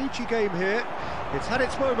Messi. a cagey game here. It's had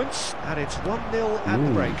its moments, and it's 1-0 at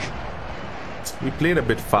the break. We played a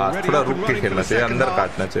bit fast. Already थोड़ा up and रुक के running for खेलना the चाहिए. second अंदर half.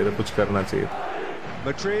 काटना चाहिए. कुछ करना चाहिए.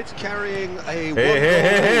 Madrid carrying a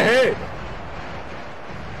Hey.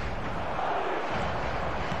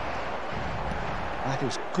 That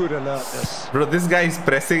is good alertness. Bro, this guy is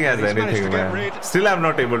pressing as He's managed anything, to get man. rid. Still, I'm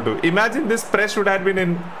not able to. Imagine this press would have been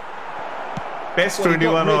in PES Well, he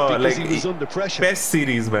got 21 rid or because like he was under pressure. PES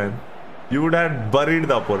series, man. You would have buried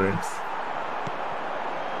the opponents.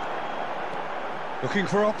 Looking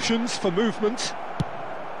for options for movement.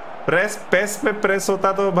 PES में press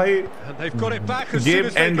होता तो भाई And they've got it back as Game soon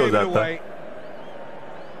as they end हो gave it जाता. away.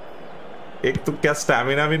 एक तो क्या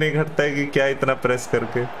stamina भी नहीं घटता है कि क्या इतना प्रेस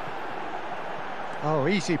करके. Oh,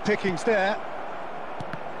 easy pickings there.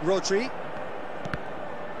 Rodri.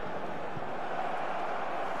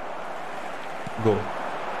 Go.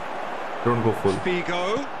 Don't go full. Figo.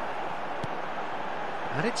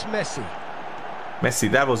 And it's Messi.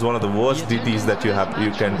 Messi, that was one of the worst DTs that you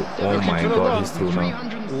can do. Oh my God, he's through now.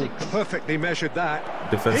 Oh, perfectly measured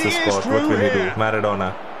that. Defensive He is spot. What through will he do? here.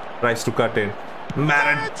 Maradona tries to cut in.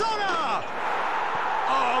 Maradona!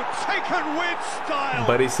 Oh, taken with style.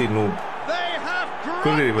 Barisi noob. They have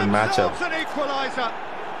Couldn't even grabbed match up. themselves an equaliser.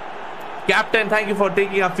 Captain, thank you for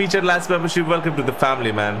taking our featured last membership. Welcome to the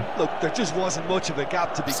family, man. Look, there just wasn't much of a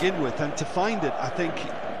gap to begin with, and to find it, I think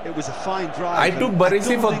it was a fine drive. I took and Baresi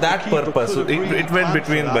don't for think that the keeper purpose. could have It really went planned for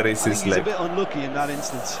between that. I Baresi's think he's a leg. bit unlucky in that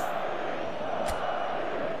instance.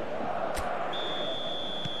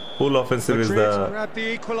 Full offensive is Madrid the grabbed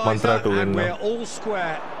the equaliser, mantra to win and now. we're all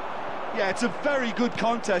square. Yeah, it's a very good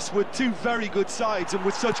contest with two very good sides, and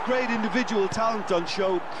with such great individual talent on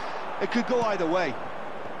show, it could go either way.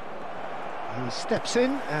 He steps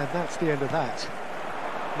in, and that's the end of that.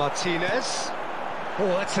 Martinez. Oh,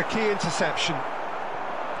 that's a key interception.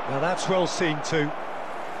 Now that's well seen too.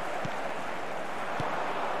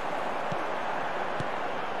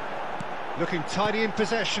 Looking tidy in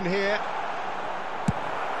possession here.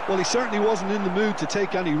 Well, he certainly wasn't in the mood to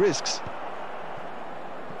take any risks.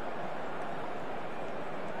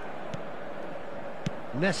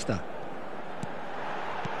 Nesta.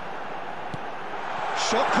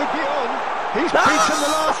 Shot could be on. He's beaten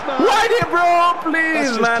the last man. Why did bro? That's Please,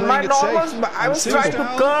 just man. My playing it normal. safe. I was And trying to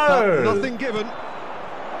down, curve. But nothing given.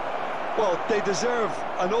 Well, they deserve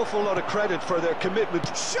an awful lot of credit for their commitment.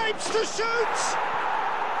 Shapes to shoot.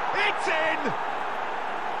 It's in.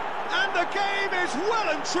 And the game is well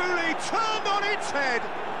and truly turned on its head.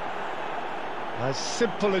 As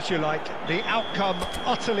simple as you like, the outcome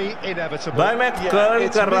utterly inevitable. भाई मैं curl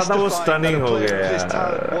it's कर रहा था वो mystifying stunning that a हो player गया of his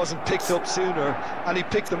talent यार. wasn't picked up sooner, and he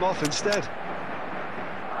picked them off instead.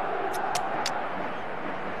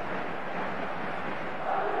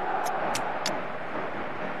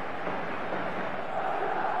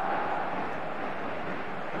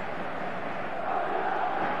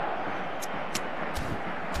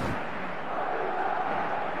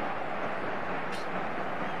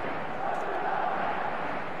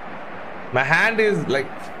 My hand is like...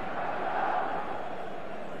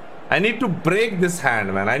 I need to break this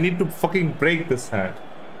hand, man. I need to fucking break this hand.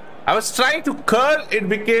 I was trying to curl, it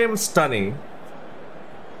became stunning.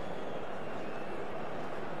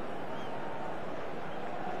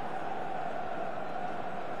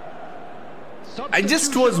 I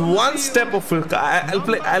just was one step of it.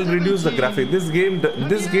 I'll reduce the graphic. This game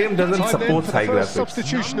doesn't support high graphics.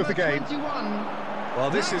 Substitution of the game. Well,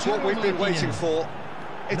 this is what we've been waiting for.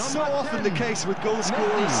 It's so often the case with goal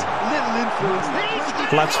scorers. Little influence.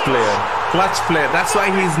 Clutch player. That's why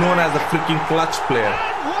he's known as a freaking clutch player.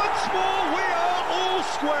 Once more, we are all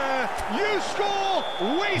square. You score,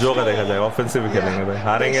 we जो का score. देखा जाएगा offensive खेलेंगे भाई.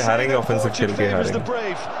 हारेंगे offensive खेल के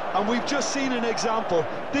हारेंगे. And we've just seen an example.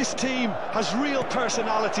 This team has real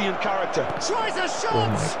personality and character. Tries a shot. Oh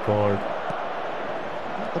my god.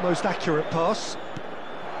 Not the most accurate pass.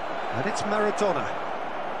 And it's Maradona.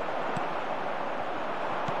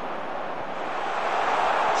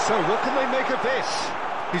 So what can they make of this?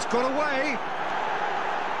 He's got away.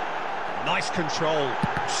 Nice control.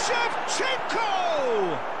 Shevchenko!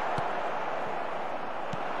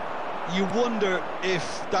 You wonder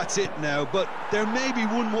if that's it now, but there may be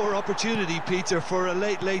one more opportunity, Peter, for a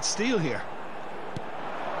late steal here.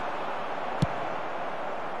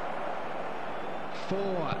 4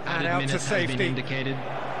 And added out to minutes have been safety. indicated.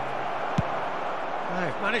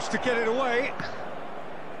 They've managed to get it away.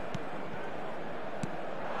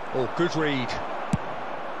 Oh, good read.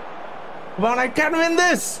 Come on, I can win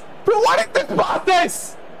this! Bro, what is this about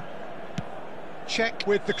this? Check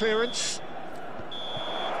with the clearance.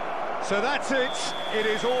 So that's it. It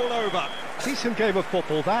is all over. Decent game of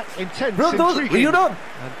football, that. Intense, Bro, those, intriguing. you know,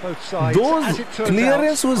 And both sides, those as it turns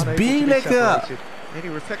clearance out, was unable being to be like a... separated. Any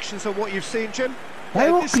reflections on what you've seen, Jim? Why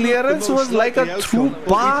This looked clearance the most was like likely a through outcome,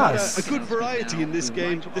 but we've had pass? a good variety in this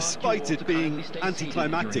game, despite it being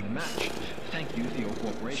anticlimactic. Thank you for your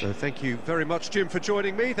cooperation. So thank you very much, Jim, for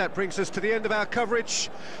joining me. That brings us to the end of our coverage.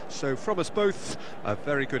 So from us both, a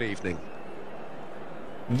very good evening.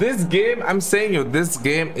 This game, I'm saying you, this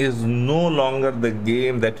game is no longer the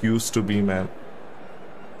game that used to be, man.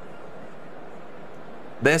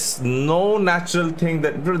 There's no natural thing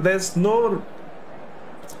that...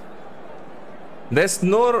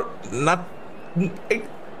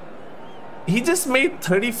 He just made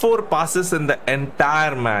 34 passes in the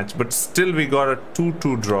entire match, but still we got a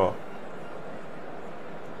 2-2 draw.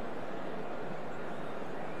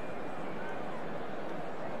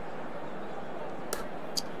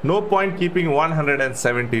 No point keeping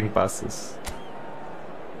 117 passes.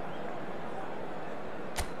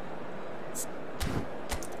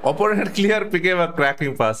 Opponent clear became a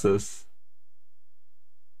cracking passes.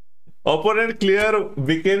 Opponent clear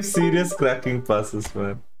became serious cracking passes,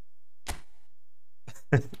 man.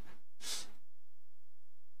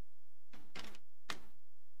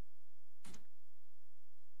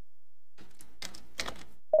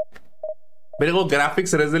 मेरे को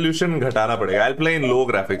graphics resolution घटाना पड़ेगा. I'll play in low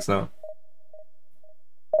graphics now.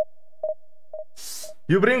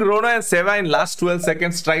 You bring Rona and Seva in last 12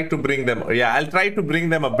 seconds. Try to bring them. Yeah, I'll try to bring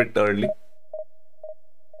them a bit early.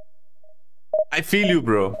 I feel you,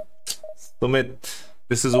 bro. Sumit,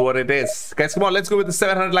 this is what it is. Guys, come on, let's go with the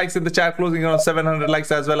 700 likes in the chat. Closing around 700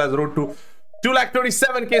 likes as well as road to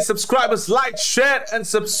 227k subscribers. Like, share, and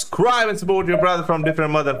subscribe and support your brother from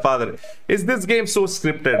different mother and father. Is this game so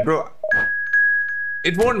scripted, bro?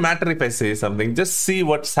 It won't matter if I say something. Just see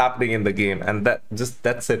what's happening in the game, and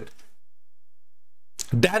that's it.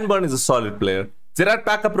 Dan Burn is a solid player. Zira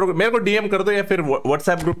pack up program. मेरे को DM कर दो या फिर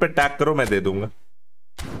WhatsApp group पे tag करो, मैं दे दूँगा.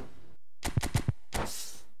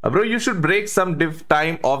 Bro, you should break some div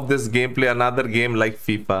time of this gameplay. Another game like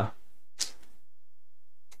FIFA.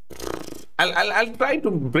 I'll try to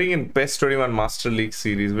bring in PES 21 Master League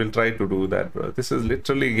series. We'll try to do that, bro. This is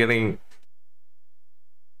literally getting...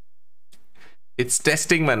 It's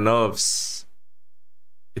testing my nerves.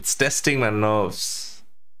 It's testing my nerves.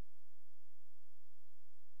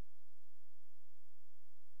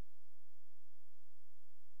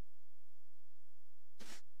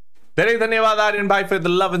 Very dhanyawad Aryan bhai for the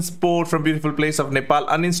love and support from beautiful place of Nepal.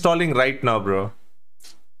 Uninstalling right now, bro.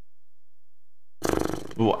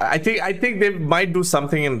 I think they might do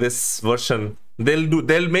something in this version.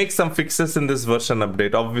 They'll make some fixes in this version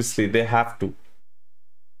update. Obviously, they have to.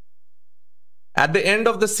 At the end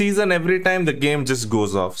of the season, every time the game just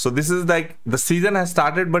goes off. So this is like the season has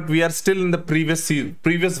started, but we are still in the previous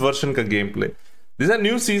version ka gameplay. This is a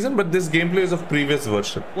new season, but this gameplay is of previous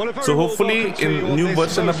version. So hopefully in new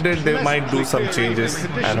version update they might do some changes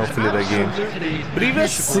and hopefully the game.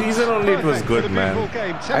 Previous season only it was good, man.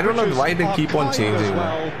 I don't know why they keep on changing,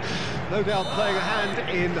 man. No doubt playing a hand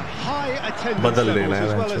in high attendance levels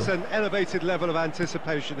as well as an elevated level of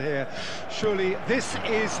anticipation here. Surely this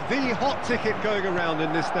is the hot ticket going around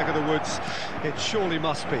in this neck of the woods. It surely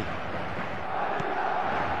must be.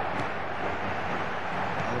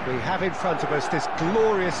 And we have in front of us this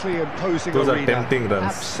gloriously imposing Those arena. Are tempting runs.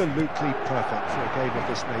 Absolutely perfect for a game of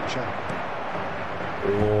this nature.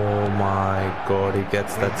 Oh my God, he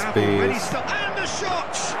gets that space. And the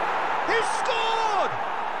shots! He's scored!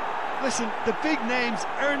 Listen, the big names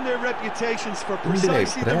earn their reputations for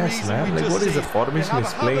precisely the reason man. we Like, just what is the seen. formation They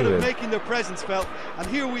he's have a playing habit with? of making their presence felt, and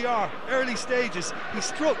here we are, early stages. He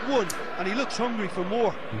struck one, and he looks hungry for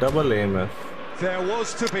more. Double aim. There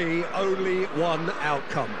was to be only one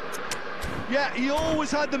outcome. Yeah, he always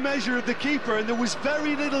had the measure of the keeper, and there was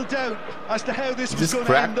very little doubt as to how this was Just going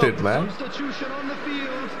to end cracked up. it, man. Substitution on the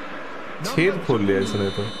field. छेद खोल लिया इसने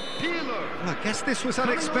तो. I guess this was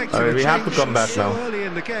unexpected. Alright, we have to come back so now. early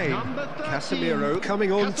in the game. Casemiro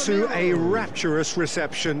coming on to a rapturous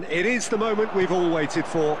reception. It is the moment we've all waited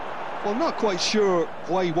for. Well, not quite sure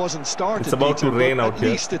why he wasn't started. It's about Peter, to rain but out at here.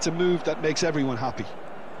 least it's a move that makes everyone happy.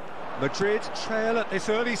 Madrid trail at this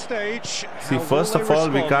early stage. See, How first will of they all,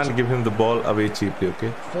 we respond? can't give him the ball away cheaply,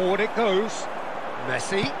 okay? Forward it goes.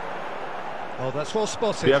 Messi. Oh, that's well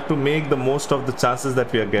spotted. We have to make the most of the chances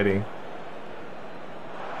that we are getting.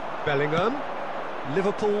 Bellingham.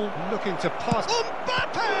 Liverpool looking to pass.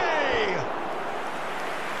 Mbappe!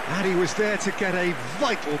 And he was there to get a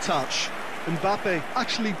vital touch. Mbappe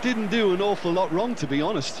actually didn't do an awful lot wrong, to be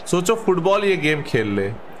honest. सोचो football ये game खेल ले.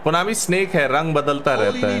 Konami snake है, रंग बदलता All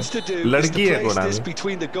he रहता needs to है. do is to लड़की है place this Konami.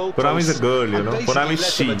 between the Konami is a goalposts girl, you and know. basically Konami is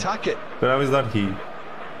let she. them attack it. Konami is not he.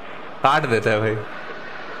 काट देता है भाई.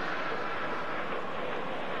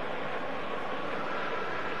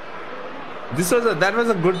 That was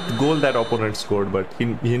a good goal that opponent scored, but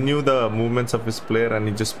he knew the movements of his player and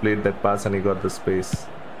he just played that pass and he got the space.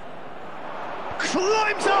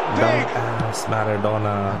 Climbs up big! Dumbass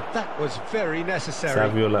Maradona. That was very necessary.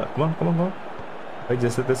 Saviola. Come on. भाई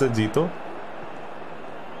जैसे तैसे जीतो.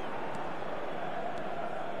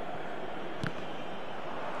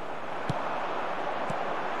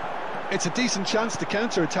 It's a decent chance to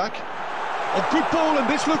counter-attack. Oh, good ball, and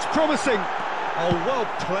this looks promising. Oh, well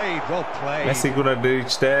played, well played. Messi could have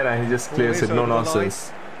reached there and he just clears it. No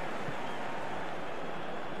nonsense.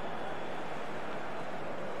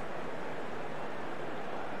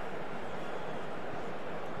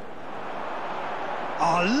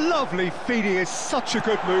 Oh, lovely feeding is such a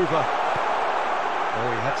good mover. Oh,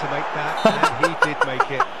 he had to make that, and he did make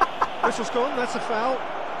it. Whistle's gone, that's a foul.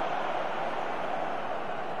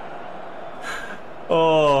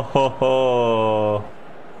 Oh, ho, ho.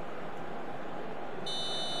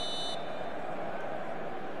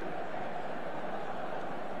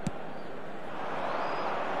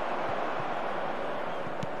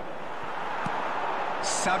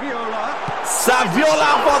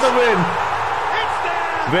 Saviola for the win.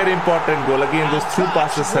 Very important goal. Again, those two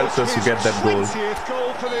passes helped us to get that goal.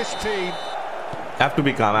 Goal for this team. Have to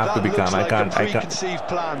be calm. I have to be calm. I can't. Preconceived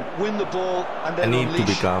plan. Win the ball and I then need to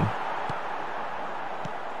be calm.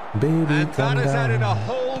 Baby, And that has added a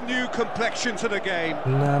whole new complexion to the game.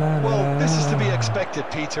 Well, this is to be expected,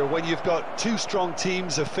 Peter. When you've got two strong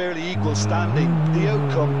teams of fairly equal standing, the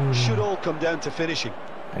outcome should all come down to finishing.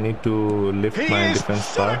 I need to lift my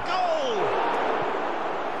defense bar.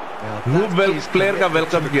 Move player का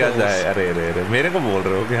welcome किया जाए. अरे मेरे को बोल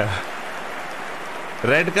रहे हो क्या?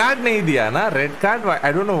 Red card नहीं दिया ना? Red card.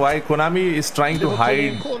 I don't know why Konami is trying to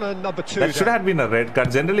hide. That should have been a red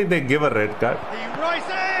card. Generally they give a red card.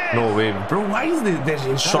 No way, bro. Why is this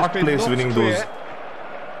in short place winning those?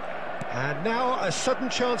 And now a sudden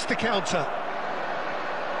chance to counter.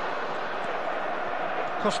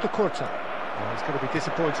 Costa Corta. Oh, he's going to be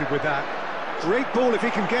disappointed with that. Great ball if he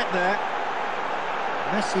can get there.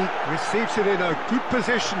 Messi receives it in a good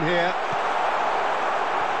position here.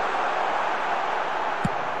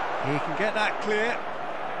 He can get that clear.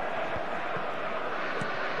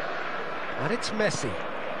 And it's Messi.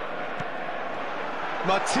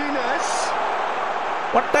 Martinez.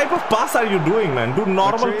 What type of pass are you doing, man? Do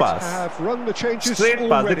normal Madrid pass. have run the changes Straight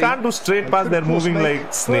pass. already. They can't do straight pass. could, They're of course, moving make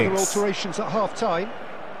like further snakes. alterations at half time.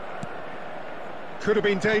 Could have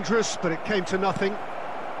been dangerous, but it came to nothing.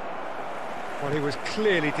 Well, he was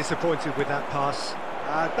clearly disappointed with that pass.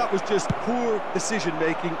 That was just poor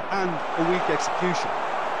decision-making and a weak execution.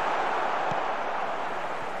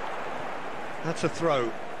 That's a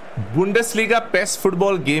throw. Bundesliga PES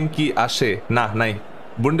football game की आशे ना नहीं.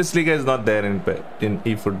 Bundesliga is not there in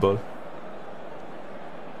eFootball.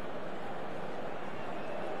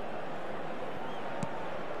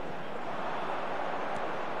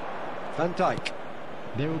 Van Dijk.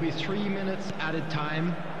 There will be 3 minutes added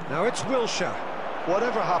time. Now it's Wilshere.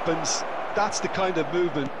 Whatever happens, that's the kind of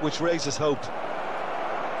movement which raises hope.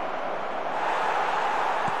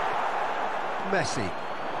 Messi.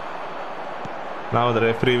 Now the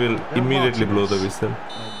referee will immediately blow the whistle.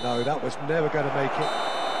 And no, that was never going to make it.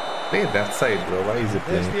 Play that side, bro. Why is it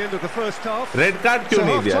There's playing? the end of the first half. Red card क्यों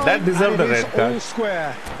नहीं दिया? That deserved a red All card.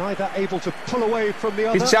 square. Neither able to pull away from the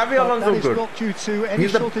other. Is Xavi but Alonso that is good? not due to any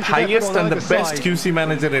He's the shortage of highest effort on and the either best side. QC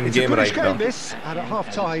manager in It's a game goodish right game, now. this, and at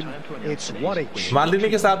half time, it's 1-each. मालदीनी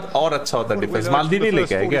के साथ और अच्छा होता defense. मालदीनी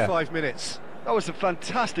लेके आए क्या? 45 minutes. That was a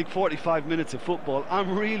fantastic 45 minutes of football.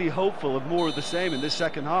 I'm really hopeful of more of the same in this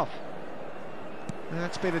second half.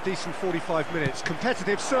 That's been a decent 45 minutes.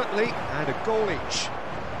 Competitive, certainly, and a goal each.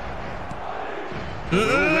 We're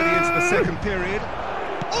already into the second period.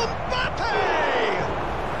 Mbappe!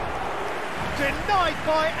 Denied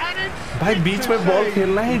by an भाई बीच में ball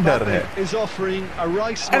खेलना ही डर है. Is offering a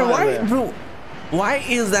right smile And why, there. bro? Why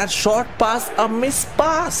is that short pass a miss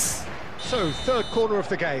pass? So, third corner of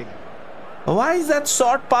the game. Why is that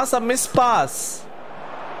short pass a miss pass?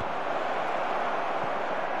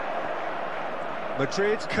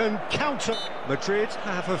 Madrid can counter. Madrid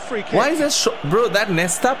have a free kick. Why is that bro? That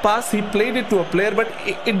Nesta pass, he played it to a player, but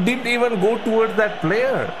it didn't even go towards that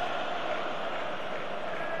player.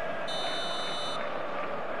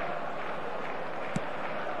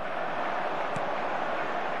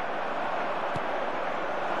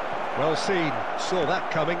 Well seen. Saw that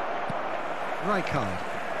coming. Rijkaard.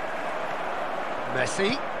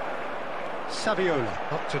 Messi.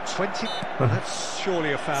 Saviola. Up to 20. That's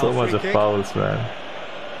surely a foul. So much free of kick. fouls, man.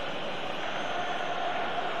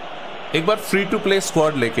 एक बार free to play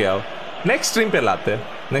squad लेके आओ. Next stream पे लाते हैं.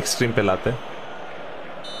 Next stream पे लाते हैं.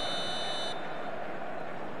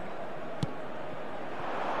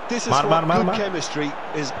 This is मार, what मार, good मार. chemistry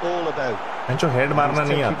is all about. जो हेड मारना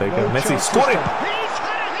नहीं आता है क्या? Messi score it. He's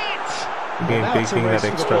had a hit. Again Now it's a taking race that for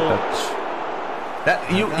the extra ball. touch.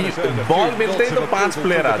 That you has earned a ball few मिलते ही nods तो of 5 approval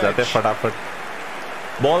player from uh the जाते हैं bench. फटाफट.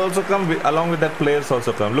 Ball also come along with that players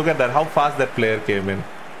also come. Look at that, how fast that player came in.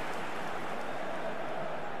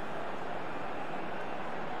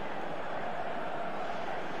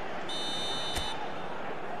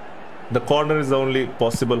 The corner is the only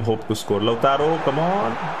possible hope to score. Lautaro, come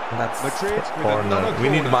on. That's Madrid the with corner. another We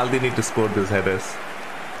need corner. Maldini to score these headers.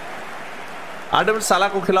 Adam साला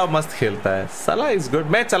को खिलाओ, मस्त खेलता है. साला is good.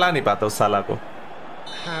 मैं चला नहीं पाता उस साला को.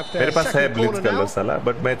 Have their मेरे पास है second blitz corner colour now. साला,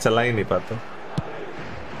 बट मैं चला ही नहीं पाता.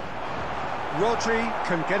 Rodri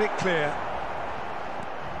can get it clear.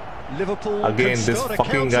 Liverpool Again, can this start a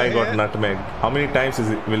fucking counter guy got here. nutmegged. How many times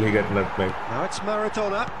will he get nutmegged? Now it's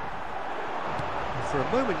Maradona. For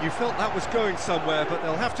a moment you felt that was going somewhere, but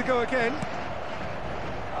they'll have to go again.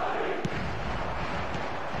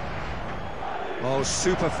 Oh,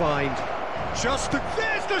 super find. There's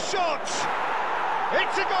the shot!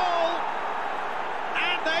 It's a goal!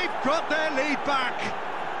 And they've got their lead back.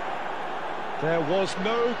 There was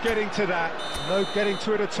no getting to that. No getting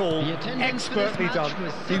to it at all. The attendance for this Expertly match done.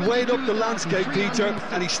 was He weighed up the landscape, Peter,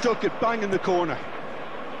 72,350. and he stuck it bang in the corner.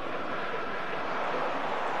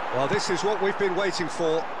 Well, this is what we've been waiting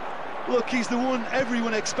for. Look, he's the one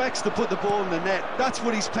everyone expects to put the ball in the net. That's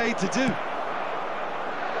what he's paid to do.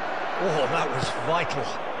 Oh, that was vital.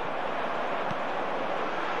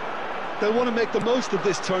 They'll want to make the most of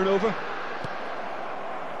this turnover.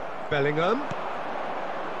 Bellingham.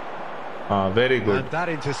 Very good. And that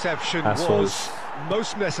interception That was was-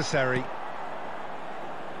 most necessary.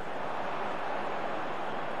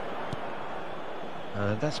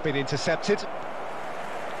 And that's been intercepted.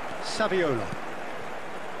 Saviola.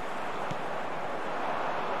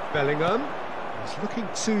 Bellingham is looking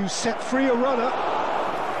to set free a runner.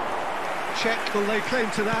 Check, will they claim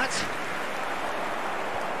to that?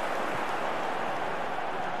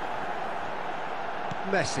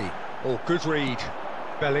 Messi. Oh, good read.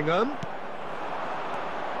 Bellingham.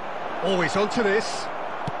 Always onto this.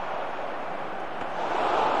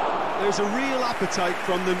 There's a real appetite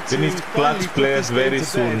from them We to need finally clutch put players this game very to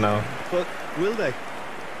soon bed. now. But will they?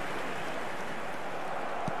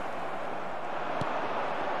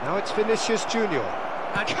 Now it's Vinicius Junior.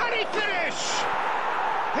 And can he finish?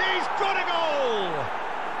 He's got a goal!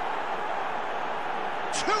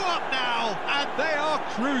 2 up now, and they are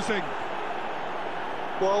cruising.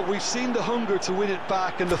 Well, we've seen the hunger to win it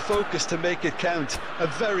back and the focus to make it count. A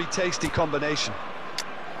very tasty combination.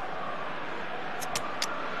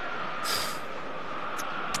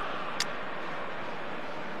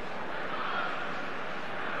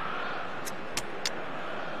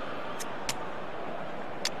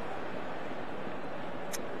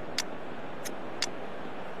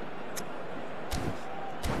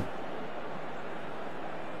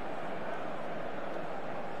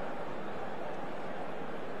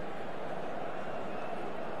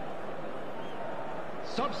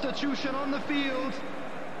 Substitution on the field.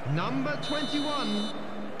 Number 21.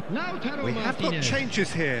 We have got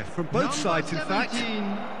changes here from both sides, in fact.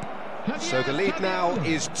 So the lead now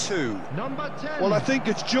is 2. Well, I think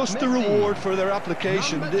it's just the reward for their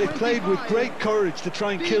application. They played with great courage to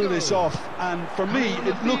try and kill this off, and for me,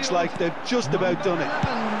 it looks like they've just about done it.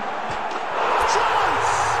 Chance!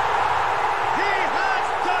 He has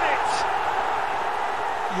done it!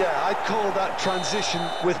 Yeah, I'd call that transition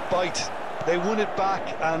with bite. They won it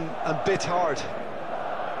back and bit hard.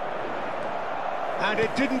 And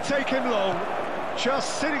it didn't take him long.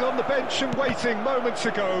 Just sitting on the bench and waiting moments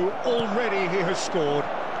ago, already he has scored.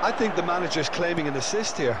 I think the manager's claiming an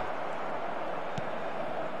assist here.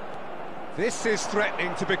 This is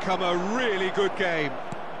threatening to become a really good game.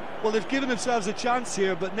 Well, they've given themselves a chance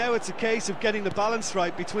here, but now it's a case of getting the balance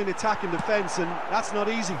right between attack and defence, and that's not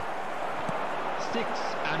easy. 6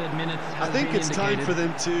 added minutes. I think it's time for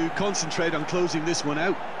them to concentrate on closing this one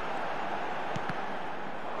out.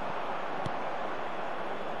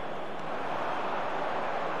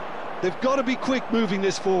 They've got to be quick moving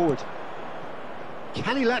this forward.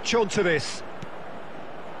 Can he latch on to this?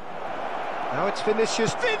 Now it's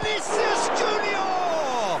Vinicius. Vinicius Junior!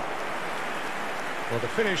 Well, the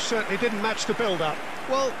finish certainly didn't match the build-up.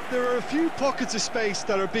 Well, there are a few pockets of space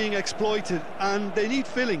that are being exploited, and they need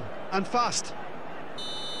filling, and fast.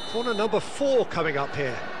 Corner number 4 coming up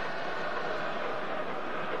here.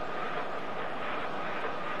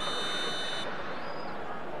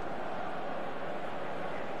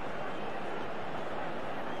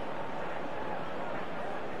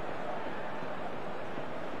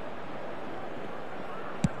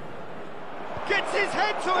 Gets his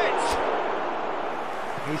head to it.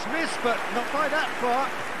 He's missed, but not by that far.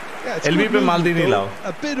 Yeah, it's LB good पे movement, मालदीनी though. लाओ.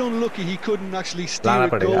 A bit unlucky he couldn't actually steer लाना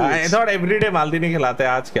it पड़ेगा. I goals. thought everyday मालदीनी खिलाते हैं,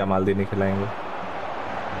 आज क्या मालदीनी खिलाएंगे?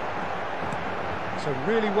 It's a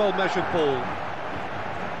really well measured ball.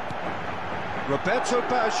 Roberto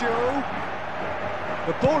Baggio.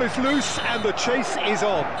 The ball is loose and the chase is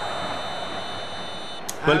on.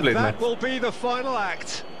 Well And played, that man. will be the final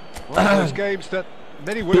act. One of those games that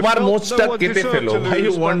many would have तुम्हारा felt mustache no one कितने deserved fellow? to Why you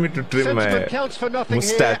lose, want but me to trim my sentiment counts for nothing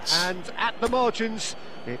mustache? here, and at the margins,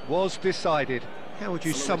 it was decided. How would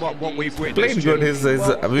you sum up what we've witnessed? Played good.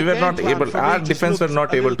 Well, We were the not game plan able. for me Our just defense were looked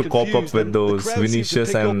not a able little to cope up confused, with and the those crowd seemed to Vinicius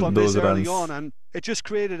pick up and on this those early runs. on, and it just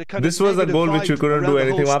created a kind This of was a negative goal which we vibe couldn't do around the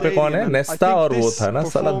anything. whole वहाँ पे कौन है? stadium, and I नेस्टा think और वो this था ना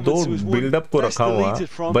साला दो performance was one बिल्डअप को best रखा हुआ. deleted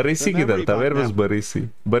from बरीसी the किधर memory था? Where bank was now. बरीसी?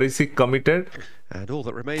 बरीसी committed. And all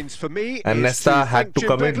that remains for me And is Nesta to had thank to Jim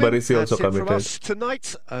commit, Beglin. Barisi also That's it from committed. us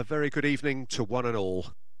tonight. A very good evening to one and all.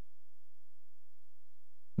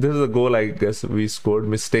 This is a goal I guess we scored.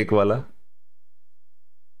 Mistake wala.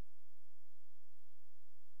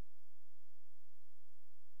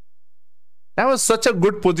 That was such a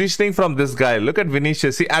good positioning from this guy. Look at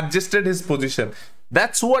Vinicius. He adjusted his position.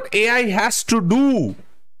 That's what AI has to do.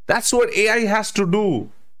 That's what AI has to do.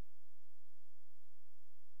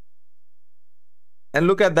 And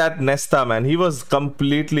look at that Nesta, man. He was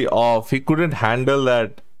completely off. He couldn't handle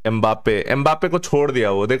that Mbappe. Mbappe को छोड़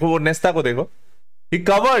दिया वो. देखो वो Nesta को देखो. He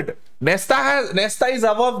covered. Nesta is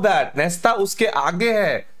above that. Nesta उसके आगे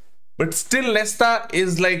है. But still Nesta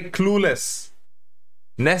is like clueless.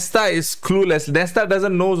 Nesta is clueless. Nesta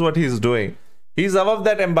doesn't know what he's doing. He's above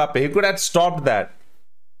that Mbappe. He could have stopped that.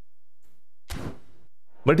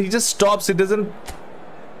 But he just stops. He doesn't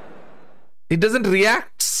react.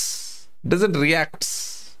 Doesn't react.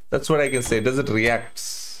 That's what I can say. Doesn't react.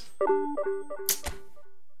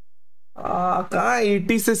 कहाँ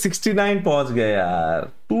 80 से 69 पहुंच गए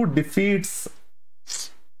यार. 2 defeats.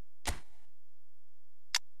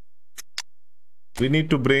 We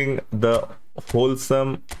need to bring the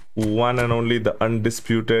wholesome one and only, the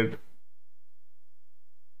undisputed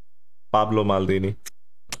Pablo Maldini.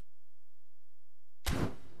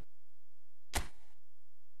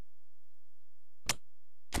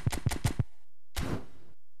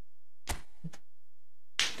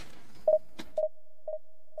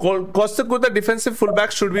 Costa Curta defensive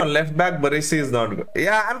fullback should be on left back. Baresi is not good.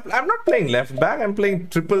 Yeah, I'm not playing left back. I'm playing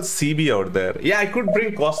triple CB out there. Yeah, I could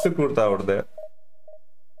bring Costa Curta out there.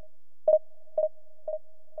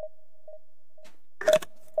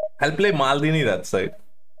 I'll play Maldini that side.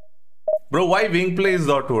 Bro, why wing play is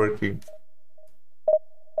not working?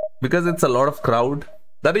 Because it's a lot of crowd.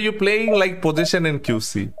 That are you playing like position in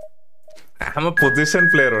QC? I'm a position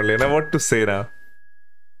player only. Now what to say now?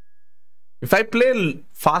 If I play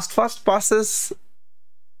fast passes,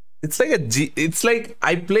 it's like it's like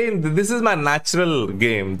I play this is my natural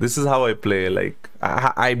game. This is how I play. Like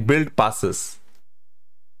I build passes.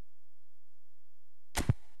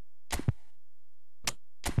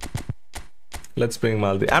 Let's bring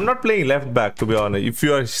Maldi. I'm not playing left back, to be honest. If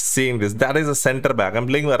you are seeing this, that is a center back. I'm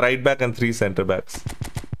playing a right back and 3 center backs.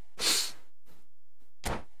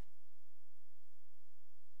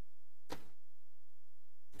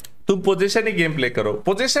 तुम position ही game play करो.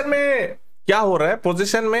 Position में क्या हो रहा है?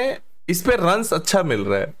 Position में इस पे रन्स अच्छा मिल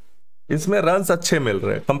रहा है. इसमें रन्स अच्छे मिल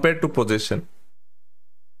रहे हैं कंपेयर टू पोजीशन.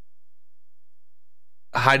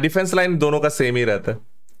 हाँ, डिफेंस लाइन दोनों का सेम ही रहता है.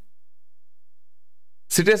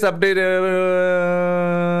 CTS update.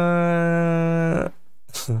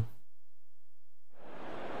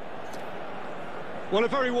 Well, a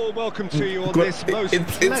very warm welcome to you on this most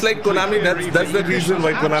it's like Konami, that's the reason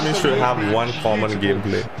why Konami should have one common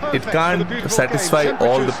gameplay. It can't satisfy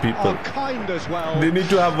all the people. They need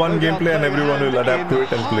to have one gameplay and everyone will adapt to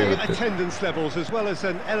it and play with it.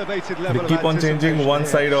 They keep on changing one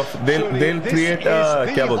side of, they'll create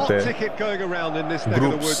क्या बोलते हैं,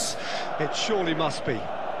 groups. It surely must be.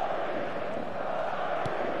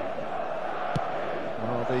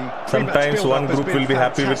 Sometimes one group will be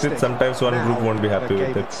happy with it, sometimes one group won't be happy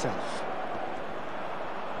with it.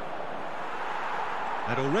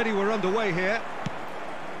 And already we're underway here.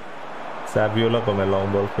 Saviola को मैं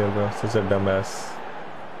long ball खेल रहा हूँ, such a dumbass.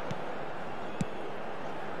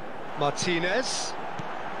 Martinez.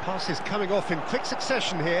 Pass is coming off in quick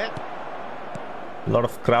succession here. A lot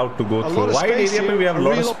of crowd to go through. Wide area पे we have a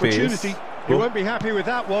lot of space. You won't be happy with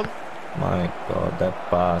that one. My God, that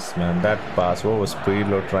pass, man, that pass. What was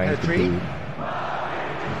Pirlo trying to do?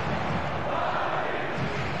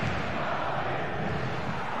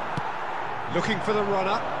 Looking for the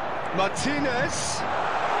runner. Martinez.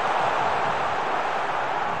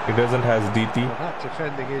 He doesn't have DT. Well, that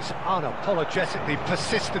defending is unapologetically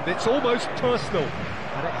persistent. It's almost personal,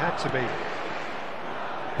 and it had to be.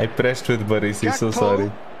 I pressed with Barisi, so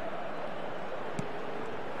sorry.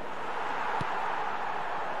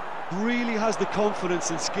 Really has the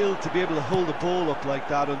confidence and skill to be able to hold the ball up like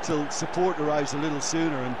that until support arrives a little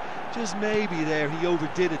sooner, and just maybe there he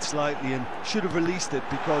overdid it slightly and should have released it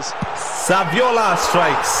because Saviola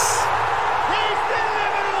strikes. He's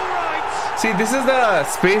delivered all right. See, this is the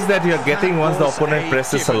space that you're getting once the opponent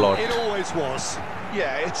presses a lot. It always was.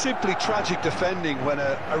 Yeah, it's simply tragic defending when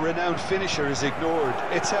a renowned finisher is ignored.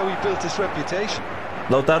 It's how he built his reputation.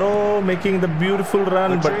 Lautaro making the beautiful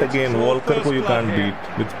run, but again, Walker ko you can't beat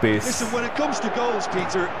with pace. Listen, when it comes to goals,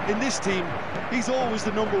 Peter, in this team, he's always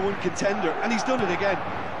the #1 contender, and he's done it again.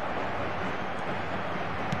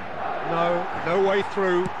 No way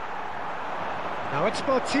through. Now it's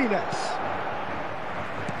Martinez.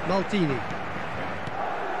 Maldini.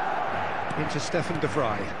 Into Stefan de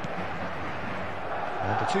Vrij.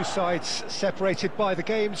 And the two sides separated by the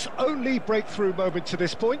game's only breakthrough moment to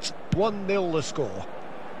this point. 1-0 the score.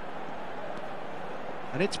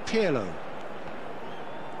 And it's Pirlo.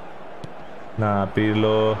 Nah,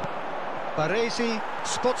 Pirlo. Baresi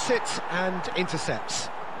spots it and intercepts.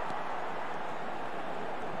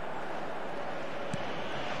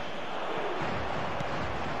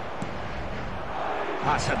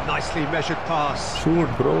 That's a nicely measured pass. Shoot,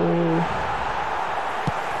 bro.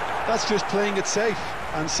 That's just playing it safe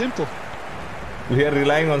and simple. We are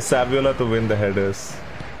relying on Saviola to win the headers.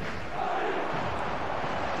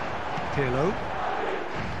 Pirlo.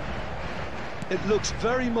 It looks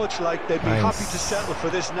very much like they'd be happy to settle for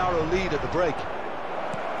this narrow lead at the break.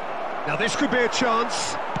 Now this could be a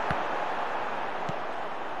chance.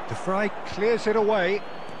 De Vrij clears it away.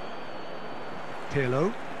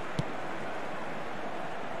 Pirlo.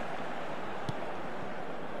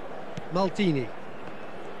 Maldini.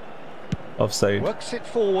 Offside. Works it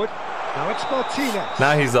forward. Now it's Martinez.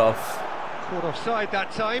 Now he's off. Caught offside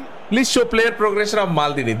that time. Please show player progression of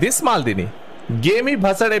Maldini. This Maldini. Game ही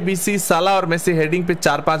भसड़ है. BC साला और Messi heading पे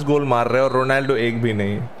 4-5 गोल मार रहे हैं और Ronaldo एक भी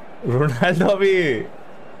नहीं. रोनाल्डो अभी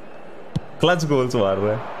क्लच गोल्स मार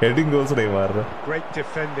रहा है, हेडिंग गोल्स नहीं मार रहा. Great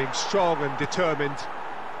defending, strong and determined.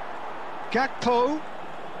 Gakpo.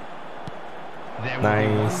 Nice. 1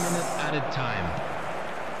 minute added time.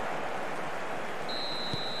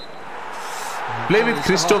 Play with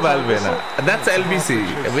Cristo Valvena. That's LBC.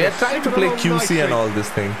 We are trying to play QC and all this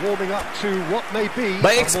thing. Warming up to what may be.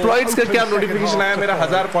 भाई exploits का क्या notification आया? मेरा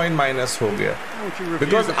 1000 point minus हो गया.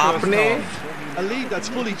 Because आपने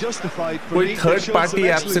कोई third party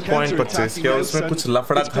app से पॉइंट परचेज किया, उसमें कुछ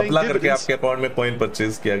लफड़ा घपला करके आपके अकाउंट में पॉइंट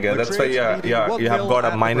परचेज किया गया. That's why you have got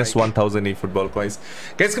a minus 1000 eFootball coins.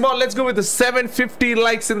 Guys, come on, let's go with the 750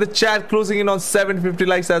 likes in the chat, closing in on 750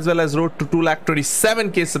 likes as well as road to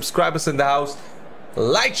 227k subscribers in the house.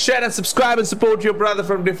 Like, share and subscribe and support your brother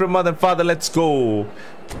from different mother and father. Let's go.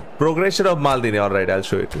 Progression of Maldini. All right, I'll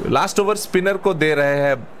show it to you. Last over spinner को दे रहे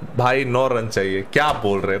हैं भाई 9 run चाहिए. क्या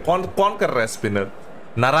बोल रहे हैं? कौन कर रहा है स्पिनर?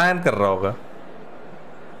 नारायण कर रहा होगा.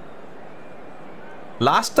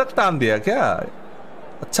 लास्ट तक टाइम दिया क्या?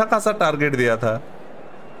 अच्छा खासा टारगेट दिया था.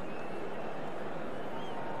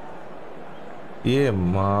 ये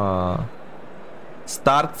माँ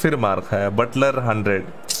स्टार्क फिर मार खाया. बटलर 100.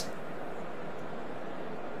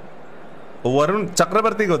 वरुण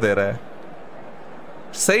चक्रवर्ती को दे रहा है.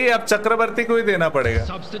 सही है, अब चक्रवर्ती को ही देना पड़ेगा.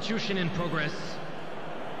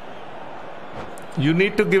 You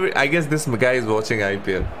need to give it. I guess this guy is watching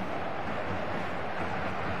IPL.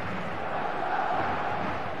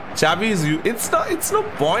 Xavi is you. It's no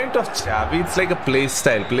point of Xavi. It's like a play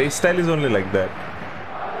style. Play style is only like that.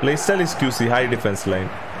 Play style is QC, high defense line.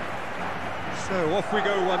 So off we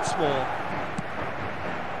go once more.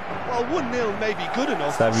 Well, 1-0 may be good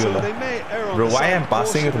enough. Saviola. So they may err on Bro, the why side am of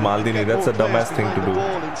passing it to caution Maldini? and get That's more the dumbest players thing to behind do.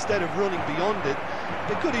 the ball instead of running beyond it.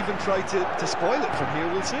 They could even try to spoil it from here.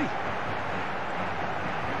 We'll see.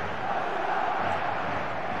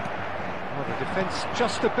 Well, the defence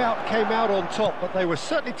just about came out on top, but they were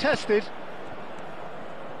certainly tested.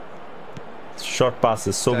 Short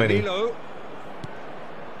passes, so many.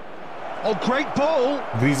 Oh, great ball!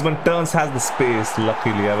 Griezmann turns, has the space.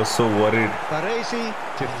 Luckily, I was so worried. Baresi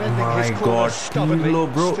defending My his corner God, stubbornly.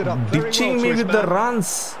 Pirlo, bro, Stood up very ditching well me to his with the man.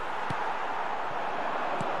 runs.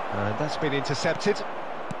 And that's been intercepted.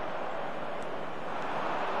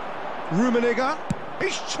 Rummenigge.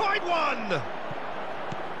 He's tried one!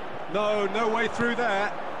 No way through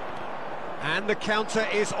there. And the counter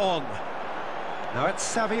is on. Now it's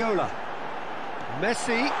Saviola.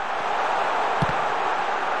 Messi.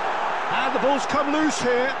 And the ball's come loose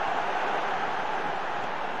here.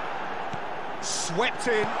 Swept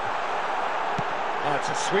in. Oh, it's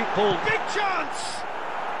a sweet ball. Big chance!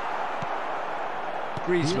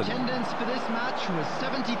 Griezmann. The attendance for this match was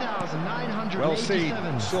 70,987. Well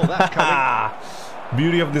seen. Saw that coming.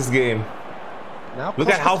 Beauty of this game. Now Look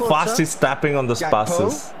at how Costa fast he's tapping on those Gakpo.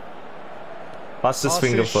 passes. Fastest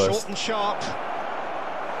finger Short first. and sharp.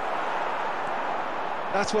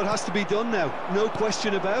 That's what has to be done now, no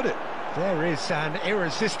question about it. There is an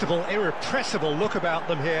irresistible, irrepressible look about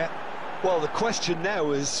them here. Well, the question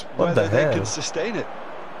now is What the whether they hell? can sustain it.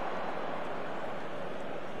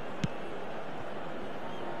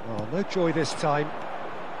 Oh, no joy this time.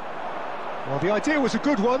 Well, the idea was a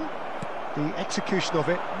good one. The execution of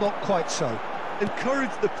it, not quite so.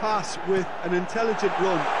 Encourage the pass with an intelligent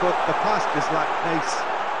run, but the pass just lacked pace.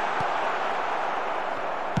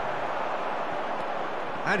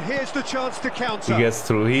 And here's the chance to counter. He gets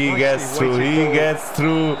through, he Nicely gets through, weighted he ball. gets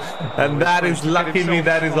through. And that is, luckily,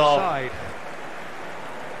 that is off. Offside.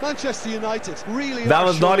 Manchester United really That are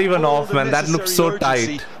was not showing even all off, the man. That looked so necessary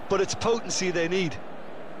urgency, tight. But it's potency they need.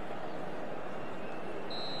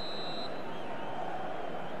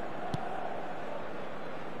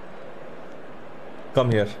 Come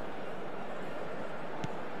here.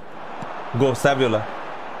 Go, Saviola.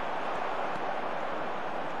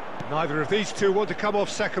 Neither of these two want to come off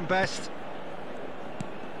second best.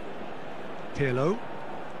 Pirlo.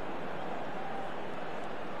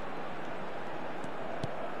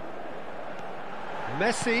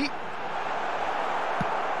 Messi.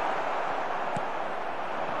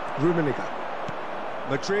 Rummenigge.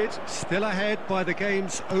 Madrid still ahead by the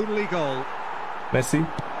game's only goal. Messi.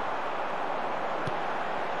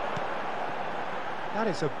 That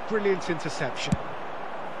is a brilliant interception.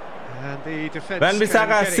 And the defence. Van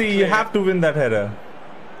Bissaka, see, you have to win that header.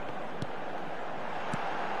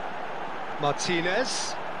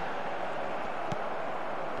 Martinez.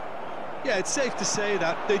 Yeah, it's safe to say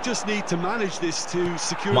that they just need to manage this to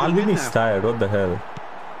secure the win Maldini's now. tired, what the hell?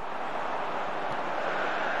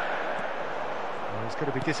 Well, he's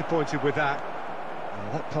going to be disappointed with that.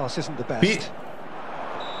 That pass isn't the best.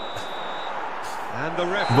 And the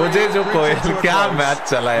referee मुझे जो brings कोई it to a क्या close. Match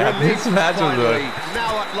चला यार. This Released match was finally. good.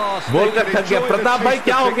 Now at last बोल they कर can थक गया. enjoy the प्रताप भाई taste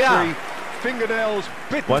क्या of हो गया? victory. Fingernails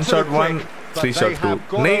bitten One to shot the one, quick, but 3 they shot 2. have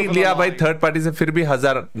gone नहीं over लिया the भाई line. थर्ड पार्टी से फिर भी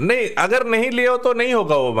 1000. नहीं, अगर नहीं लिए हो तो नहीं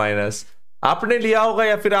होगा वो माइनस. आपने लिया होगा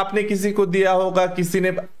या फिर आपने किसी को दिया होगा, किसी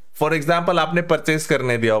ने फॉर एग्जांपल आपने परचेज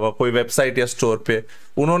करने दिया होगा कोई वेबसाइट या स्टोर पे,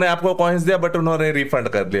 उन्होंने आपको कॉइन्स दिया बट उन्होंने रिफंड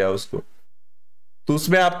कर दिया उसको, तो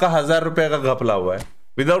उसमें आपका 1000 रुपए का घपला हुआ है.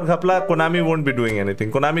 विदाउट घपला Konami won't be doing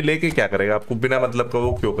anything. Konami लेके क्या करेगा आपको बिना मतलब का,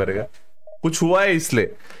 वो क्यों करेगा? कुछ हुआ है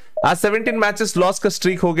इसलिए. आज 17 मैचेस लॉस का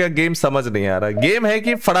स्ट्रीक हो गया. गेम समझ नहीं आ रहा. गेम है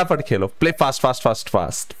कि फटाफट खेलो, play fast fast fast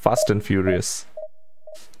fast fast and furious.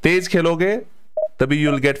 तेज खेलोगे तभी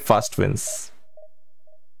you will get fast wins.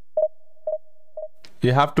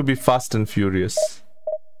 You have to be fast and furious.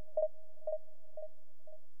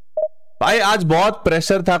 भाई आज बहुत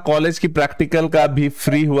प्रेशर था कॉलेज की, प्रैक्टिकल का भी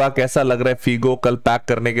फ्री हुआ, कैसा लग रहा है फीगो? कल पैक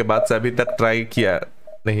करने के बाद से अभी तक ट्राई किया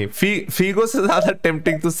नहीं। फीगो से ज्यादा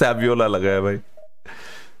टेम्पटिंग तो सैवियोला लगा है भाई।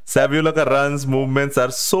 सैवियोला का runs movements are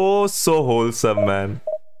so wholesome man.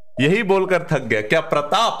 यही बोलकर थक गया क्या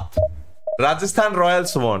प्रताप? राजस्थान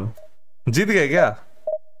रॉयल्स वॉन, जीत गए क्या?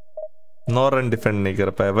 9 रन डिफेंड नहीं कर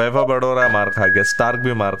पाए। वैभव बड़ोरा मार खा गया, स्टार्क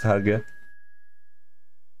भी मार खा गया,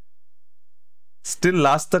 स्टिल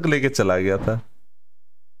लास्ट तक लेके चला गया था।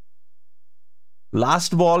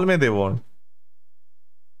 लास्ट बॉल में they won.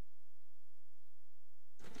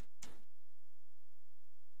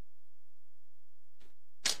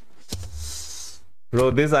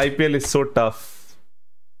 Bro, this IPL is so tough.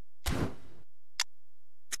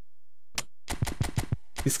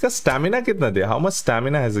 इसका स्टैमिना कितना दे? How much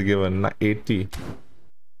stamina has he given? ना 80.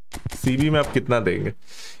 CB में आप कितना देंगे?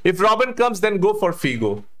 If Robin comes, then go for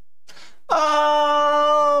Figo.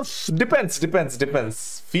 Depends.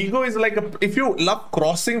 Figo is like if you love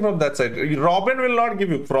crossing from that side, Robin will not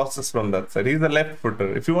give you crosses from that side. He's a left footer.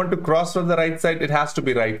 If you want to cross from the right side, it has to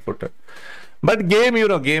be right footer. But game, you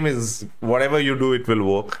know, game is whatever you do, it will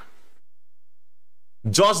work.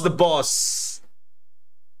 Josh the boss.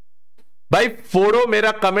 भाई फोड़ो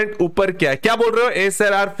मेरा comment ऊपर क्या है? क्या बोल रहे हो?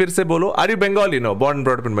 SRR फिर से बोलो। Are you Bengali? No, born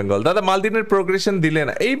brought in Bengal. दादा मालदीव प्रोग्रेशन दिले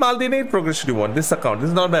ना। ए Maldives progression you want this account, this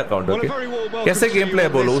is not my account. Okay, कैसे गेम प्ले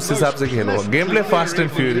बोलो, उस हिसाब से खेलो। Game play fast and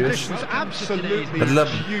furious, मतलब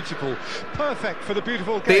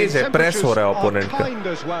तेज है, प्रेस हो रहा है ओपोनेंट का।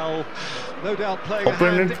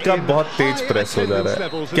 ओपोनेंट का बहुत तेज प्रेस हो जा रहा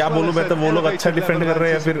है। क्या बोलूं मैं, तो वो लोग अच्छा डिफेंड कर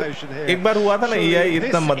रहे हैं। फिर एक बार हुआ था ना, एआई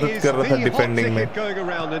इतना मदद कर रहा था डिफेंडिंग में।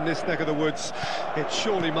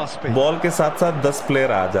 बॉल के साथ साथ 10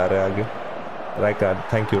 प्लेयर आ जा रहे हैं आगे। Raikard,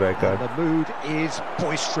 thank you Raikard. The mood is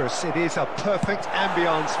boisterous. It is a perfect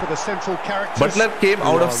ambience for the central characters. Butler came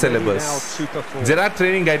out of syllabus. Gerard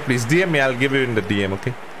training guide please. DM me, I'll give you in the DM,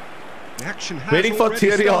 okay? Waiting for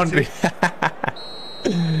Thierry Henry.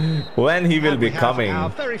 When he will be coming.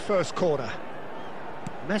 Our very first corner.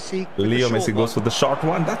 Messi. Leo Messi goes for the short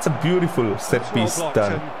one. That's a beautiful set piece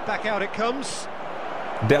done. Back out it comes.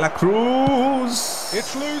 De La Cruz.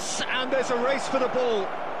 It's loose and there's a race for the ball.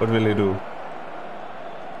 What will he do?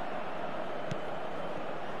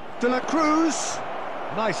 De La Cruz.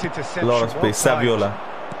 Nice interception. A lot of space. Saviola.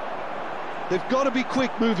 They've got to be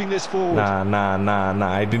quick moving this forward. Nah.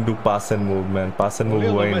 I didn't do pass and move, man. Pass and move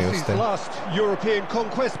हुआ ही नहीं उस time. Last European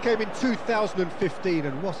conquest came in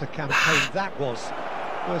 2015, and what a campaign that was.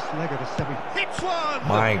 First leg of the semi. Hits one.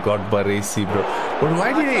 My God, Baresi, bro. But why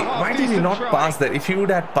did he not pass that? If he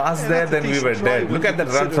would have passed there, then we were dead. Look at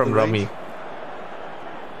that run from Rami.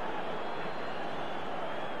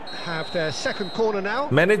 Have their second corner now.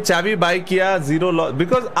 मैंने चाबी bye किया 0 loss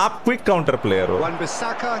because आप quick counter player हो।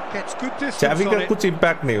 चाबी का कुछ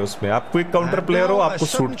impact नहीं उसमें। आप क्विक काउंटर प्लेयर हो, आपको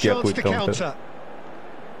शूट किया क्विक काउंटर।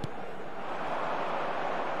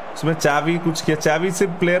 उसमें चाबी कुछ किया, चाबी से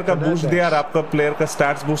प्लेयर का बूस्ट दिया और आपका प्लेयर का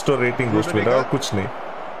स्टैट्स बूस्ट और रेटिंग बूस्ट मिल रहा है और कुछ नहीं।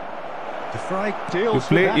 You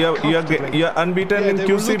play, you're unbeaten in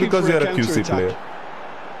QC because you're a QC player.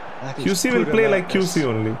 QC will play like QC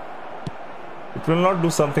only. It will not do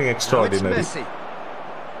something extraordinary.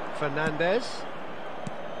 Fernandez.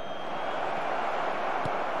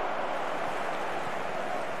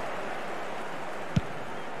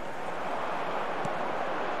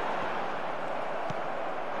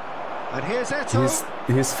 And here's Eto.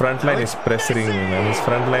 His front line is pressing me, man. His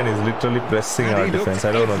front line is literally pressing our defense.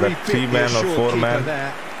 I don't know, that 3-man or 4-man.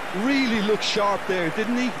 Really looked sharp there,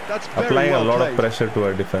 didn't he? That's very applying well a lot played. of pressure to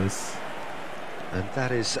our defense. And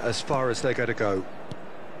that is as far as they're going to go.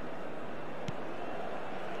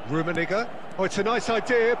 Rummenigge. Oh, it's a nice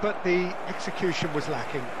idea, but the execution was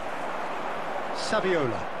lacking.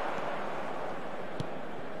 Saviola.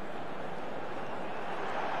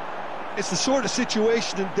 It's the sort of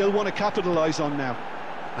situation that they'll want to capitalise on now.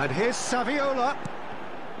 And here's Saviola.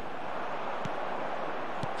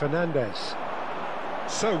 Fernandez.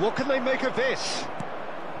 So, what can they make of this?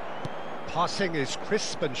 Passing is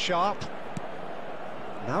crisp and sharp.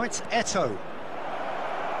 Now it's Eto.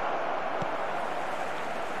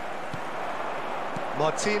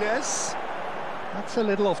 Martinez. That's a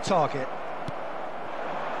little off target.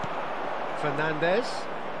 Fernandez.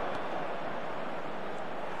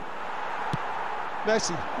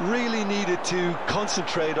 Messi really needed to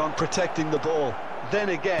concentrate on protecting the ball. Then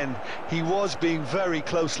again, he was being very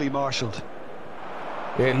closely marshalled.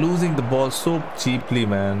 They're losing the ball so cheaply,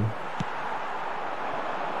 man.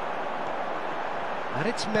 And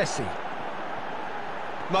it's Messi.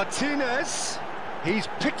 Martinez. He's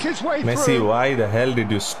picked his way Messi, through. why the hell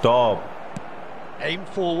did you stop? Aim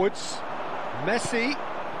forwards. Messi.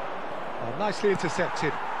 Oh, nicely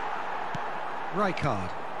intercepted.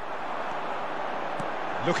 Rijkaard.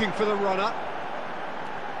 Looking for the runner.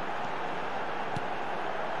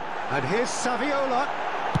 And here's Saviola.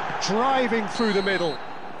 Driving through the middle.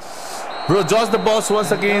 Bro, Josh the Boss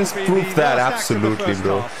once again proved that. Absolutely,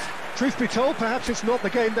 bro. Truth be told, perhaps it's not the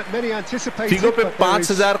game that many anticipated. Figo पे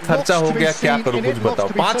 5,000 खर्चा हो गया, क्या करूं कुछ बताओ.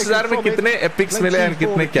 5,000 में कितने epics मिले और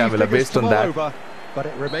कितने क्या मिला based on that. But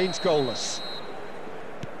it remains goalless.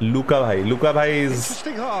 लुका भाई is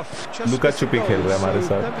लुका छुपी खेल रहा है हमारे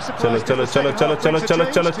साथ.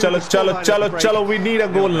 चलो we need a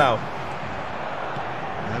goal now.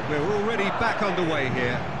 And we're already back underway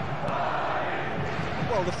here.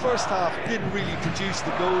 Well, the first half didn't really produce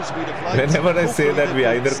the goals we'd have liked. Whenever I say that, we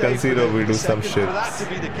either concede or we do some shit. For that to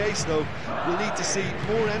be the case, though, we'll need to see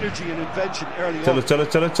more energy and invention early on.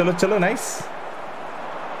 Chalo, nice.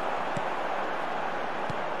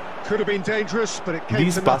 Could have been dangerous, but it came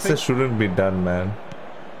These to nothing. passes shouldn't be done, man.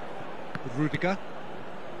 Rudiger.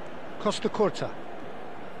 Costa Corta.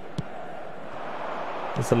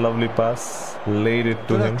 It's a lovely pass. Laid it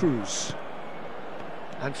to him. Cruz.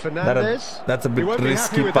 And Fernandez. That's a bit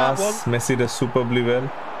risky pass. Messi does superbly well.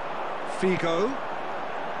 Figo.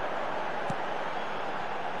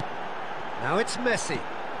 Now it's Messi.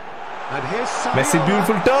 And here's Saviola. Messi,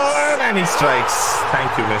 beautiful turn, and he strikes.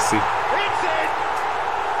 Thank you, Messi. It's in.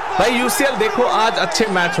 भाई UCL देखो आज अच्छे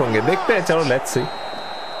match होंगे. देखते हैं. चलो, let's see.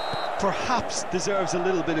 Perhaps deserves a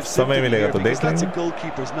little bit of समय sympathy मिलेगा here तो because देख that's a लेंगे.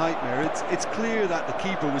 goalkeeper's nightmare. It's clear that the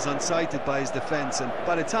keeper was unsighted by his defence, and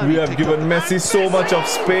by the time We he have picked given up Messi so much of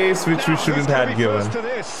space which we shouldn't have given.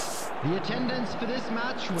 The attendance for this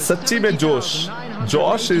match was सच्ची में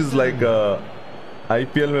Josh is like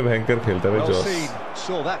IPL में भयंकर खेलता है Well Josh. seen.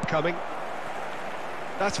 Saw that coming.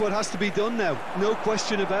 That's what has to be done now. No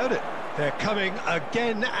question about it. They're coming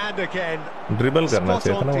again and again. Dribble करना Spot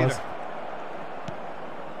चाहिए था on, ना वहाँ Peter. से.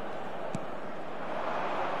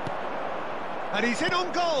 And he's in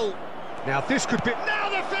on goal. Now this could be. Now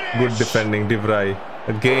the finish. Good defending, De Vrij.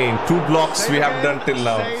 Again, 2 blocks we have done till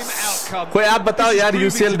now. कोई आप बताओ यार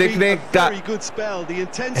UCL देखने का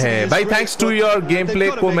है भाई. Thanks to your gameplay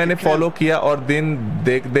को मैंने follow किया और दिन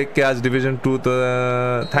देख के आज Division 2 तो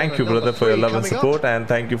thank you brother for your love and support and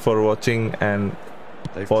thank you for watching and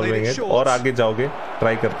following it. और आगे जाओगे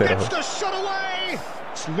try करते रहो.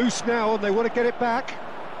 It's loose now and they want to get it back.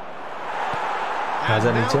 आजा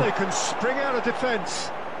And now नीचे. they can spring out of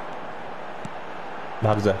defence.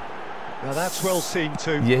 भाग जा. Now that's well seen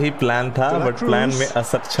too. यही प्लान था बट प्लान में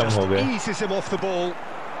असक्षम हो गए. Eases him off the ball.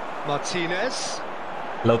 Martinez.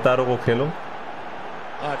 लौतारो को खेलो.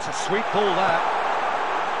 It's a sweet ball that.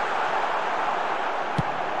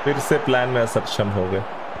 फिर से प्लान में असक्षम हो गए.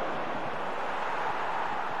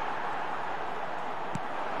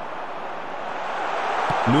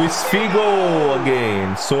 Luis Figo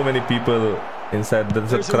again. So many people inside.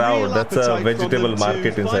 That's a crowd. That's a vegetable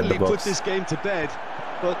market inside the box. Put this game to bed,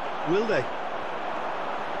 but will they?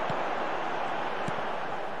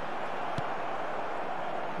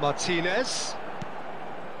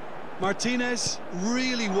 Martinez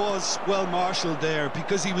really was well marshalled there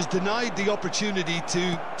because he was denied the opportunity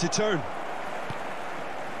to turn.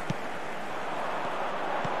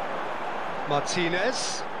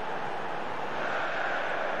 Martinez.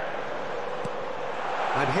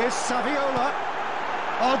 And here's Saviola.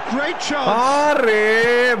 Oh, great chance.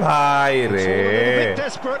 अरे भाई It's all a little रे. bit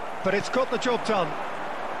desperate, but it's got the job done.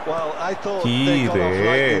 Well, I thought they got off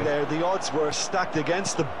lightly there. The odds were stacked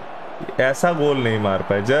against them. ऐसा गोल नहीं मार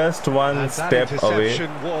पाए. Just one And that step away.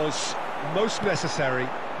 interception was most necessary.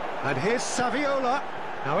 And here's Saviola.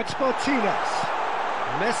 Now it's Martinez.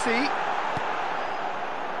 Messi.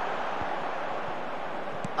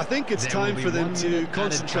 I think it's time for them to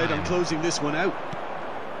concentrate on closing this one out.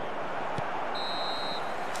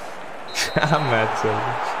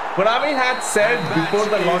 Konami had said before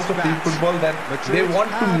the launch of eFootball that they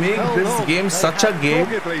want to make this game such a game.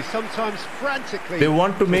 They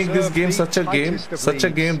want to make this game such a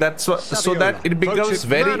game that's so that it becomes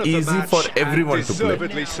very easy for everyone to play.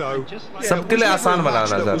 सबके लिए आसान बनाना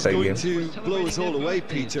चाहता है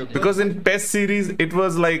game. Because in PES series it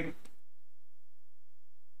was like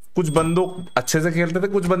कुछ बंदों अच्छे से खेलते थे,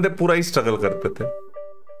 कुछ बंदे पूरा ही स्ट्रगल करते थे.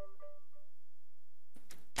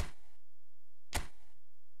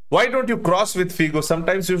 Why don't you cross with Figo?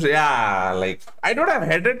 Sometimes you say, yeah, like, I don't have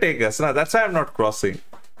header takers. No, that's why I'm not crossing.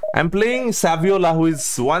 I'm playing Saviola, who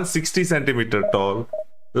is 160 centimeter tall.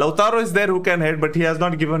 Lautaro is there who can head, but he has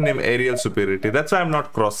not given him aerial superiority. That's why I'm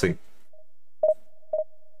not crossing.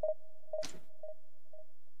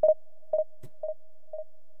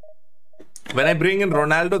 When I bring in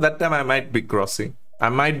Ronaldo, that time I might be crossing. I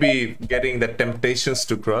might be getting the temptations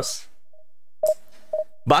to cross.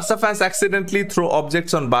 Barca fans accidentally throw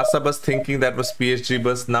objects on Barca bus thinking that was PSG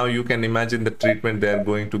bus. Now you can imagine the treatment they are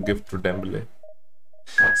going to give to Dembele.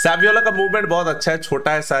 Saviola का movement बहुत अच्छा है,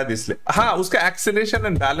 छोटा है शायद इसलिए. हाँ, उसका acceleration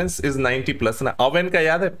and balance is 90 plus ना. ओवेन का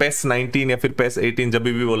याद है PES 19 या फिर PES 18 जब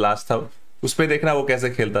भी वो लास्ट था, उस पे देखना वो कैसे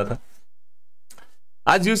खेलता था.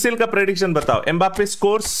 आज यूसीएल का प्रेडिक्शन बताओ. Mbappe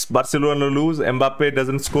scores, Barcelona loose. Mbappe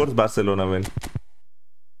doesn't scores, Barcelona win.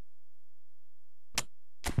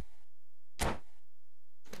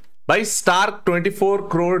 भाई Stark 24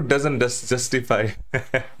 crore doesn't justify.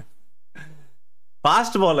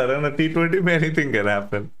 Fast bowler है ना, T20 में एनीथिंग कैन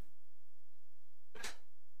हैपन.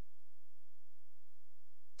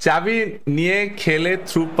 चाबी निये खेले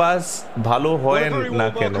थ्रू पास भालो होए ना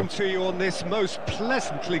केनो.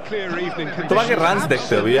 तुम्हारे रन्स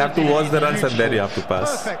देखते हो. You have to watch the runs and then you have to pass.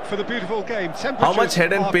 How much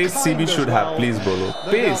head and pace CB should have? Please बोलो.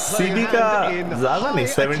 Pace CB का ज़्यादा नहीं,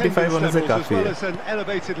 75 होने से काफी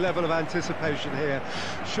है.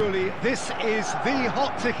 Surely this is the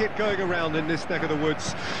hot ticket going around in this neck of the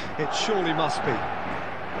woods. It surely must be.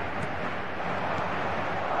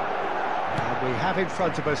 We have in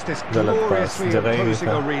front of us this gloriously imposing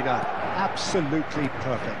arena. Absolutely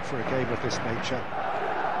perfect for a game of this nature.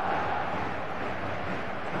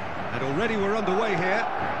 And already we're underway here.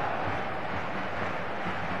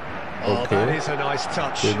 Okay. Oh, that is a nice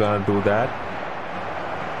touch. You're gonna do that.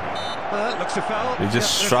 Looks a foul. You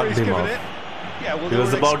just shrugged him off. Yeah, well, he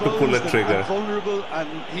was about to pull a trigger. Vulnerable,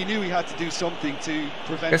 and he knew he had to do something to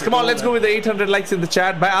prevent. Yes, come on, let's go with the 800 likes in the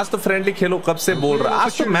chat. भाई आज तो friendly खेलो, कब से बोल रहा.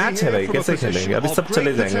 आज तो match है भाई, कैसे खेलेंगे? अभी सब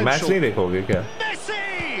चले जाएंगे. मैच नहीं देखोगे क्या?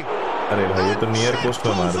 अरे भाई ये तो नियर पोस्ट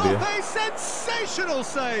में मार दिया. Sensational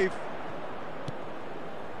save.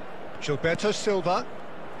 Gilberto Silva.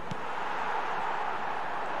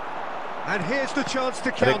 And here's the chance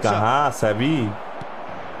to counter. अरे कहाँ सभी?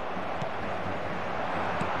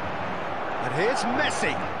 Here's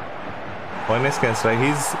Messi. Honest can strike.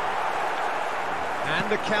 He's. And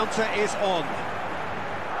the counter is on.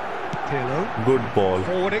 Pirlo. Good ball.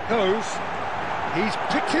 Forward it goes. He's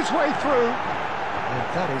picked his way through. And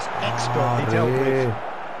that is expertly dealt with.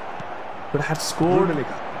 Could have scored.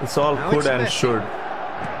 It's all now could and should.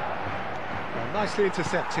 Well, nicely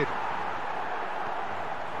intercepted.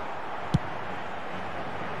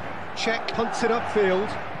 Check punts it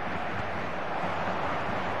upfield.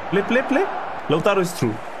 Play. Lautaro is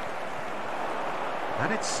through.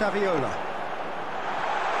 And it's Saviola.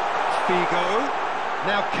 Figo.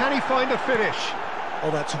 Now can he find a finish?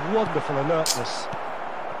 Oh, that's wonderful alertness.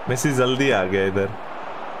 Messi jaldi aa gaya idhar.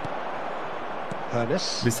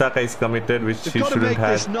 Ernest. Bissaka is committed, which he shouldn't have. They've got to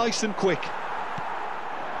make this nice and quick.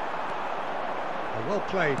 Oh, well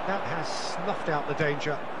played. That has snuffed out the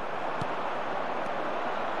danger.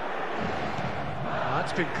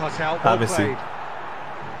 That's been cut out. Well played.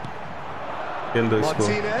 खेल दो इसको.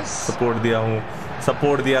 Support दिया हूँ,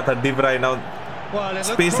 support दिया था. Div right now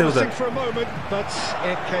space है उधर.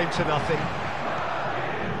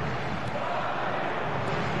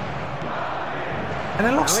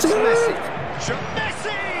 Analogue stick.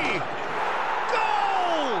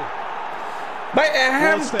 भाई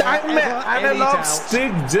अहम टाइम में analogue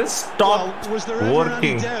stick just stopped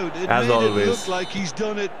working as always. It looked like he's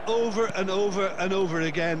done it over and over and over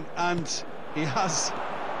again, and he has.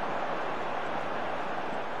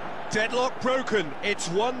 Deadlock broken. It's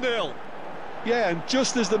 1-0. Yeah, and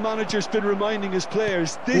just as the manager's been reminding his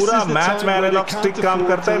players, this is the match time where they stick can't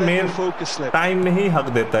afford to let the focus slip. Time में ही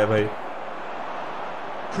हक देता है भाई.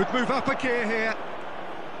 Could move up a gear here.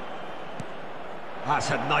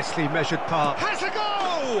 That's a nicely measured pass. Has a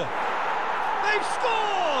goal! They've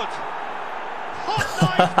scored! Hot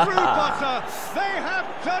knife through butter. They have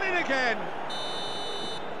done it again.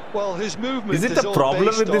 Well, his movement is it the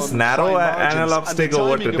problem with this narrow analog stick or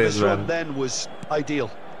what it is, man? Then was ideal.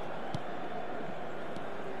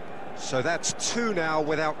 So that's 2 now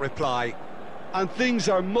without reply. And things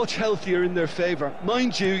are much healthier in their favour.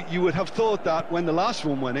 Mind you, you would have thought that when the last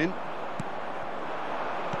one went in.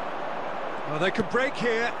 Well, they could break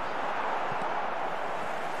here.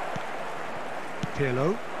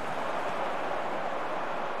 Pirlo.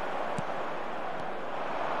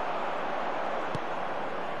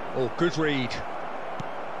 Oh, good read.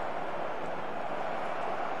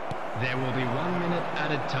 There will be 1 minute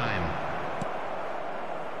added time.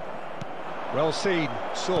 Well seen.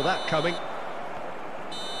 Saw that coming.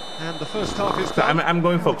 And the first half is done. I'm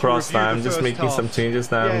going for cross now. I'm just making some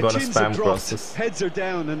changes now. I'm going to spam crosses. Heads are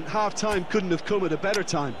down, and half-time couldn't have come at a better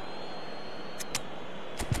time.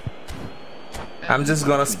 I'm just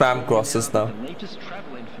gonna spam crosses now. The latest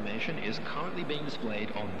travel information is currently being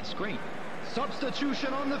displayed on the screen.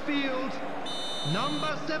 Substitution on the field.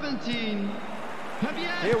 Number 17.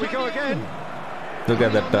 Here we go again. Look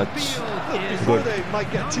at that touch. Look, before they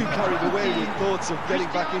might get too carried away with thoughts of getting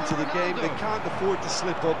back into the game, they can't afford to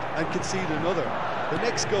slip up and concede another. The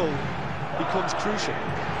next goal becomes crucial.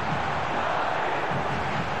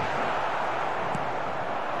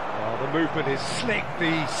 The movement is slick,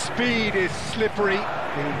 the speed is slippery.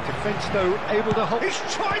 The defence, though, able to hold. He's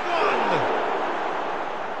tried one!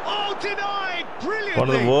 Oh, denied! Brilliantly! One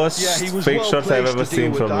of the worst fake shots I've ever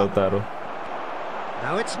seen from Lautaro.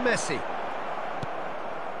 Now it's Messi.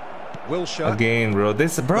 Wilshere. Again, bro.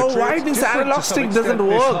 Why this analog stick doesn't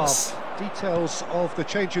work? Details of the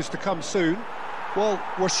changes to come soon. Well,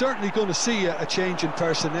 we're certainly going to see a change in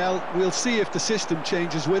personnel. We'll see if the system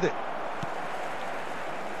changes with it.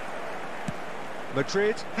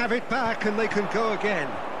 Madrid have it back and they can go again.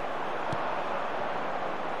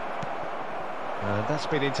 And that's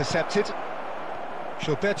been intercepted.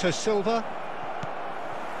 Gilberto Silva.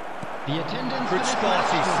 The attendance Good start,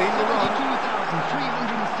 he's seen the run.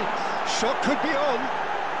 2,306. Shot could be on.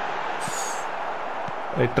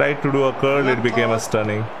 I tried to do a curl, it became a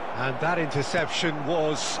stunning. And that interception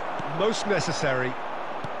was most necessary.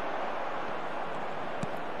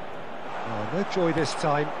 Oh, no joy this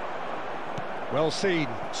time. Well seen,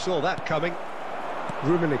 saw that coming.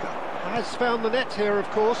 Rummenigge has found the net here, of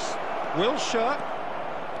course. Wilshere,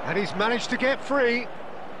 and he's managed to get free.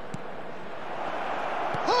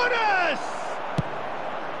 Hones!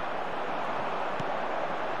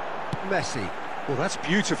 Messi. Well, that's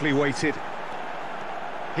beautifully weighted.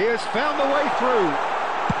 He has found the way through.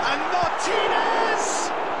 And Martinez!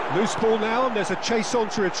 Loose ball now, and there's a chase on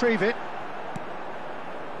to retrieve it.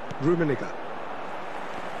 Rummenigge.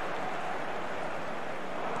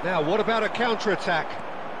 Now, what about a counter-attack?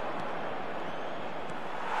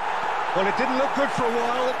 Well, it didn't look good for a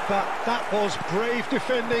while, but that was brave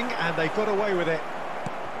defending, and they got away with it.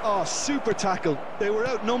 Oh, super tackle. They were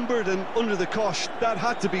outnumbered and under the cosh. That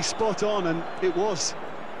had to be spot on, and it was.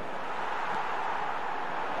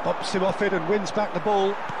 Bumps him off it and wins back the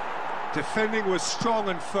ball. Defending was strong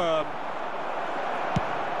and firm.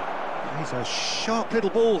 He's a sharp little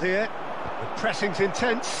ball here. The pressing's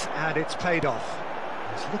intense, and it's paid off.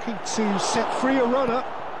 He's looking to set free a runner.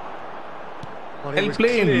 Well, I'll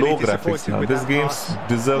play in low graphics now. This game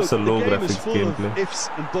deserves a low graphics gameplay. Ifs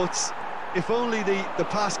and buts. If only the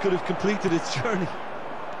pass could have completed its journey.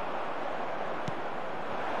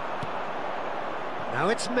 Now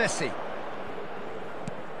it's Messi.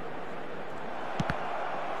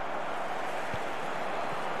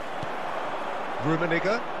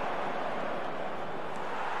 Rummenigge.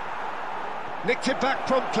 Nicked it back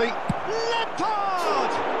promptly.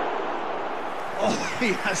 Lampard! Oh,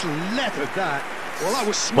 he has leathered that. Well, that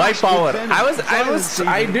was Why smashed. power?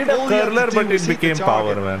 I did a curler, but it became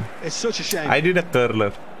power, man. It's such a shame. I did a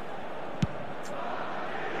curler.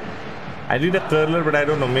 But I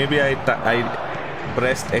don't know. Maybe I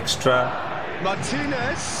pressed extra.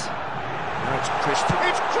 Martinez. Now it's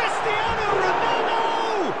Cristiano Ronaldo.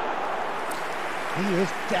 He is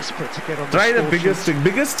desperate to get on the Try the score bigger sheet. stick.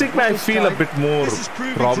 Bigger stick, man, I feel a bit more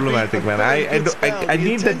problematic, man. I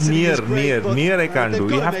need that near I can't do.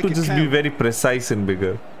 You have to just be very precise and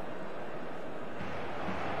bigger.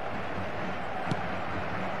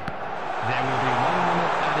 There will be 1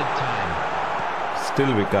 minute added time.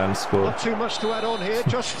 Still we can't score. Not too much to add on here,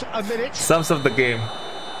 just a minute. Sums of the game.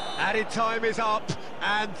 Added time is up,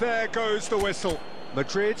 and there goes the whistle.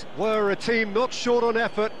 Madrid were a team not short on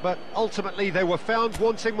effort, but ultimately they were found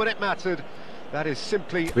wanting when it mattered. That is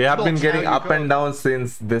simply We have not been getting how you up go. and down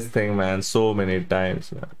since this thing, man. So many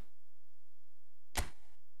times, man.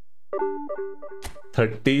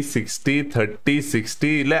 30, 60, 30,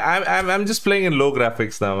 60. I'm just playing in low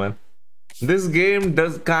graphics now, man. This game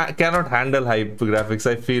cannot handle high graphics,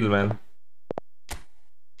 I feel, man.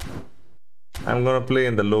 I'm gonna play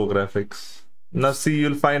in the low graphics. Now see,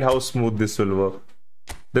 you'll find how smooth this will work.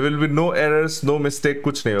 There will be no errors, no mistake,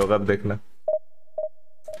 kuch nahi hoga, ab dekhna.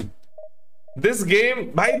 This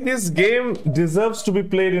game deserves to be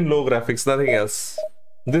played in low graphics, nothing else.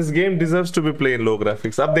 This game deserves to be played in low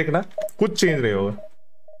graphics. Ab dekhna, kuch change nahi hoga.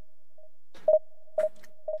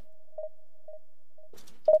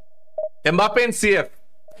 Mbappe and CF.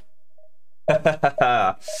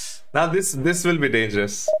 Now this will be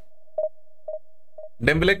dangerous.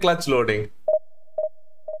 Dembele clutch loading.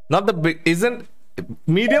 Not the big, isn't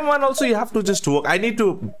medium one also. You have to just work. I need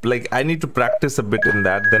to practice a bit in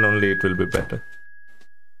that, then only it will be better.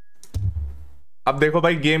 अब देखो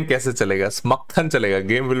भाई game कैसे चलेगा, मक्खन चलेगा,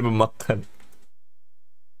 game will be मक्खन.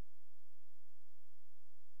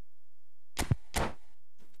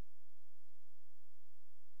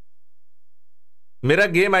 मेरा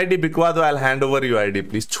game ID बिकवा दो, I will hand over you ID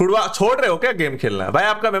please. छोड़ रहे हो क्या गेम खेलना? भाई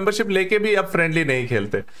आपका मेंबरशिप लेके भी अब फ्रेंडली नहीं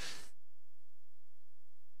खेलते।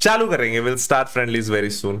 चालू करेंगे, will start friendlies very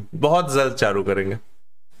soon, बहुत जल्द चालू करेंगे।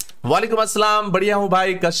 वालेकुम अस्सलाम, बढ़िया हूं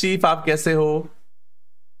भाई। कशीफ आप कैसे हो?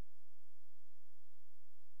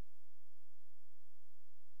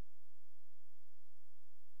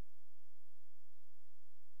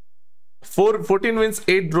 Four 14 wins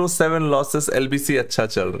 8 draw 7 losses, LBC अच्छा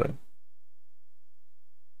चल रहा है।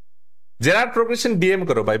 जेरार्ड प्रोग्रेशन डीएम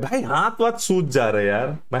करो भाई। भाई हाथ वाथ सूज जा रहे हैं यार,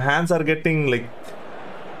 my hands are getting like,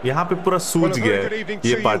 यहाँ पे पूरा सूज गया है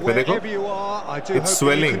ये पार्ट पे, देखो it's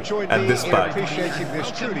swelling at this part.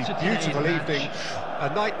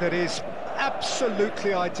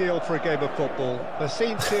 Absolutely ideal for a game of football. The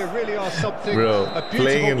scenes here really are something. Bro, a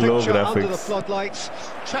playing in low picture graphics. under the floodlights.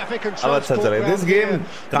 Traffic and अब अच्छा चल रहा है। This game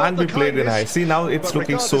can't be played in high. See now it's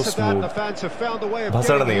looking so smooth.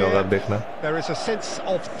 भसड़ नहीं होगा, देखना। There is a sense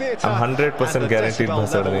of theatre. I'm 100% guaranteed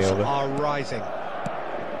भसड़ नहीं होगा।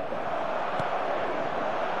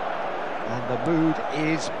 And the mood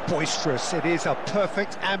is boisterous. It is a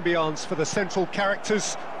perfect ambience for the central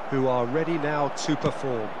characters who are ready now to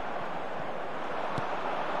perform.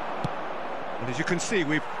 And as you can see,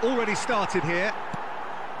 we've already started here.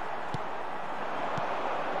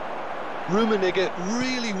 Rummenigge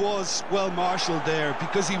really was well marshalled there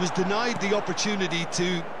because he was denied the opportunity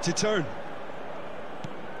to turn.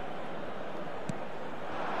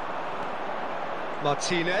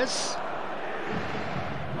 Martinez.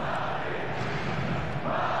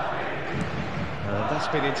 And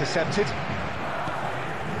that's been intercepted.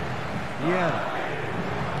 Yeah.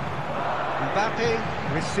 Mbappe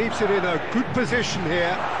receives it in a good position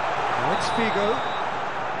here. It's Figo.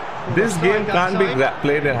 This game can't be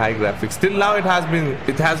played in high graphics. Till now it has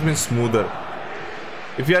been smoother.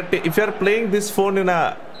 If you are playing this phone in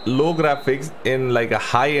a low graphics in like a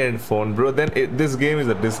high end phone, bro, then this game is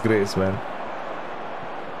a disgrace, man.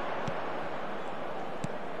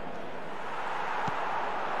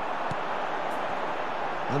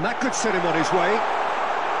 And that could set him on his way.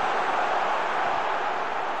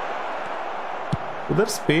 उधर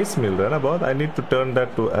space मिल रहा है ना बहुत। I need to turn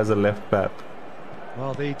that to as a left back.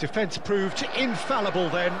 Well, the defence proved infallible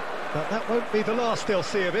then, but that won't be the last they'll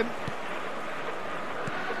see of him.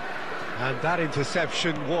 And that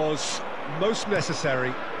interception was most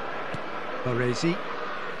necessary. Baresi.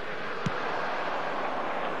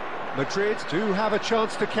 Madrid do have a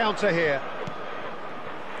chance to counter here.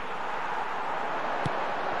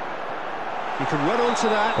 He can run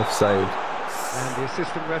onto that. Offside. And the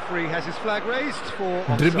assistant referee has his flag raised for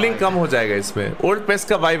offside. Dribbling कम हो जाएगा इसमें। Old pace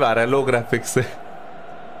का vibe आ रहा है लो graphics से।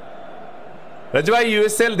 रजवाई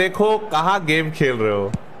USL देखो कहाँ game खेल रहे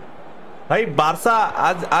हो भाई। बारसा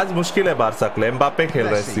आज मुश्किल है बारसा के लिए। एम्बापे खेल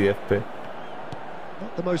रहा है सीएफ पे।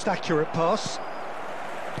 Not the most accurate pass.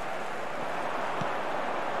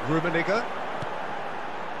 Rummenigge.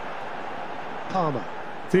 Palmer.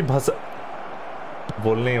 सी भसड़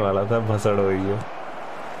बोलने ही वाला था, भसड़ हो गई है।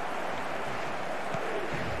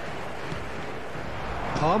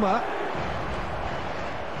 Palmer.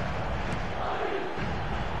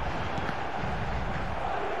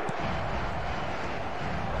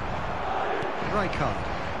 Rijkaard.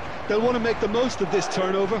 They'll want to make the most of this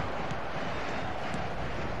turnover.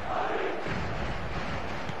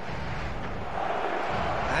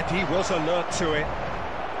 And he was alert to it.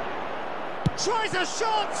 Tries a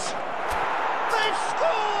shot! They've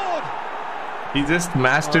scored! He just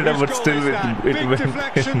mashed it up, but still it went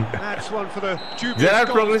in. That's one for the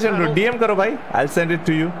Gerard progression to DM karo bhai. I'll send it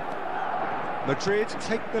to you. Madrid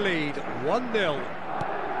take the lead 1-0.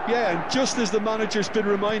 Yeah, and just as the manager's been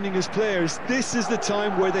reminding his players, this is the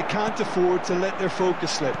time where they can't afford to let their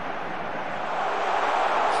focus slip.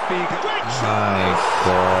 My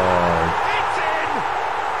God. It's in!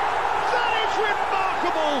 That is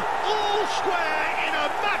remarkable! All square in a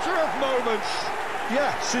matter of moments.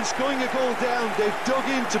 Yeah, since going a goal down, they've dug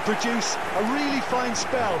in to produce a really fine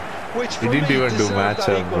spell, which for He didn't even do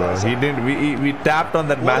matchup, bro. He didn't. We tapped on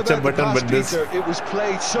that matchup button, but this. It was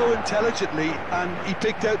played so intelligently, and he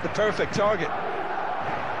picked out the perfect target.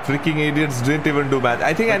 Freaking idiots didn't even do match.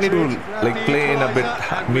 I think I need to like play in a bit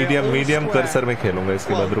medium cursor में खेलूंगा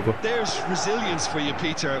इसके बाद रुको. There's resilience for you,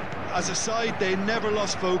 Peter. As a side, they never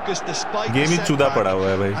lost focus despite Game ही चूदा पड़ा हुआ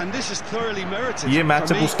है भाई. And this is thoroughly merited. ये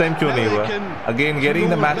matchup उस time क्यों नहीं हुआ? Again getting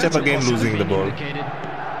the matchup, again losing the ball.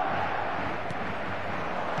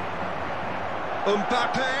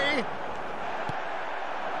 Mbappe.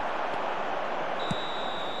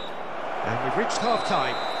 And we've reached half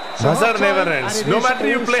time. Hazard never ends. No matter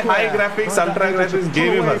you play high graphics, ultra graphics,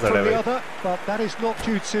 game में Hazard है भाई.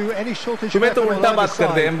 तुम्हें तो उल्टा बात कर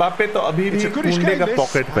दे. एम्बापे तो अभी भी कुंडे का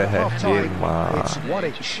पॉकेट पे है. ये माँ.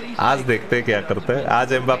 आज देखते हैं क्या करते हैं.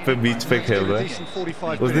 आज एम्बापे बीच पे खेल रहा है.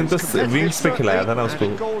 उस दिन तो विंग्स पे खिलाया था ना उसको.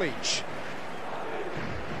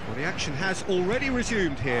 The action has already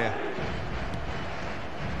resumed here.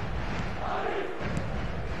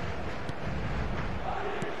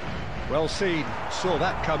 Well seen, saw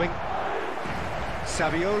that coming.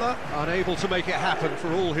 Saviola unable to make it happen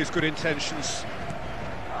for all his good intentions.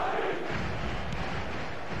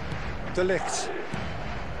 De Ligt.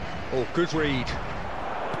 Oh, good read.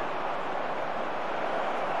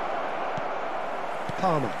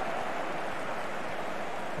 Palmer.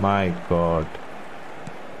 My God.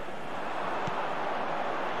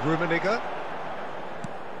 Rummenigge.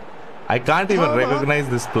 I can't even recognize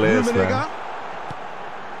this player, man.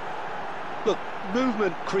 Look,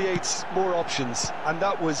 movement creates more options, and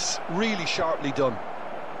that was really sharply done.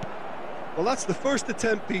 Well, that's the first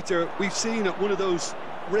attempt, Peter, we've seen at one of those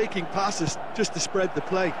raking passes just to spread the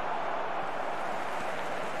play.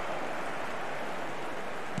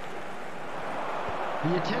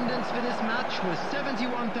 The attendance for this match was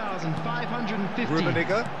 71,550.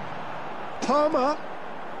 Rummenigge. Palmer.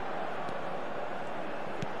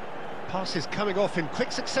 Passes coming off in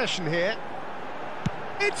quick succession here.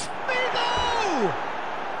 It's Figo!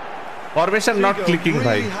 Formation not clicking,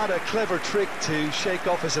 really bhai. Had a clever trick to shake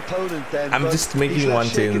off his opponent then. I'm just making one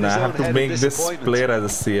change now. I have to make this player as a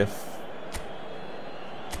CF.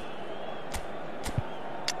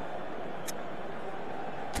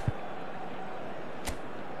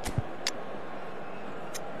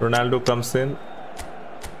 Ronaldo comes in.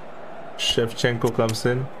 Shevchenko comes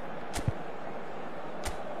in.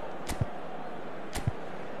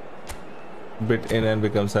 Bit in and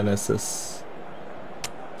becomes an SS.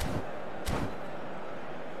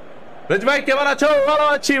 रज भाई क्या बना चो वाला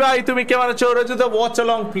अच्छी भाई तुम्हें क्या बना चो रजू तो watch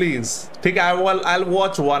along please. ठीक है I'll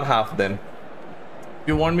watch one half then. If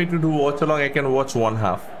you want me to do watch along I can watch one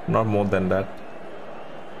half, not more than that.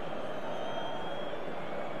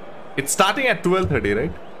 It's starting at 12:30,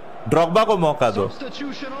 right? Drogba को मौका दो.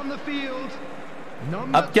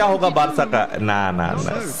 अब क्या होगा बारसा का? ना ना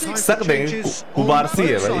ना सक देंगे. कुबारसी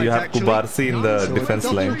है भाई. You have कुबारसी in the defense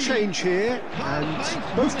line. Change here, and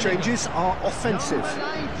both changes are offensive.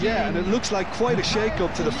 Yeah, and it looks like quite a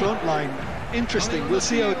shake-up to the front line. Interesting. We'll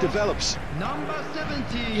see how it develops. Number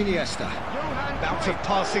 17. Iniesta. Bout of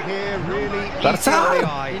passing here, really Barca. easy on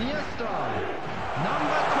the eye. Iniesta.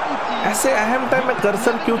 Number 20. ऐसे अहम time में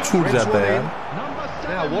cursor क्यों छूट जाता है यार?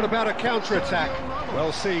 Now, what about a counter-attack?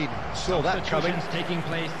 Well seen. Saw that coming. Taking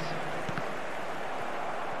place.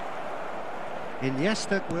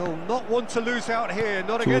 Iniesta will not want to lose out here.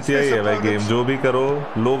 Not against चूतिया ही this है भाई गेम. opponent. जो भी करो,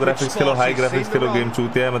 लो ग्राफिक्स खेलो, हाई ग्राफिक्स खेलो, गेम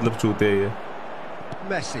चूतिया है मतलब चूतिया ही है.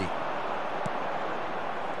 Messi.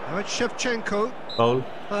 Now it's Shevchenko. Foul.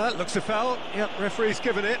 Looks a foul. Yep, referee's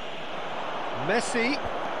given it. Messi.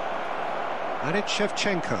 And it's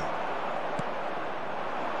Shevchenko.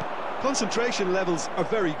 Concentration levels are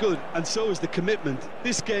very good, and so is the commitment.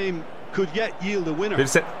 This game could yet yield a winner. फिर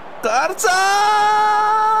से cursor.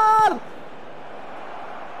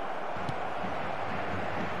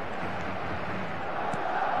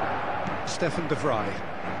 Stefan de Vrij.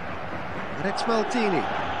 And it's Maldini.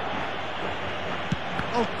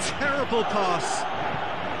 Oh, terrible pass.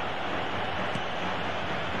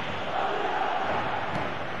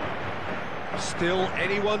 Still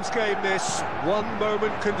anyone's game this. One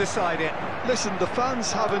moment can decide it. Listen, the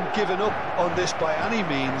fans haven't given up on this by any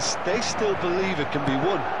means. They still believe it can be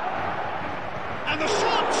won. And the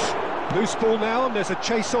shot! Loose ball now, and there's a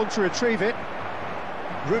chase on to retrieve it.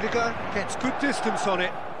 Rudiger gets good distance on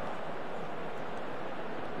it.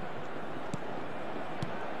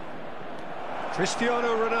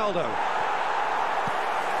 Cristiano Ronaldo.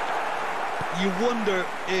 You wonder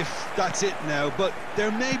if that's it now, but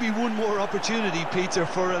there may be one more opportunity, Peter,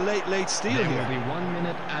 for a late steal There here. will be 1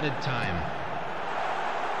 minute added time.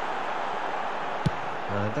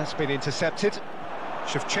 And that's been intercepted.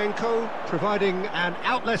 Shevchenko providing an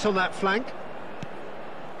outlet on that flank.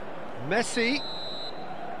 Messi.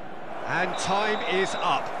 And time is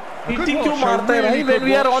up. PT क्यों मारता है भाई? When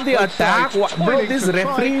we are on the attack, bro, this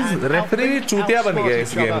referee चूतिया बन गया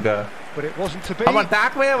इस game का. हम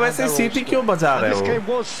अटैक में वैसे सीटी क्यों बजा रहे हो? This game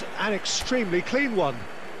was an extremely clean one.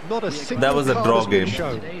 Not a single That was a card draw has been game,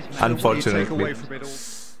 shown. unfortunately. Take away from it all.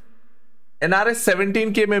 NRS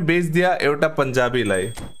 17K में बेच दिया एवटा पंजाबी लाई.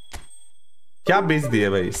 क्या बेच दिया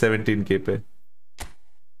भाई 17K पे?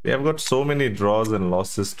 We have got so many draws and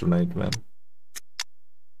losses tonight, man.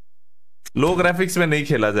 Low graphics में नहीं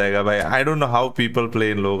खेला जाएगा भाई. I don't know how people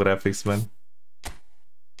play in low graphics man.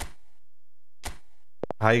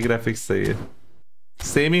 High graphics सही है.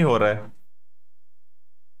 सेम ही हो रहा है.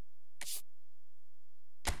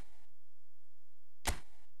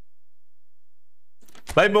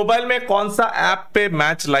 भाई मोबाइल में कौन सा ऐप पे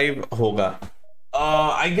मैच लाइव होगा?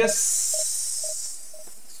 आई गेस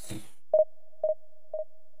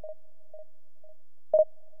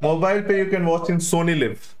मोबाइल पे you can watch in Soni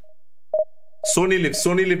live.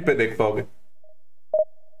 Soni live पे देख पाओगे.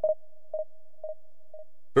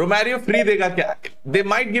 रोमारियो फ्री देगा क्या? They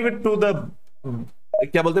might give it to the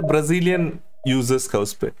क्या बोलते ब्राजीलियन यूजर्स का.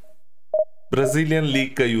 उस पे ब्राजीलियन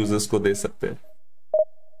लीग का यूजर्स को दे सकते हैं.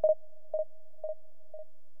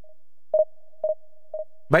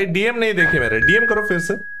 भाई डीएम नहीं देखे मेरे. डीएम करो फिर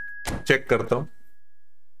से, चेक करता हूं.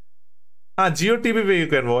 हाँ जियो टीवी पे you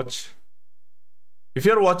can watch. If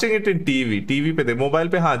you are watching it in TV पे दे. मोबाइल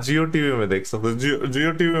पे हाँ जियो टीवी में देख सकते हो.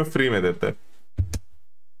 जियो टीवी में फ्री में देते हैं.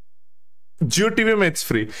 जियो टीवी में it's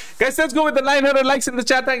free. Guys, let's go with the 900 likes in the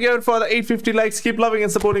chat. Thank you for the 850 likes. Keep loving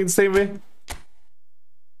and supporting the same way.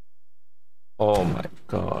 Oh my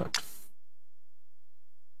god.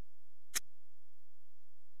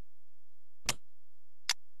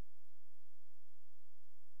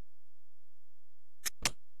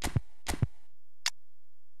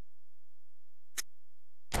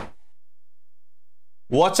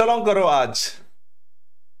 Watch along करो आज.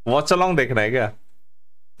 Watch along देखना है क्या?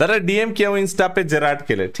 जरा DM किया हूं Insta पे Gerrard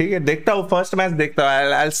के लिए. ठीक है देखता हूं. फर्स्ट मैच देखता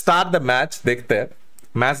हूं. I start the match. देखते हैं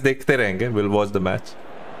मैच देखते रहेंगे. Will watch the match.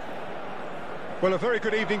 Well, a very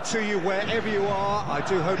good evening to you wherever you are. I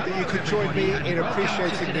do hope that you could join me in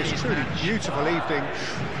appreciating this truly beautiful evening.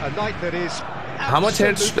 A night that is how much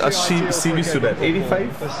head CV should have?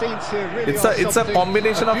 85? It's a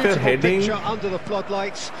combination of your heading, under the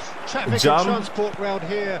floodlights, traffic jump. and transport round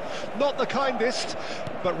here. Not the kindest,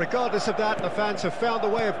 but regardless of that, the fans have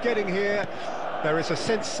found a way of getting here. There is a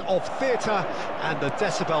sense of theatre and the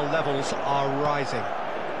decibel levels are rising.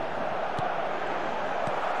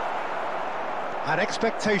 And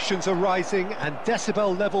expectations are rising and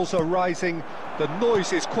decibel levels are rising. The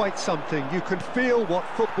noise is quite something. You can feel what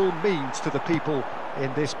football means to the people in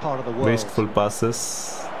this part of the world. Wasteful passes.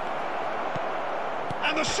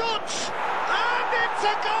 And the shot! And it's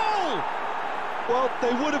a goal! Well,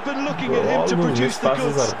 they would have been looking at him All to those produce missed the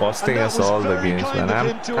passes goods. are costing and us that was all the very games, kind man.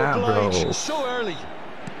 of him to oblige Bro. so early.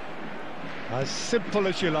 As simple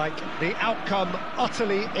as you like. The outcome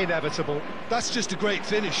utterly inevitable. That's just a great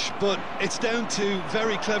finish, but it's down to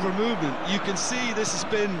very clever movement. You can see this has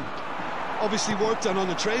been obviously worked on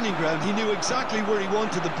the training ground. He knew exactly where he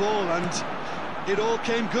wanted the ball and it all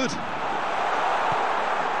came good.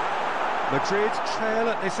 Madrid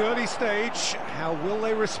trail at this early stage. How will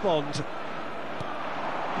they respond?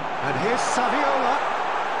 And here's Saviola.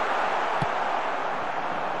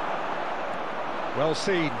 Well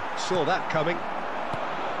seen, saw that coming.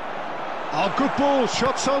 Oh, good ball,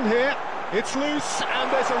 shots on here. It's loose,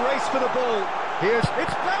 and there's a race for the ball.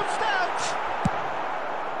 It's bounced out!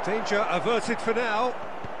 Danger averted for now.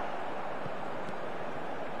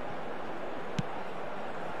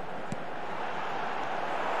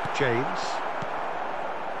 James.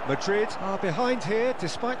 Madrid are behind here,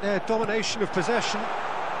 despite their domination of possession.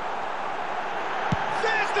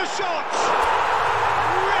 There's the shot!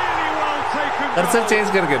 Cursor change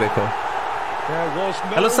करके देखो.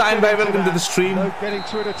 Hello Sain bhai, welcome to the stream. No getting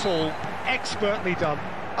to it at all. Expertly done.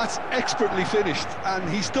 That's expertly finished, and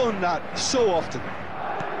he's done that so often.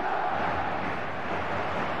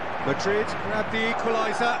 Madrid grab the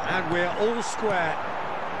equaliser, and we're all square.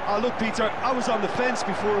 Look, Peter, I was on the fence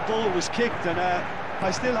before a ball was kicked, and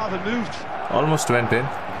I still haven't moved. Almost went in.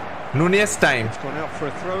 Nunez time. It's gone out for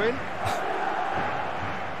a throw-in.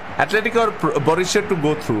 Atletico or Borussia to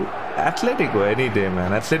go through? Atletico any day,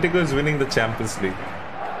 man. Atletico is winning the Champions League.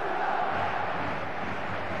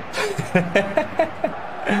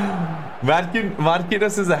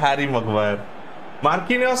 Marquinhos is a Harry Maguire.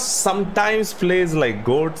 Marquinhos sometimes plays like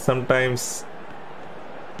GOAT, sometimes...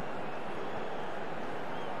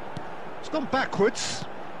 It's gone backwards.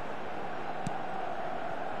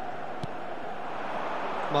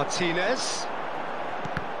 Martinez.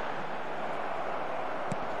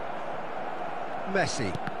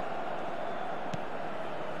 Messi.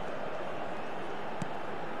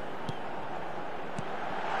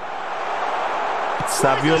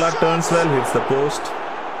 Saviola turns well, hits the post.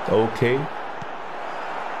 Okay.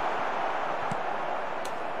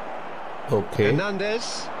 Okay.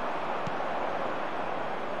 Hernandez.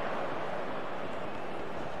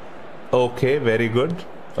 Okay, very good.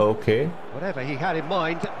 Okay. Whatever he had in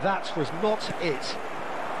mind, that was not it.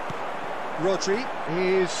 Rodri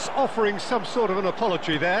is offering some sort of an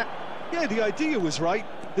apology there. Yeah, the idea was right.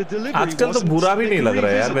 The delivery आजकल तो wasn't. बुरा भी They नहीं can लग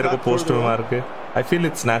रहा है यार revisit मेरे को that पोस्ट में further मार on. के. I feel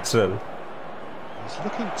it's natural. He's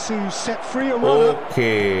looking to set free a runner.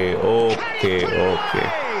 Okay, okay, okay.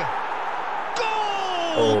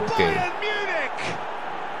 Goal! Okay. Bayern Munich!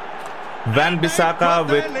 Van Bissaka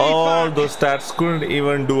with all those stats couldn't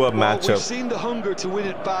even do a Well, we've matchup. seen the hunger to win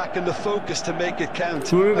it back and the focus to make it count. A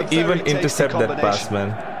Couldn't very even tasty intercept that pass,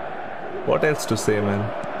 combination. man. What else to say, man?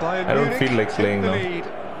 Bayern I don't Munich feel like take playing the now. lead.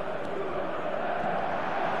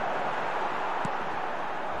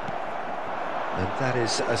 And that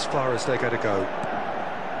is as far as they're going to go.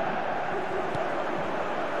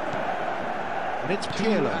 And it's 2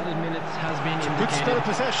 Pirlo. added minutes has been Good spell of indicated.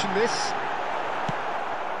 possession, this.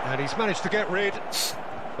 And he's managed to get rid.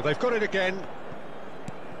 But they've got it again.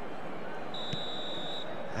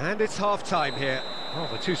 And it's half-time here. Well,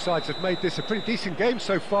 the two sides have made this a pretty decent game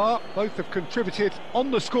so far. Both have contributed on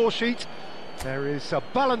the score sheet. There is a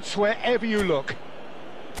balance wherever you look.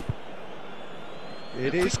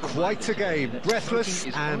 It is quite a game, breathless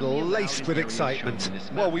and laced with excitement.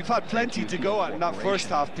 Well, we've had plenty to go at in that first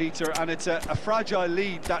half, Peter, and it's a fragile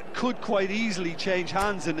lead that could quite easily change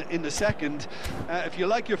hands in the second. If you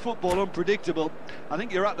like your football unpredictable, I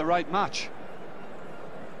think you're at the right match.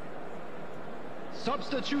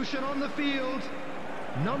 Substitution on the field.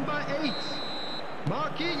 Number 8,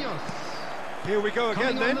 Marquinhos. Here we go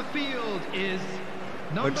again Coming on then. the field is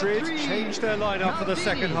number Madrid 3, changed their lineup for the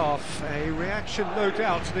second Maldini. half. A reaction, no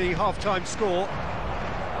doubt, to the half-time score.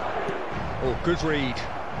 Oh, good read.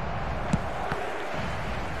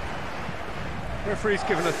 Referee's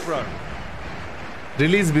given a throw.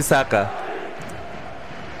 Release Bissaka.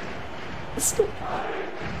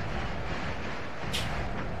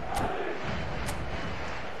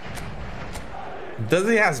 Does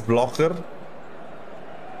he has blocker?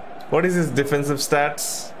 What is his defensive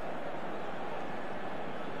stats?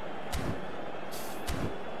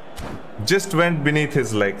 Just went beneath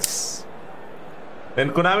his legs.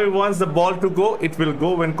 When Konami wants the ball to go, it will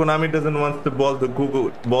go. When Konami doesn't want the ball to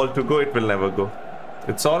go, it will never go.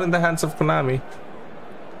 It's all in the hands of Konami.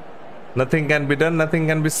 Nothing can be done, nothing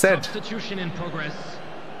can be said. Substitution in progress.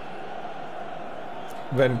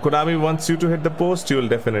 When Konami wants you to hit the post, you will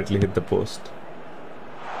definitely hit the post.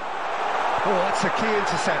 Oh, that's a key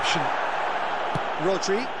interception.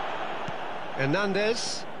 Rodri.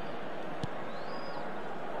 Hernandez.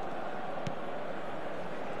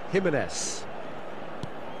 Jimenez.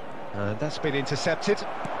 And that's been intercepted.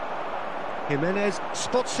 Jimenez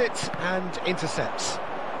spots it and intercepts.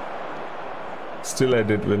 Still I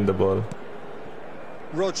did win the ball.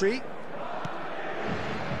 Rodri.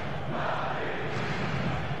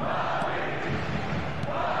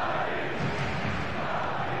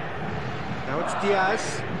 Now it's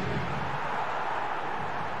Diaz.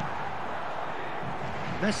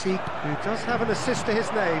 Messi, who does have an assist to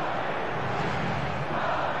his name.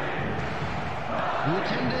 The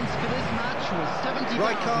attendance for this match was 70,987.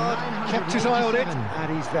 Right card, kept his eye on it,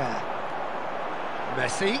 and he's there.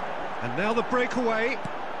 Messi, and now the breakaway.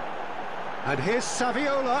 And here's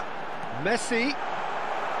Saviola. Messi.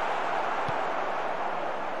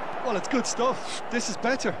 Well, it's good stuff. This is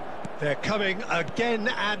better. They're coming again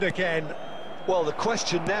and again. Well, the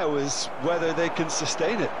question now is whether they can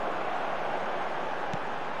sustain it.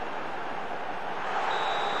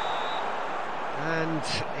 And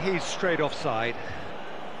he's straight offside.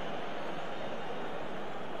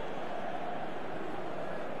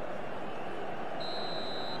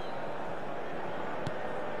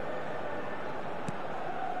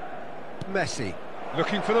 Messi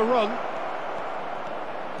looking for the run.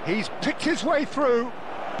 He's picked his way through.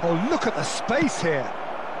 Oh, look at the space here.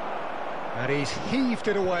 And he's heaved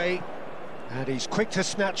it away. And he's quick to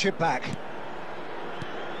snatch it back.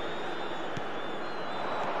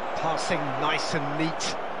 Passing nice and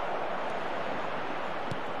neat.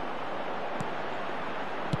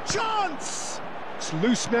 Chance! It's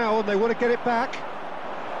loose now and they want to get it back.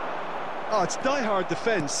 Oh, it's die-hard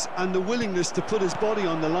defence and the willingness to put his body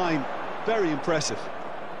on the line. Very impressive.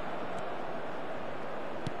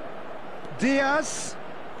 Diaz.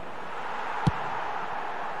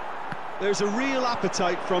 There's a real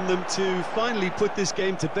appetite from them to finally put this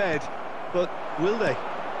game to bed, but will they?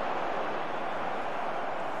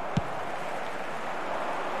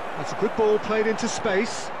 That's a good ball played into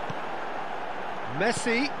space.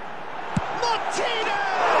 Messi.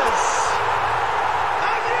 Martinez!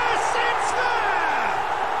 And yes, it's there!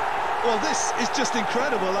 Well, this is just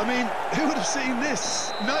incredible. I mean, who would have seen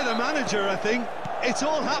this? Neither manager, I think. It's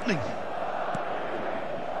all happening.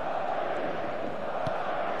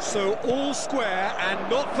 So all square and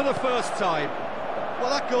not for the first time. Well,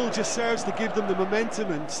 that goal just serves to give them the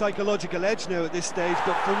momentum and psychological edge now at this stage,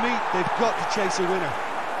 but for me, they've got to chase a winner.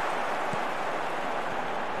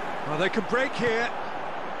 Well, they can break here,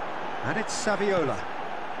 and it's Saviola.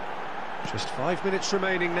 Just 5 minutes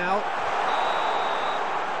remaining now.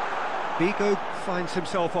 Vigo finds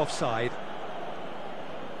himself offside.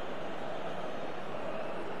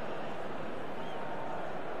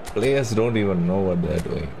 Players don't even know what they're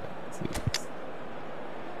doing. See.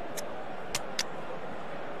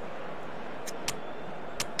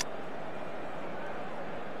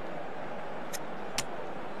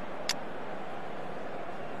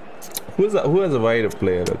 Who has a wider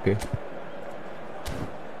player? Okay.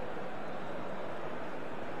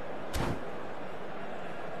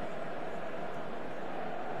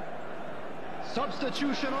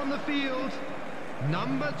 Substitution on the field.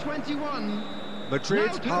 Number 21.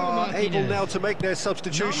 Madrid are able now to make their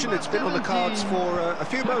substitution. It's been on the cards for a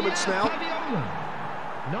few moments now.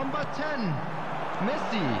 Number 10,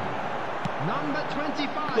 Messi. Number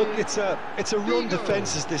 25. Look, it's a run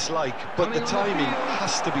defence is this like, but the timing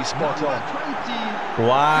has to be spot on.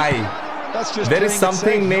 Why? That's just there is playing it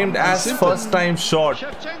something safe named and as simple. first time shot.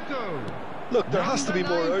 Look, there has to be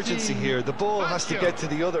more urgency here. The ball has to get to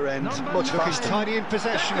the other end much Look, he's faster. tiny in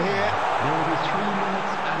possession here. There will be 3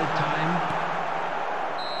 minutes at a time.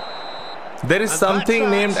 There is And something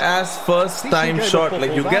that's named as first time game of shot.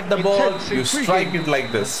 Like you football, get the that ball, intense, you strike intriguing. it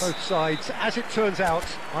like this. Both sides, as it turns out,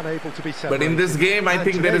 unable to be separated. But in this game, I And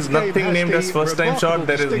think there is today's game nothing has named the as first time shot.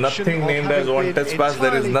 There is remarkable nothing distinction named of as one having touch pass.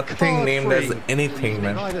 There is been nothing named as card-free. anything,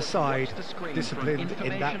 man. Neither side disciplined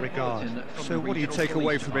in that regard. So what do you take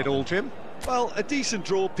away from it all, Jim? Well, a decent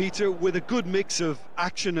draw, Peter, with a good mix of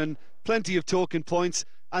action and plenty of talking points,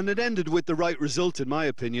 and it ended with the right result, in my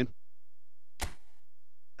opinion.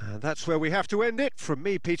 And that's where we have to end it. From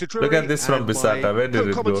me, Peter Drury. Look at this from and my Bissaka. Where did it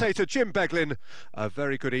go? co-commentator Jim Beglin. A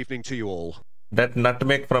very good evening to you all. That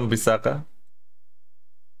nutmeg from Bissaka.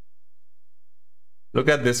 Look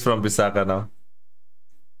at this from Bissaka now.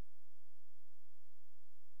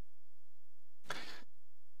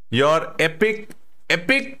 Your epic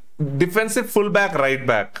defensive fullback, right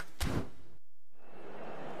back.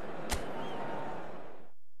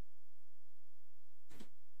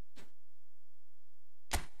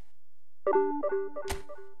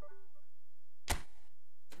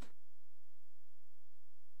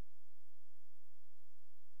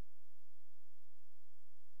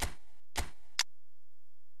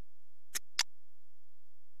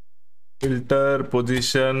 Filter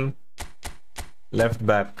position left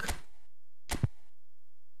back.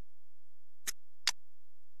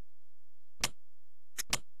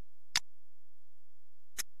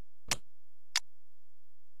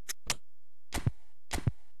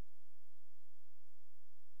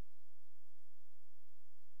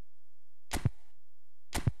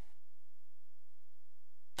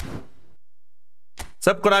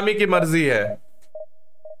 सब कुरामी की मर्जी है.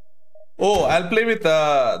 Oh, I'll play with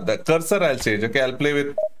the cursor. I'll change. Okay, I'll play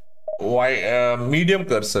with medium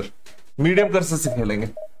cursor. Medium cursor से खेलेंगे.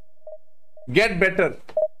 Get better.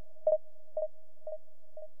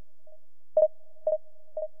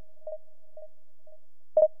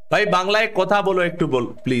 ভাই বাংলায় কথা বলো একটু বল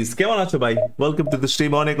প্লিজ কেমন আছো ভাই ওয়েলকাম টু দ্য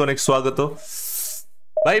স্ট্রিম অনেক অনেক স্বাগত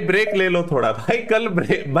भाई ब्रेक ले लो थोड़ा भाई कल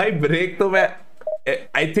भाई ब्रेक तो मैं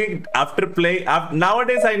I think after play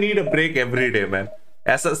nowadays I need a break every day man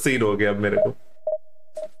ऐसा सीन हो गया अब मेरे को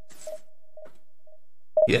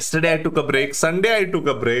yesterday I took a break Sunday I took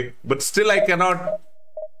a break but still I cannot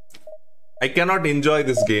enjoy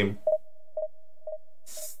this game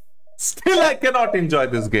still I cannot enjoy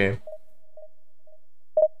this game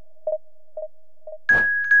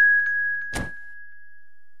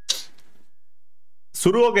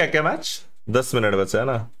शुरू हो गया क्या मैच 10 मिनट बचा है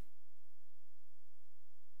ना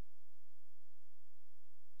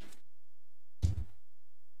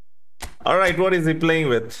all right what is he playing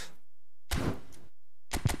with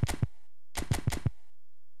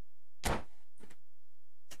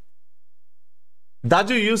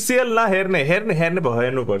दाजू UCL ना हेरने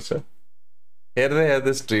भयनु पर्छ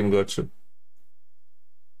हेर्दै स्ट्रीम गर्छु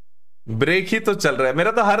ब्रेक ही तो चल रहा है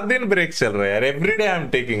मेरा तो हर दिन ब्रेक चल रहा है यार every day I am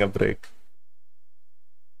taking a break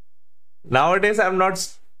nowadays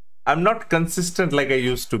I'm not consistent like I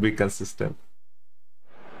used to be consistent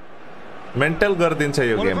mental कर दिन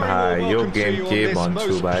चाहिए गेम भाई यो गेम के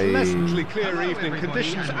मंचू भाई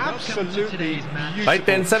भाई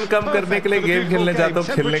टेंशन कम करने के लिए गेम खेलने जाता हूँ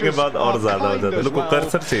खेलने के बाद और ज्यादा हो जाता है लोग को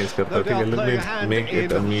कर्सर चेंज करता हूँ ठीक है let me make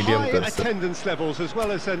it a medium cursor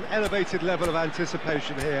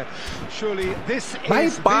भाई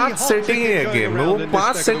 5 सेटिंग है गेम में वो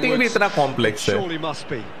 5 सेटिंग भी इतना कॉम्प्लेक्स है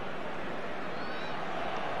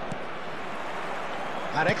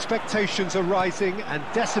And expectations are rising and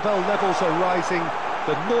decibel levels are rising.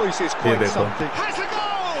 The noise is quite something. Has a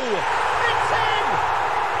goal! It's in!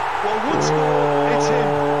 Well, once more, it's in.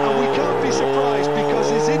 And we can't be surprised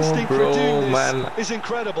because his instinct for doing this is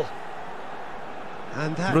incredible.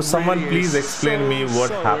 And that Bro, someone really please explain me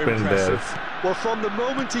what happened impressive. there. Well, from the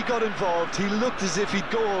moment he got involved, he looked as if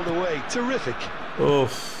he'd go all the way. Terrific.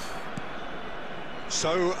 Oof.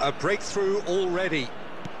 So, a breakthrough already.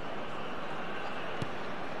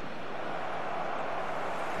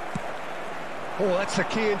 Oh, that's a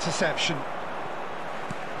key interception.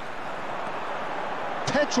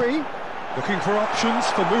 Pedri looking for options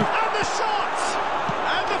for move. And the shot!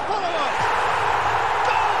 And the follow-up!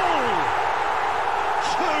 Goal!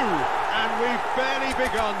 2! And we've barely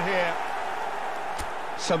begun here.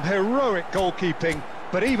 Some heroic goalkeeping,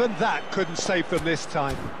 but even that couldn't save them this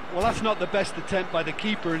time. Well, that's not the best attempt by the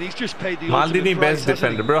keeper, and he's just paid the ultimate Maldini price, best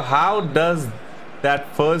defender. Bro, how does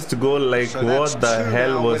that first goal, like, So what the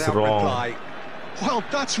hell was wrong? Reply. Well,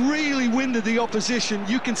 that's really winded the opposition.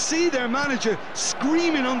 You can see their manager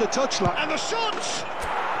screaming on the touchline. And the shots!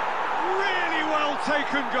 Really well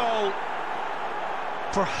taken goal.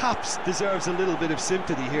 Perhaps deserves a little bit of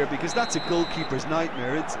sympathy here because that's a goalkeeper's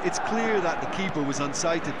nightmare. It's clear that the keeper was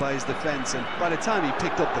unsighted by his defence, and by the time he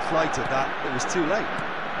picked up the flight of that, it was too late.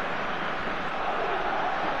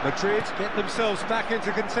 Madrid get themselves back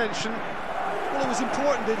into contention. Well, it was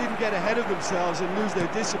important they didn't get ahead of themselves and lose their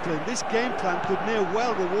discipline. This game plan could near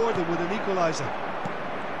well reward them with an equaliser.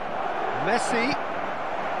 Messi.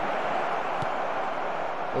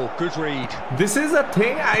 Oh, good read. This is a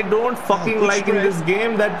thing I don't fucking like in this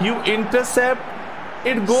game, that you intercept,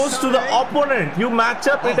 it goes to the opponent. You match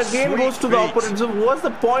up, it again goes to the opponent. So what's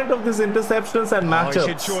the point of these interceptions and matchups?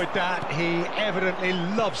 He's enjoyed that. He evidently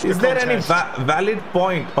loves the Is there any contest. valid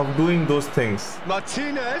point of doing those things?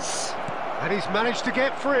 Martinez. And he's managed to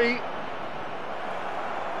get free.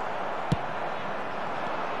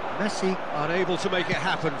 Messi unable to make it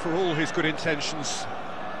happen for all his good intentions.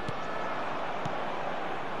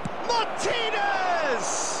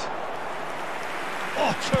 Martinez!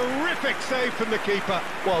 Oh, terrific save from the keeper.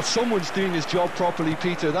 Well, someone's doing his job properly,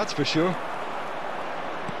 Peter, that's for sure.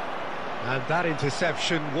 And that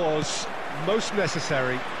interception was most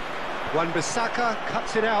necessary. Wan-Bissaka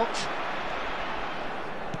cuts it out.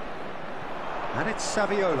 And it's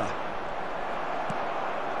Saviola.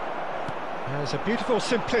 There's a beautiful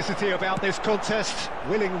simplicity about this contest.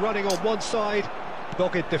 Willing running on one side,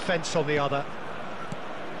 dogged defence on the other.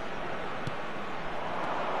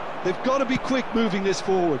 They've got to be quick moving this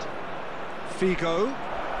forward. Figo.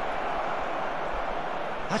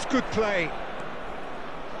 That's good play.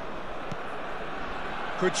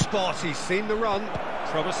 Good spot, he's seen the run.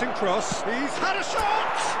 Promising cross. He's had a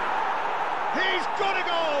shot! He's got a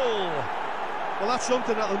goal! Well, that's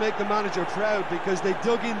something that'll make the manager proud because they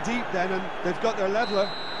dug in deep then and they've got their leveller.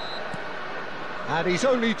 And he's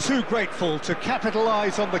only too grateful to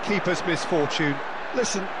capitalise on the keeper's misfortune.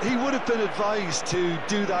 Listen, he would have been advised to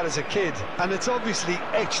do that as a kid, and it's obviously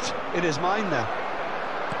etched in his mind now.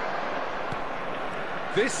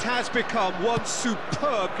 This has become one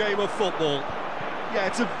superb game of football. Yeah,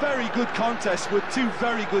 it's a very good contest with two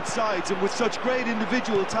very good sides, and with such great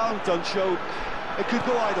individual talent on show, it could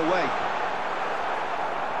go either way.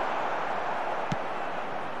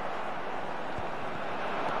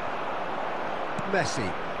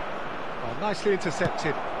 Messi. Oh, nicely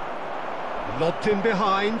intercepted. Lobbed in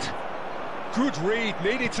behind. Good read,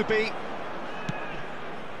 needed to be.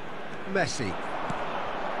 Messi.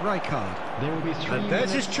 Rijkaard. And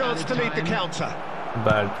there's his chance to lead the counter.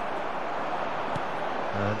 Bad.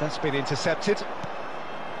 And that's been intercepted.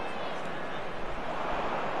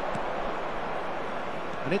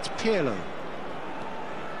 And it's Pirlo.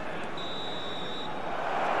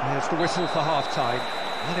 There's the whistle for half-time.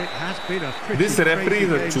 And it has been a pretty This referee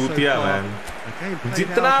is a chutia, man.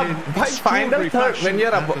 Jitna bhai final third when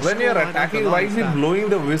you're attacking, why is he blowing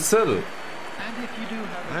the whistle?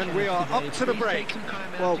 And we are up to the break.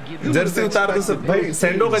 Well, Jersey उतार दो सब भाई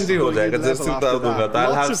सेंडो गंजी हो जाएगा jersey उतार दूंगा तो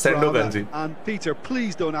I'll have सेंडो गंजी. And Peter,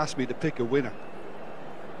 please don't ask me to pick a winner.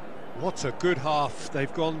 What a good half.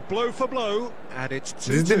 They've gone blow for blow and it's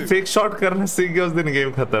 2-2. जिस दिन फेक शॉट करना सीख गया उस दिन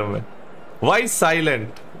गेम खत्म है. Why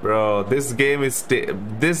silent? Bro, this game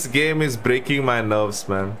is breaking my nerves,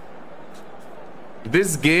 man.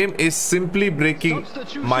 This game is simply breaking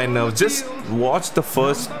my nerves. Just watch the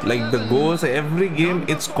first, like the goals. Every game,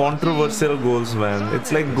 it's controversial goals, man.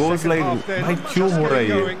 It's like goals like, why kyun ho raha hai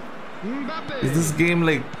ye? Is this game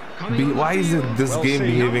like, why is this game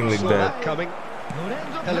behaving like that?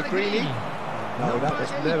 Pellegrini. No, that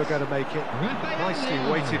was never going to make it. Nicely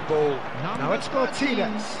weighted ball. Now it's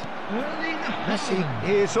Martinez. Messi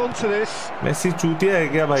is onto this. Messi चूतिया है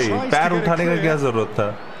क्या भाई? पैर उठाने का क्या जरूरत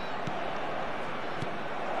था?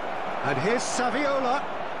 And here's Saviola.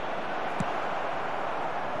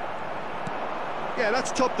 Yeah,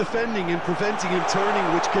 that's top defending and preventing him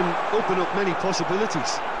turning, which can open up many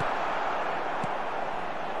possibilities.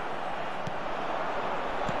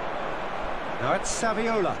 Now it's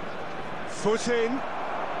Saviola. Foot in.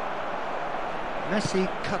 Messi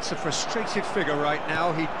cuts a frustrated figure right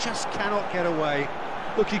now. He just cannot get away.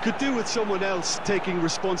 Look, he could do with someone else taking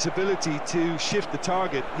responsibility to shift the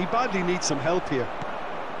target. He badly needs some help here.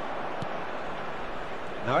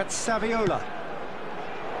 Now it's Saviola.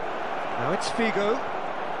 Now it's Figo.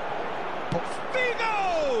 Oh,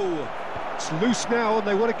 Figo! It's loose now and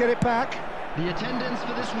they want to get it back. The attendance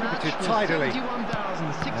for this match was tidily.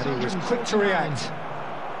 71,649. And he was quick to react.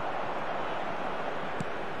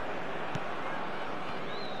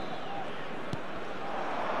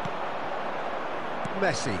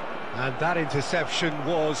 Messi. And that interception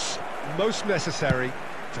was most necessary.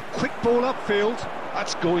 It's a quick ball upfield.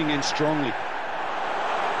 That's going in strongly.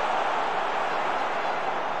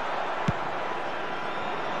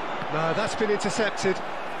 No, that's been intercepted.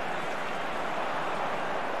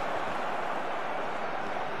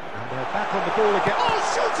 And they're back on the ball again. Oh,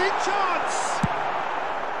 shooting chance!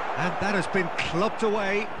 And that has been clubbed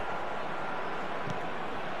away.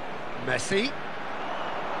 Messi.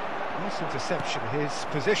 Nice interception. His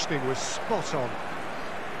positioning was spot on.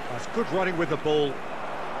 That's good running with the ball.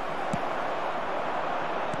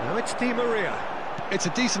 Now it's Di Maria. It's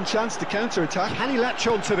a decent chance to counter-attack. Can he latch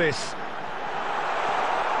on to this?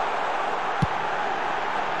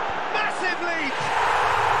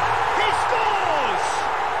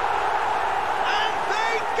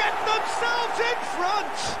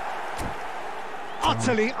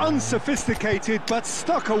 Utterly unsophisticated, but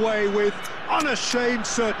stuck away with unashamed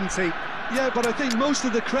certainty. Yeah, but I think most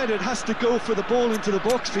of the credit has to go for the ball into the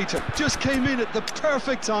box, Peter. Just came in at the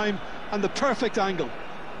perfect time and the perfect angle.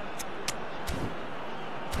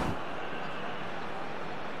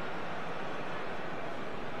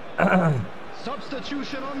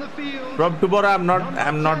 Substitution on the field. From tomorrow, I'm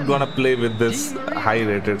not gonna play with this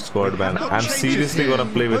high-rated squad, man. I'm seriously gonna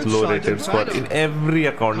play with low-rated squad in every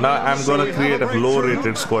account. Now I'm gonna create a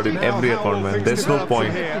low-rated squad in every account, man. There's no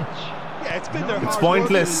point. It's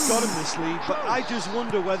pointless. Got him this lead, but I just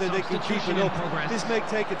wonder whether they can keep it up. This may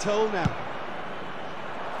take a toll now.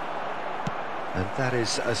 And that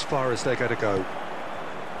is as far as they're going to go.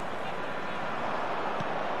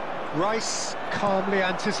 Rice calmly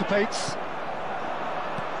anticipates.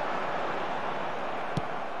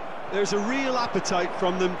 There's a real appetite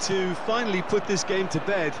from them to finally put this game to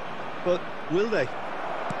bed, but will they?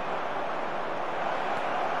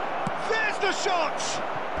 There's the shot!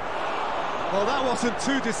 Well, that wasn't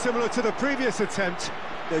too dissimilar to the previous attempt.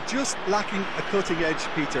 They're just lacking a cutting edge,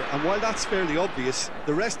 Peter, and while that's fairly obvious,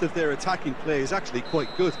 the rest of their attacking play is actually quite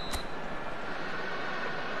good.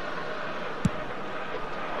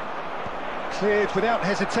 Cleared without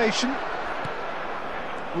hesitation.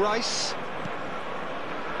 Rice.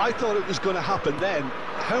 I thought it was going to happen then.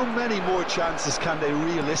 How many more chances can they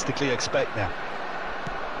realistically expect now?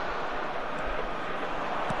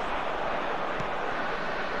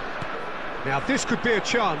 Now this could be a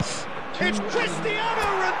chance. It's Cristiano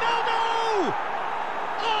Ronaldo!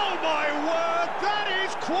 Oh my word, that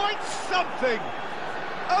is quite something!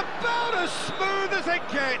 About as smooth as it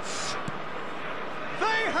gets.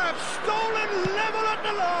 They have stolen level at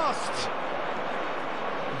the last.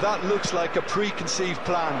 That looks like a preconceived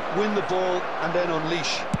plan. Win the ball and then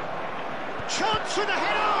unleash. Chance for the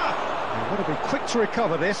header! They want to be quick to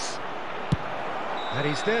recover this. And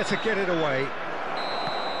he's there to get it away.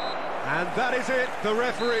 And that is it. The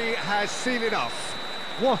referee has seen enough.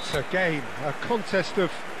 What a game. A contest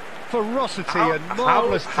of ferocity and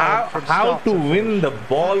marvellous talent from how start to win the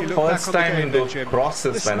ball You look first back on the time game in then, those Jim.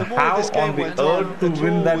 crosses, Listen, man. the more How this game on the went on, earth to the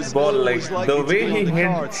win draw that was ball, like always likely the to way be he on the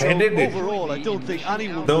cards. So headed it. overall, I don't think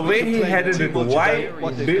anyone The would way he complain headed too it, much why about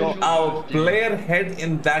what they've did got. our player head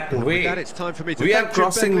in that way? That it's time for me to We are thank Jim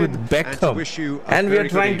crossing with Beglin and to wish you Beckham a and we very are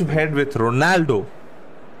good trying to evening. head with Ronaldo.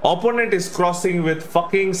 Opponent is crossing with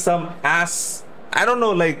fucking some ass I don't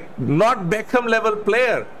know, like not Beckham level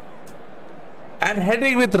player. And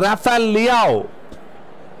heading with Rafael Leao.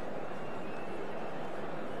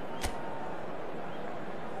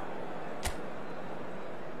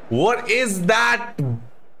 What is that?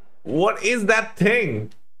 What is that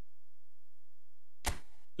thing?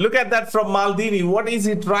 Look at that from Maldini. What is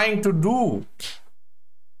he trying to do?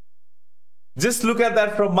 Just look at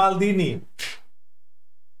that from Maldini.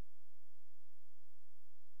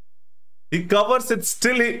 He covers it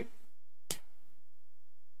still.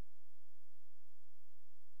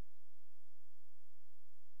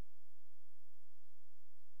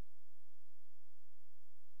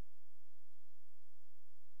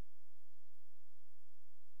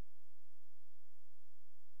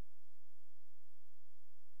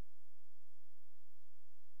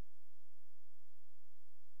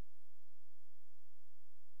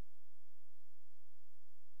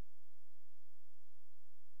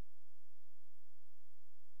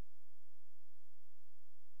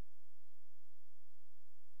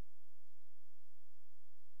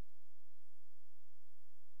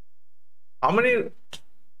 How many?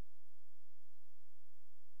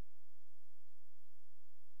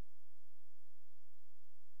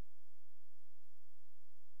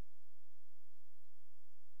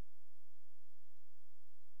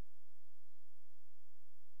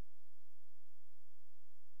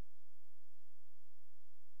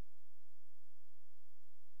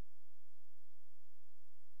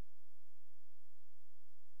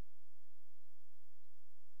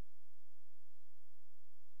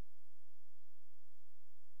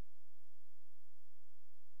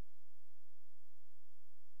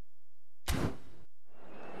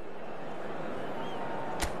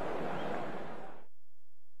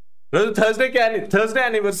 Thursday Thursday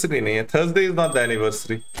anniversary नहीं है. Thursday is not the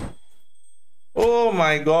anniversary. Oh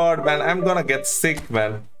my god, man, I'm gonna get sick,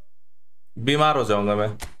 man. बीमार हो जाऊंगा मैं.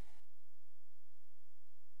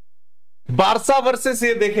 Barça versus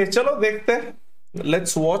ये देखे. चलो देखते हैं.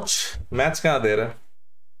 Let's watch. मैच कहाँ दे रहा है?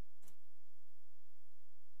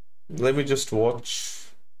 Let me just watch.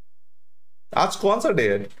 आज कौन सा डे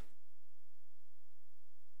है?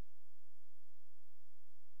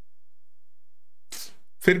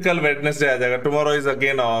 फिर कल वेडनेसडे आ जाएगा. Tomorrow is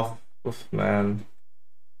again of. Man,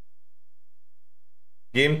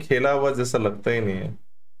 game खेला हुआ जैसा लगता ही नहीं है.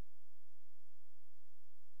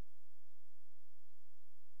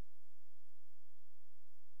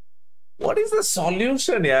 What is the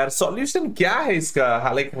solution यार? Solution क्या है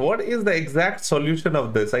इसका? Like what is the exact solution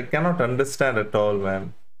of this? I cannot understand at all,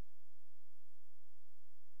 man.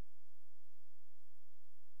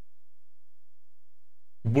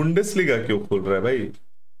 Bundesliga क्यों खोल रहा है भाई?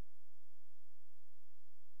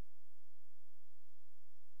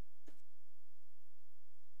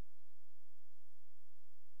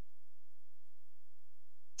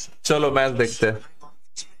 चलो मैच देखते हैं.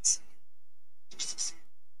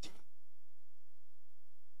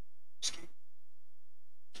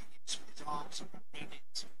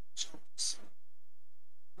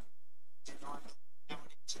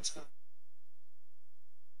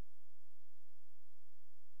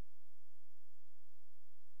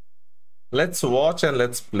 Let's watch and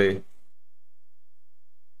let's play.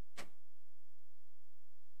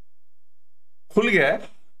 खुल गया है.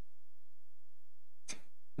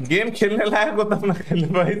 गेम खेलने लायक हो तब ना खेले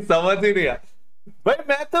भाई. समझ ही नहीं आ भाई.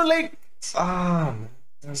 मैं तो like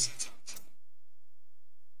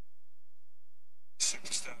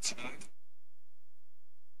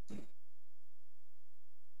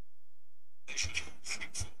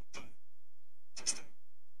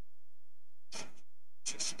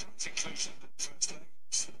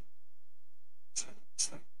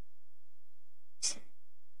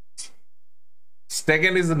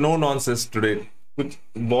Stegen is no nonsense today. कुछ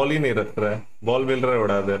बॉल ही नहीं रख रहा है. बॉल मिल रहा है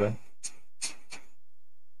उड़ा दे रहा है.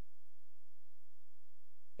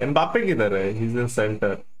 एम्बापे किधर है? He's in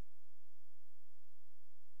center.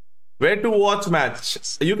 Where to watch match?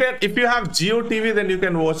 You can, if you have Jio TV, then you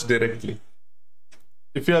can watch directly.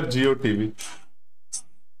 If you have Jio TV.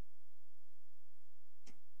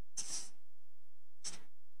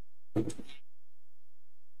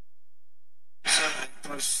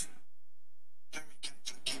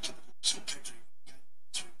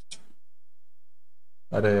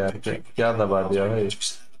 अरे यार क्या दबा दिया भाई.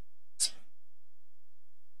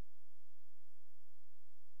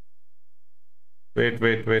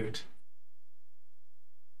 वेट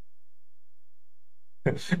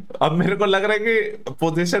अब मेरे को लग रहा है कि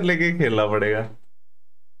पोजीशन लेके खेलना पड़ेगा.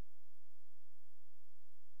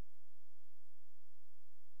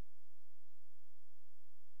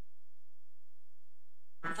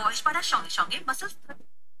 বয়স বাড়ার সঙ্গে সঙ্গে মাসলস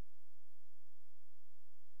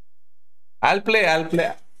I'll play.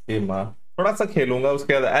 ए माँ थोड़ा सा खेलूंगा,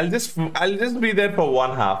 उसके बाद I'll just be there for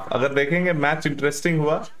one half. अगर देखेंगे मैच इंटरेस्टिंग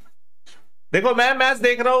हुआ, देखो मैं मैच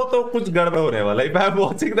देख रहा हूँ तो कुछ गड़बड़ होने वाला है. If I'm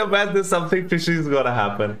watching the match, there's something fishy is gonna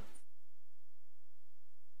happen.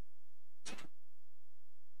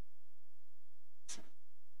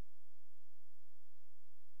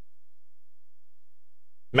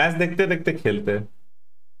 Match देखते देखते खेलते.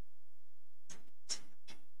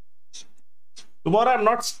 Tomorrow I'm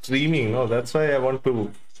not streaming. No, that's why I want to.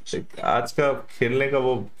 आज का खेलने का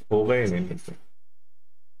वो होगा ही नहीं.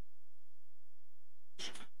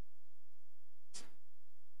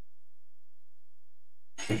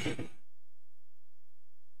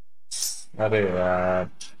 अरे यार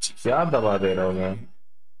क्या दबा दे रहा हूँ मैं.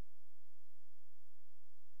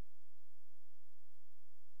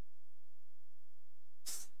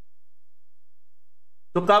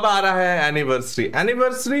 तो कब आ रहा है एनिवर्सरी?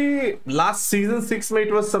 लास्ट सीजन 6 में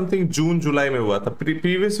इट वाज समथिंग जून जुलाई में हुआ था.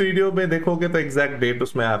 प्रीवियस वीडियो में देखोगे तो एग्जैक्ट डेट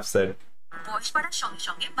उसमें आप सेट.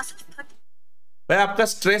 भाई आपका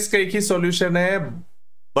स्ट्रेस का एक ही सॉल्यूशन है,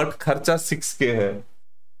 बट खर्चा 6K है.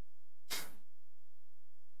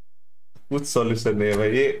 कुछ सॉल्यूशन नहीं है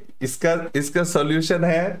भाई. ये इसका सॉल्यूशन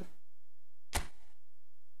है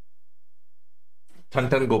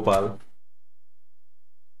ठन गोपाल.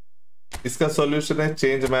 इसका सॉल्यूशन है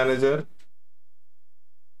change manager.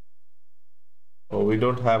 We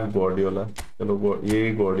don't have Guardiola. चलो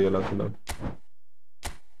ये गॉर्डियोला खिलाओ.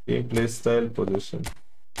 ये प्ले स्टाइल पोजीशन,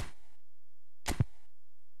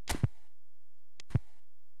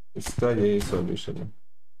 इसका यही सॉल्यूशन है.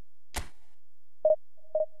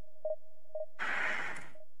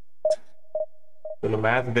 चलो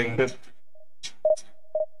मैच देखते.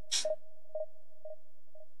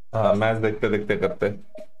 हाँ मैच देखते देखते करते.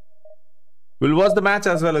 We'll watch the match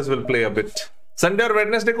as well as we'll play a bit. Sunday और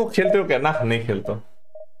वेडनेसडे को खेलते हो क्या? ना नहीं खेलता.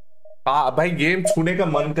 भाई गेम छूने का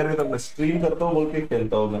मन करे तो मैं स्ट्रीम करता हूँ बोल के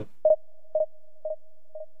खेलता हूँ मैं.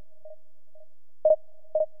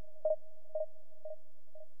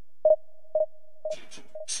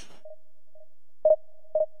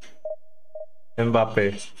 Mbappe.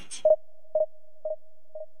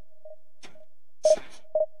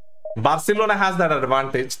 Barcelona has that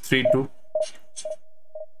advantage 3-2.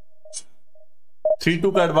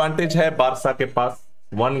 3-2 का एडवांटेज है बारसा के पास.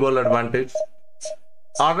 1 गोल एडवांटेज.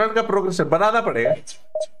 आर्नल्ड का प्रोग्रेशन बनाना पड़ेगा.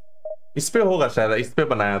 इस पे होगा शायद, इस पे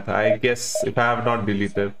बनाया था I guess, if I have not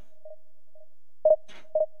deleted.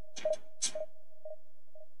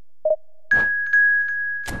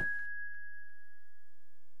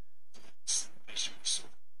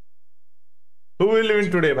 Who will win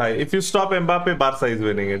today, bhai? If you stop Mbappe, Barca is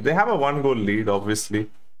winning it. They have a 1 goal lead, obviously.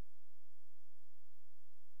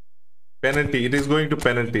 Penalty. It is going to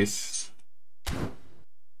penalties.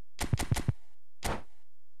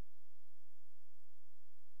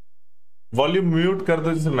 Volume mute कर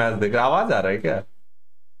दो जिसे match देख रहा. आवाज आ रहा है क्या?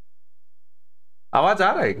 आवाज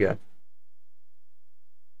आ रहा है क्या?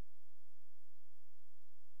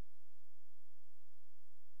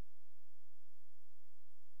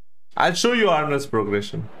 I'll show you Arnold's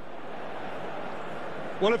progression.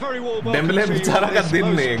 Dembele बेचारा का दिन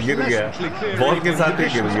नहीं गिर गया, बॉल के साथ ही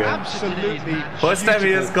गिर गया. First time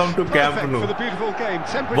he has come to camp new.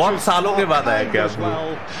 बहुत सालों के बाद आया camp new.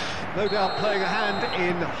 No doubt playing a hand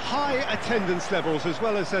in high attendance levels as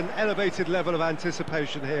well as an elevated level of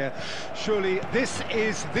anticipation here. Surely this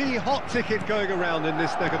is the hot ticket going around in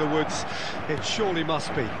this neck of the woods. It surely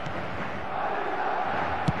must be.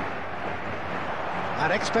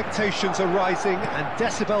 And expectations are rising and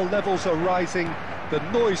decibel levels are rising. The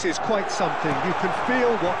noise is quite something. You can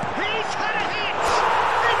feel what... He's had a hit!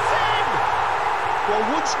 It's in! Well,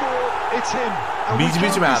 once more, it's him.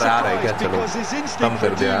 बीच-बीच में आ रहा है क्या? चलो कम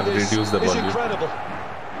कर दे यार, reduce the volume.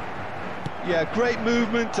 Yeah, great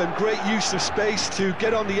movement and great use of space to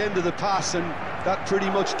get on the end of the pass, and that pretty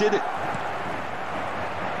much did it.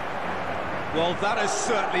 Well, that has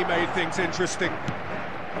certainly made things interesting.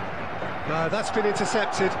 No, that's been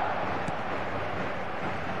intercepted.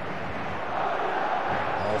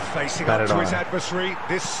 Oh, facing up to his adversary.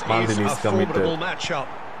 This is a formidable matchup.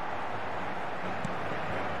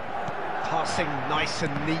 Passing nice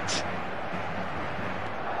and neat.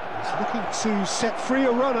 He's looking to set free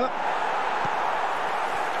a runner.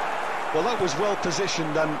 Well, that was well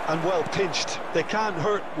positioned and well pinched. They can't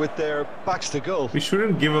hurt with their backs to goal. We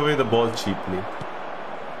shouldn't give away the ball cheaply.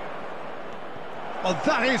 Oh,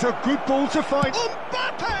 that is a good ball to find.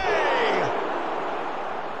 Mbappe!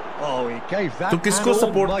 Oh, he gave that. तो किसको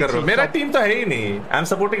support कर रहे हो? मेरा team तो है ही नहीं. I am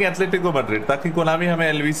supporting Atletico Madrid, ताकि कोनामी हमें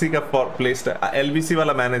एलवीसी का प्लेस एलवीसी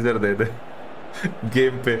वाला मैनेजर दे दे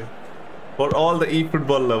गेम पे for all the E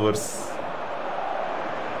football lovers.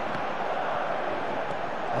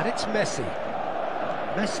 And it's Messi.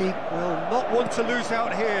 Messi will not want to lose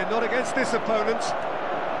out here, not against this opponent.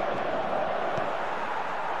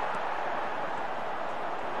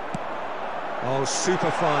 Oh,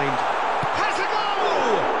 super find. Has a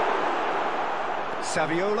goal!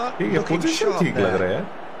 Saviola looking sharp there.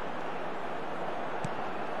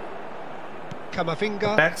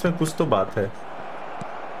 Camavinga. Attacks में कुछ तो बात है.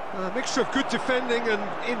 A mixture of good defending and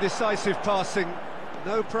indecisive passing.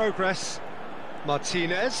 No progress.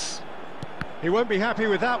 Martinez. He won't be happy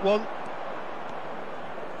with that one.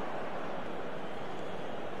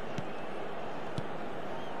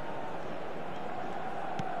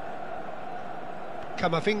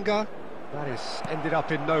 Camavinga. That is ended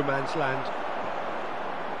up in no man's land.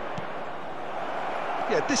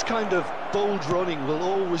 Yeah, this kind of bold running will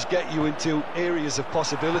always get you into areas of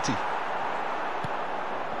possibility.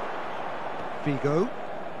 Figo.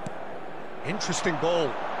 Interesting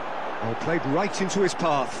ball. Oh, played right into his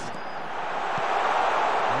path.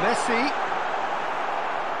 Messi.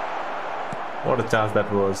 What a chance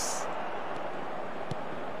that was.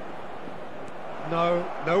 No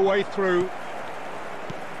way through.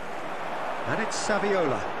 And it's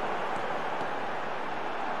Saviola.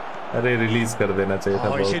 अरे release कर देना चाहिए था.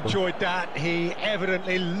 Oh, he's enjoyed that. He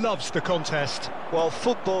evidently loves the contest. Well,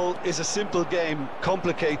 football is a simple game,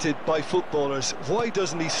 complicated by footballers. Why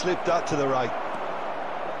doesn't he slip that to the right?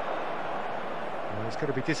 Well, he's going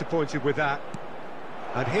to be disappointed with that.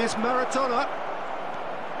 And here's Maradona.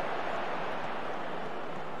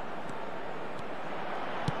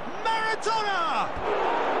 Maradona!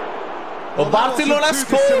 Oh, Barcelona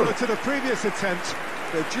scored! Similar to the previous attempt.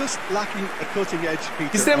 They're just lacking a cutting edge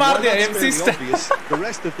feature. किसने मार दिया? MC obvious, the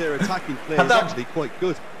rest of their attacking play is actually quite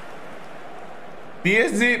good.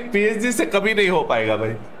 PSG से कभी नहीं हो पाएगा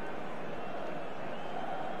भाई.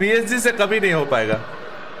 PSG से कभी नहीं हो पाएगा.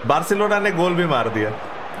 बार्सिलोना ने गोल भी मार दिया.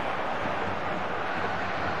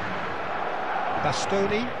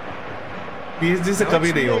 Bastoni. PSG से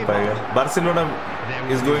कभी नहीं हो पाएगा. Barcelona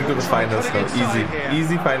is going to the finals now.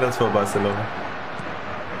 Easy finals for Barcelona.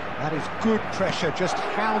 That is good pressure, just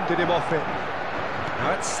hounded him off it.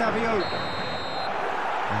 Now it's Saviola.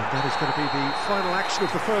 And that is going to be the final action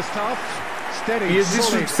of the first half. Steady, PSG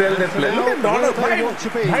should sell their play. Look at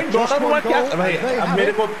Donnarumma. भाई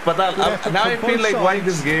मेरे को पता. Now I feel like why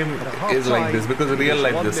this game is like this, because real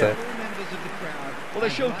life this है. Well,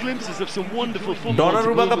 they showed glimpses of some wonderful football.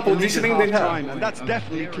 Donnarumma का positioning देखा. And that's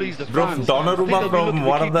definitely pleased the Bro, fans. Donnarumma from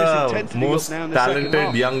one of the most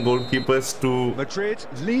talented young goalkeepers to Madrid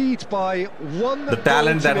lead by 1. The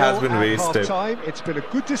talent that has been wasted. It's been a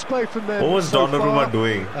good display from them. What was Donnarumma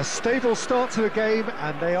doing? A stable start to the game,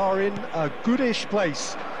 and they are in a goodish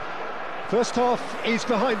place. First half is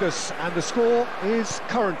behind us, and the score is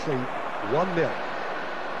currently 1-0.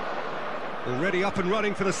 Already up and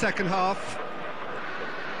running for the second half.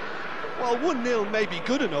 Well, 1-0 may be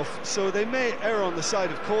good enough, so they may err on the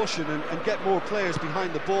side of caution and get more players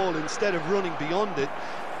behind the ball instead of running beyond it.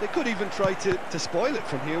 They could even try to spoil it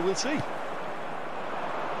from here, we'll see.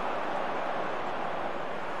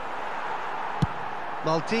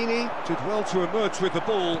 Maldini did well to emerge with the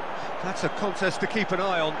ball. That's a contest to keep an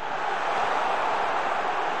eye on.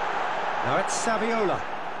 Now it's Saviola.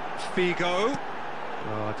 Figo.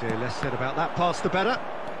 Oh dear, less said about that pass the better.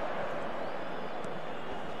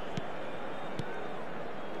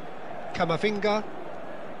 Camavinga.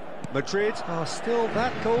 Madrid are still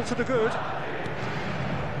that goal to the good.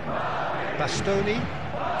 Bastoni.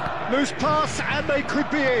 Loose pass, and they could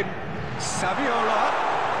be in. Saviola.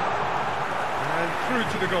 And through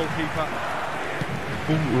to the goalkeeper.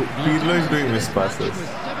 Pirlo is doing missed passes.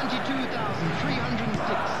 72,306.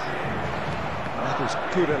 That was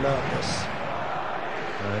good alertness.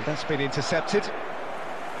 And that's been intercepted.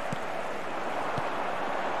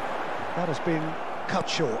 That has been cut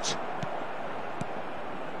short.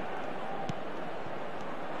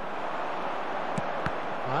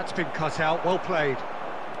 That's been cut out, well played.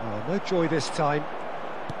 Oh, no joy this time.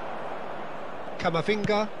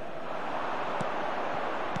 Camavinga.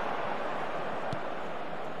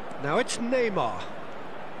 Now it's Neymar.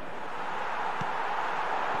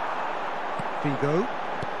 Figo.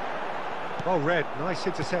 Oh, red, nice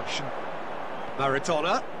interception.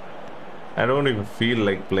 Maradona. I don't even feel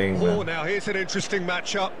like playing, man. Oh, now here's an interesting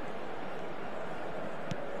matchup.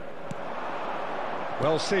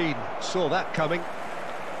 Well seen, saw that coming.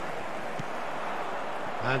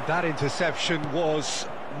 And that interception was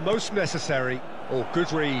most necessary. Oh,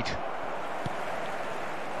 good read.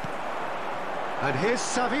 And here's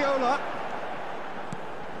Saviola.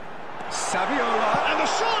 Saviola, and the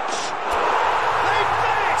shot! They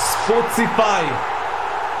missed! Sportsify.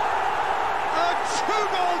 A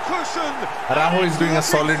 2-goal Araujo is doing a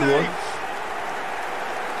solid work.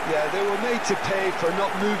 Yeah, they were made to pay for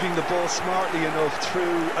not moving the ball smartly enough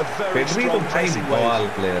through a very strong pressing wave.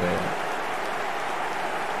 player है.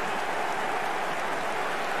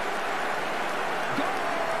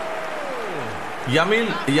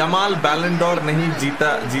 Yamal बैलन door नहीं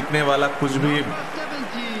जीतने वाला कुछ भी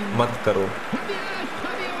मत करो.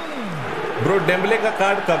 Bro Dembele का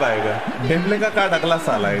कार्ड कब आएगा? डेम्बले का कार्ड अगला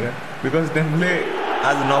साल आएगा, बिकॉज डेम्बले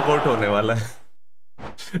आज नॉकआउट होने वाला है.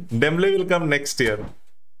 Dembele will come next year,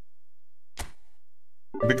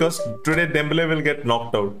 because today Dembele will get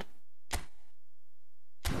knocked out.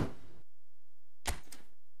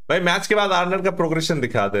 भाई मैच के बाद आर्नल्ड का प्रोग्रेशन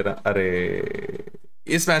दिखा दे रहा. अरे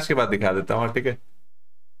इस मैच के बाद दिखा देता हूँ, ठीक है.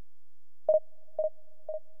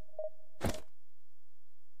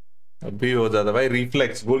 अभी हो जाता भाई.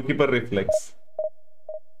 Reflex, goalkeeper reflex.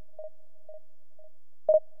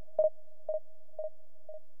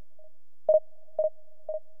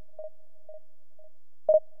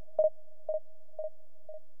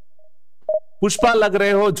 पुष्पा लग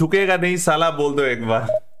रहे हो, झुकेगा नहीं साला, बोल दो एक बार.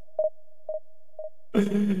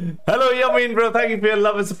 Hello Yamin bro, thank you for your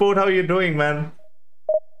love and support. How are you doing, man?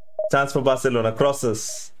 Chance for Barcelona, crosses.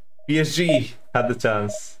 PSG had the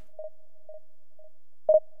chance.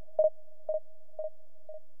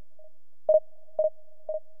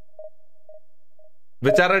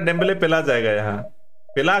 बेचारा डेम्बले पिला जाएगा. यहाँ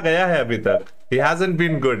पिला गया है अभी तक. He hasn't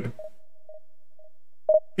been good.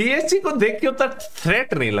 PSG को देख के उतना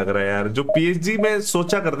थ्रेट नहीं लग रहा है यार, जो PSG में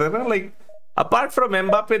सोचा करते थे ना. Like apart from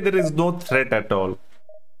Mbappe there is no threat at all.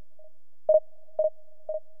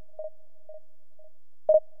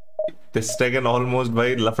 Ter Stegen almost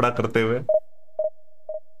भाई लफड़ा करते हुए.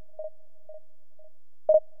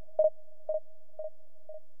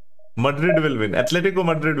 Madrid will win. Atletico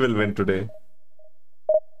Madrid will win today.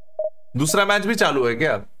 दूसरा मैच भी चालू है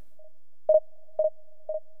क्या?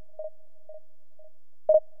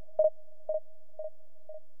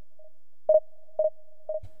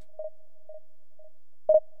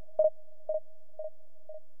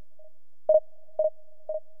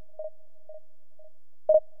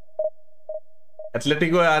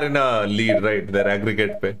 Atletico are in a lead, right? Their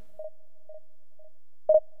aggregate पे.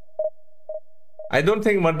 I don't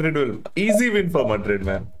think Madrid will. Easy win for Madrid,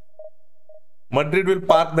 man. Madrid will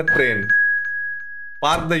park the train,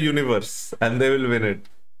 park the universe, and they will win it.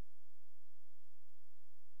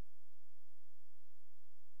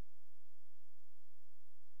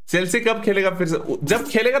 Chelsea कब खेलेगा फिर से? जब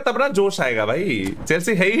खेलेगा तब ना जोश आएगा भाई.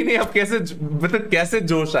 चेल्सी है ही नहीं अब, कैसे मतलब कैसे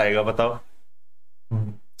जोश आएगा बताओ?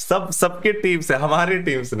 सबके टीम से, हमारी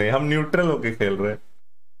टीम से नहीं. हम न्यूट्रल होके खेल रहे हैं.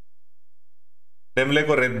 डेम्बले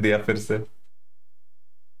को रेत दिया फिर से.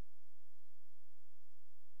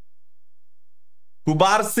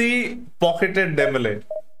 कुबारसी pocketed Dembele.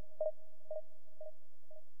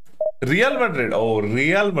 Real Madrid. Oh,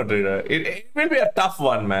 Real Madrid. It will be a tough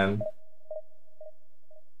one, man.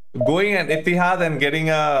 Going at Etihad and getting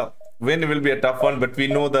a win will be a tough one, but we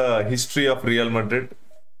know the history of Real Madrid.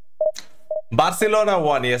 Barcelona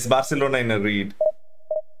won. Yes, Barcelona in a lead.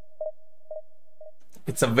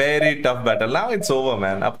 It's a very tough battle. Now it's over,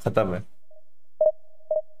 man. अब खत्म है.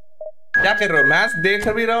 क्या कर रहे हो? Match देख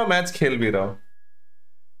भी रहा हूँ, मैच खेल भी रहा हूँ.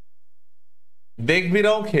 देख भी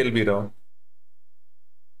रहा हूँ, खेल भी रहा हूँ.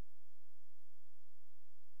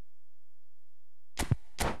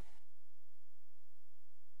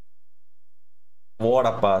 What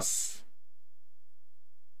a pass.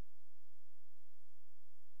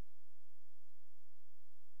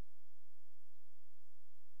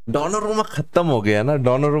 डोनारुमा खत्म हो गया ना.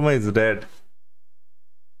 Donnarumma is dead.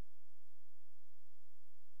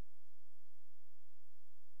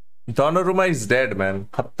 Donnarumma is dead man.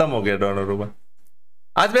 खत्म हो गया डोनारुमा.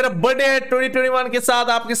 आज मेरा बर्थडे है 2021 के साथ.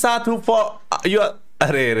 आपके साथ हूँ फॉर यू.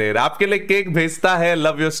 अरे आपके लिए केक भेजता है.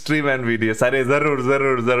 Love your stream and videos. अरे जरूर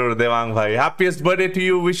जरूर जरूर देवांग भाई. Happiest birthday to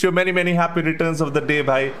you. Wish you many many happy returns of the day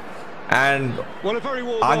भाई. एंड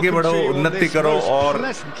आगे बढ़ो, उन्नति करो और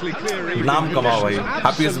नाम कमाओ भाई.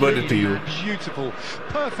 Happiest birthday to you.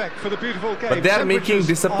 But they are making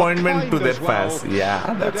disappointment to their fans. या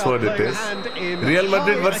that's what it is. Real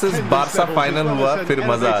Madrid versus Barca final हुआ, फिर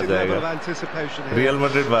मजा आ जाएगा. रियल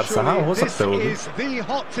मैड्रिड बार्सा, हाँ हो सकता है वो भी.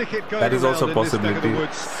 That is also possibility.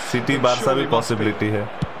 City Barca भी पॉसिबिलिटी है.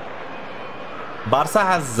 Barca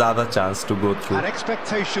has ज़्यादा chance to go through. And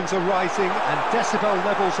expectations are rising and decibel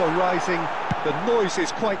levels are rising. The noise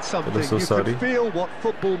is quite something. So you can feel what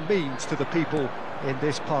football means to the people in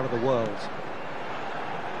this part of the world.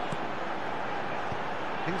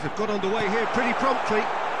 Things have got underway here pretty promptly.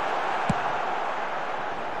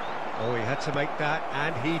 Oh, he had to make that,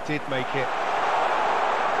 and he did make it.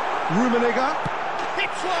 Rummenigge.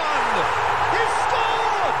 Hits one! He's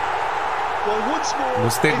scored! Well, once more,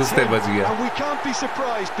 Guste it's guste him, bach gaya. and we can't be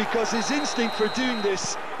surprised because his instinct for doing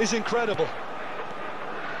this is incredible.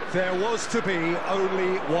 There was to be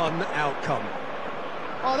only one outcome.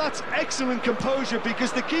 Oh, that's excellent composure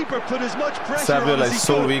because the keeper put as much pressure Saviola on as he is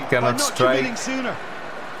so could weak, by cannot not strike. committing sooner.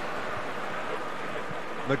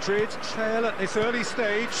 Madrid trail at this early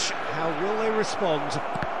stage. How will they respond?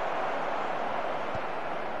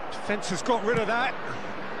 Defence has got rid of that.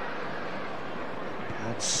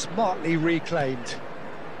 And smartly reclaimed.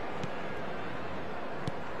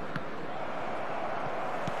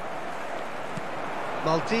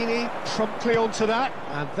 Maldini promptly onto that,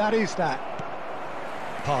 and that is that.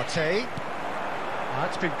 Partey.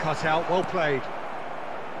 That's been cut out, well played.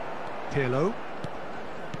 Pirlo.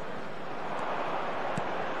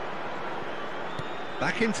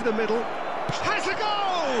 Back into the middle. Has a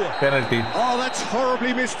go! Penalty. Oh, that's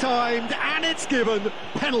horribly mistimed, and it's given.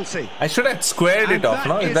 Penalty. I should have squared it off,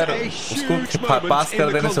 no? That is इधर a उसको huge moment pass in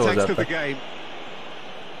कर the देने से हो context of जाता the game.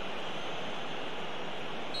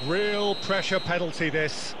 Real pressure penalty,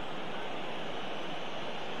 this.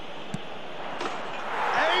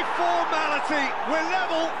 A formality. We're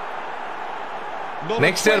level. Not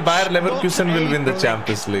Next a year, twitch, Bayer not Leverkusen will a win the blink.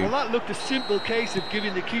 Champions League. Well, that looked a simple case of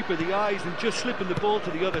giving the keeper the eyes and just slipping the ball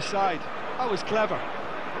to the other side. That was clever.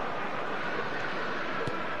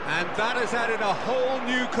 And that has added a whole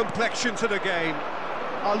new complexion to the game.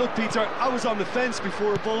 Oh, look, Peter, I was on the fence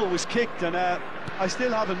before a ball was kicked, and I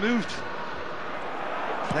still haven't moved.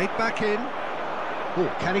 Played back in.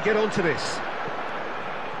 Oh, can he get onto this?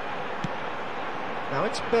 Now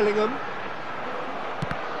it's Bellingham.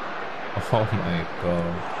 Oh my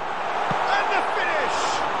god. And the finish!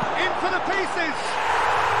 In for the pieces!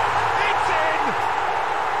 It's in!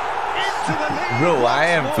 Into the lead! Bro, I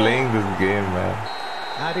am once more. playing this game, man.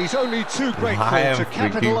 And he's only too grateful I am to freaking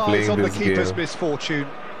capitalise playing on the this keeper's game. misfortune.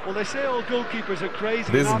 Well, they say all goalkeepers are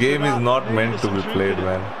crazy. This and after game is that, not maybe meant there's to some be truth played, in it.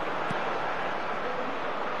 man.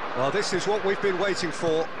 Well, this is what we've been waiting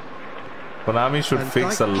for. Konami should And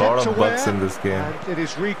fix a Dyke lot kept of bugs aware, in this game. And it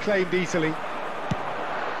is reclaimed easily.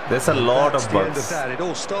 There's a lot That's of the end of bugs. that. It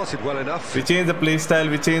all started well enough. We changed the playstyle,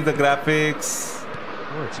 we changed the graphics.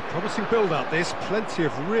 Oh, it's a promising build-up, this. Plenty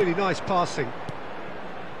of really nice passing.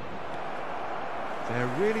 There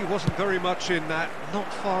really wasn't very much in that.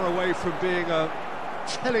 Not far away from being a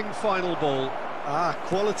telling final ball. Ah,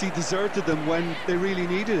 quality deserted them when they really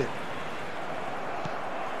needed it.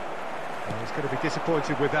 Oh, he's going to be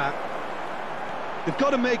disappointed with that. They've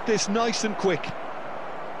got to make this nice and quick.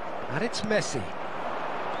 And it's Messi.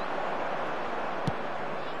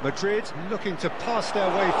 Madrid looking to pass their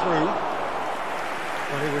way through.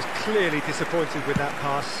 Well, he was clearly disappointed with that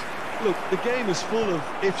pass. Look, the game is full of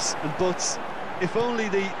ifs and buts. If only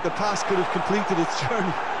the pass could have completed its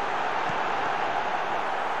journey.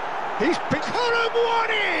 He's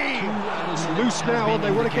Colomwani! It's loose now and they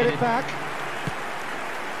want to get it back.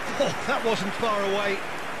 Oh, that wasn't far away.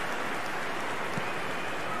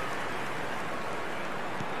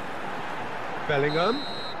 Bellingham.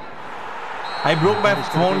 I broke my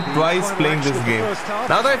phone twice playing this game.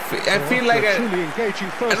 Now that I feel like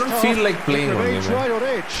I don't feel like playing only,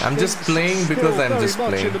 man. I'm just playing because I'm just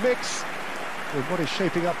playing. In the mix with what is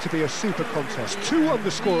shaping up to be a super contest. 2-1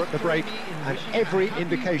 the score at the break, and every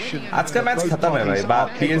indication. आज का match खत्म है भाई.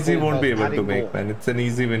 बात PSG won't be able to make, man. It's an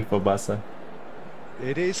easy win for Barca.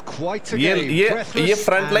 It is quite a game. ये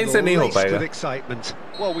front line से नहीं हो पाएगा. With excitement.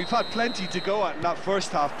 Well, we've had plenty to go at in that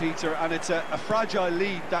first half, Peter, and it's a fragile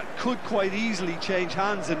lead that could quite easily change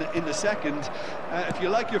hands in the second. If you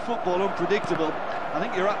like your football unpredictable, I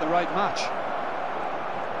think you're at the right match.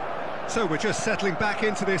 So we're just settling back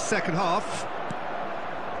into this second half.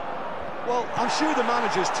 Well, I'm sure the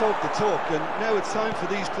managers talk the talk, and now it's time for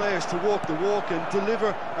these players to walk the walk and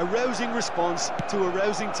deliver a rousing response to a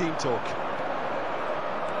rousing team talk.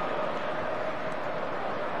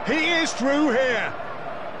 He is through here.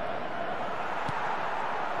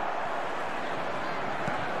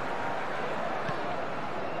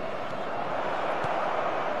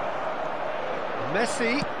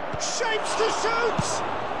 Messi shapes to shoot.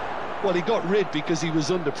 Well, he got rid because he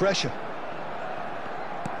was under pressure.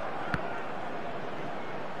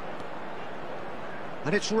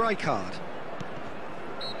 And it's Rijkaard.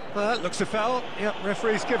 That looks a foul. Yep,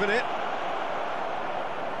 referee's given it.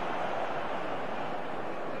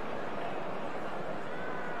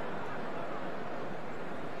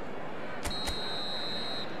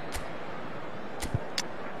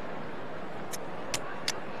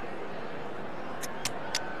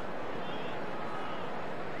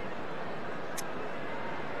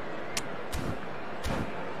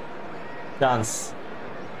 Chance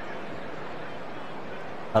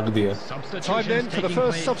हक दिया. Time then for the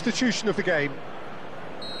first substitution of the game.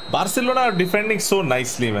 Barcelona defending so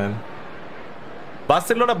nicely man.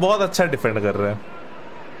 Barcelona बहुत अच्छा defend कर रहे हैं.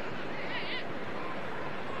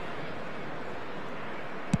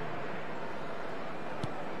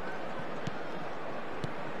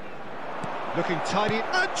 Looking tiny,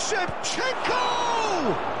 and Shevchenko!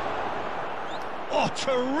 Oh,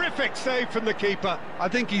 terrific save from the keeper. I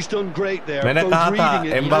think he's done great there. मैंने कहा था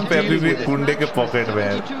Mbappe अभी भी Both कुंडे के पॉकेट में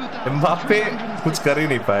है. एम्बापे कुछ कर ही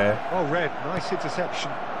नहीं पाया. Oh, Red, nice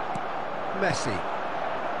interception. Messi.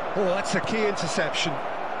 Oh, that's a key interception.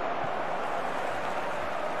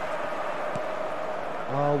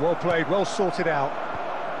 Oh, well played, well sorted out.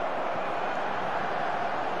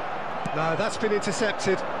 No, that's been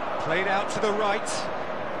intercepted. Played out to the right.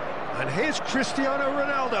 And here's Cristiano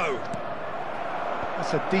Ronaldo.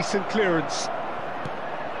 That's a decent clearance.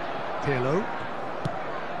 Pirlo.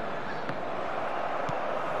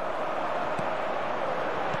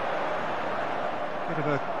 Bit of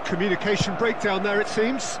a communication breakdown there, it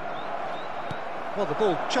seems. Well, the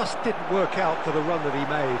ball just didn't work out for the run that he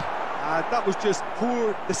made. That was just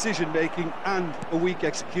poor decision-making and a weak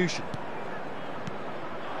execution.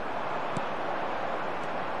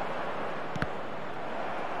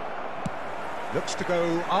 Looks to go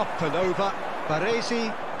up and over.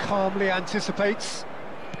 Baresi calmly anticipates.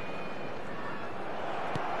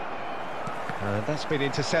 And that's been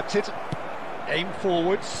intercepted. Aim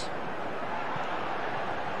forwards.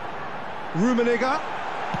 Rummenigge.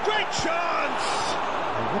 Great chance!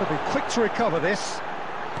 They've got to be quick to recover this.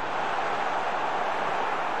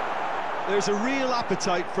 There's a real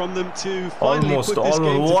appetite from them to finally Almost. put this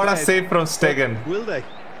game to What a bed. save from Stegen. But will they?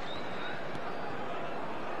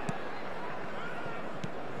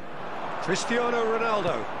 Cristiano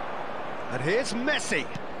Ronaldo. And here's Messi.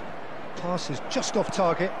 Pass is just off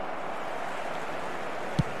target.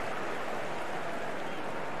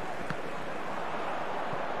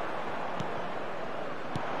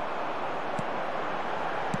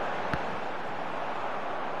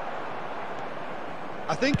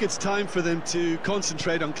 I think it's time for them to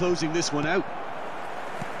concentrate on closing this one out.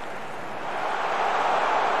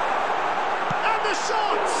 And the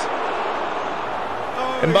shot!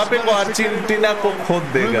 Mbappe को Argentina को खोद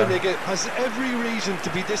देगा. Rummenigge has every reason to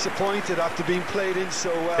be disappointed after being played in so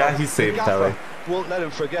well. क्या ही save था भाई. Won't let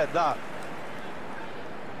him forget that.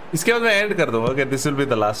 इसके बाद मैं एंड कर दूंगा कि this will be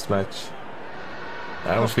the last match.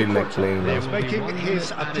 I don't feel like playing now. He's making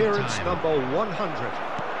his appearance number 100.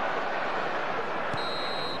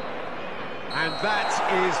 And that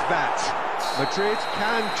is that. Madrid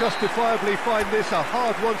can justifiably find this a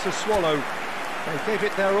hard one to swallow. They gave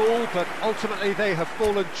it their all, but ultimately they have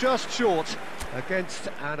fallen just short against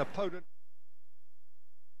an opponent.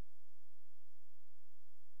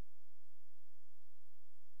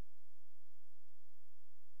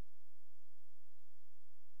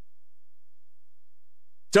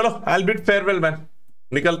 चलो I'll bid farewell man.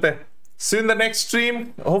 निकलते हैं. See you in the next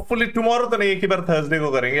stream. Hopefully tomorrow तो नहीं, एक ही बार Thursday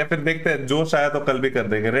को करेंगे, या फिर देखते हैं जोश आया तो कल भी कर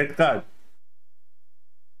देंगे. Red card.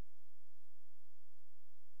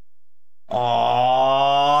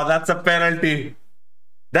 Oh, that's a penalty.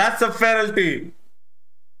 That's a penalty.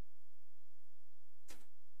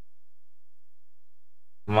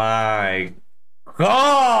 My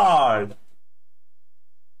God.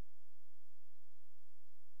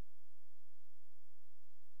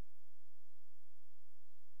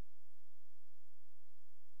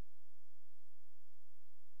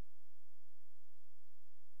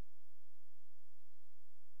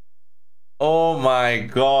 Oh my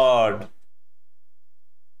God.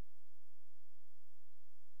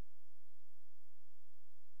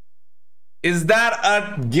 Is that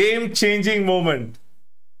a game-changing moment?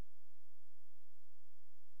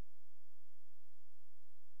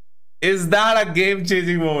 Is that a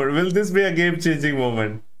game-changing moment? Will this be a game-changing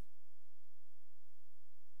moment?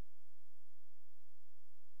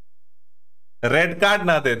 Red card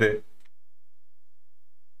ना दे दे.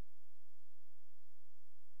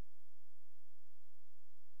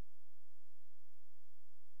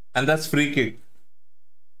 And that's free kick.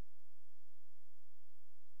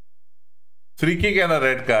 Free kick and a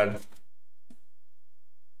red card.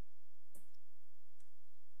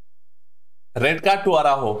 Red card to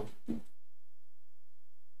Araujo.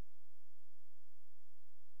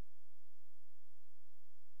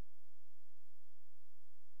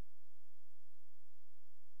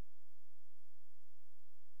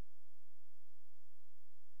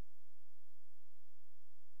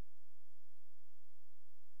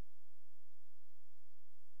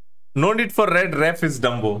 No need for red, ref is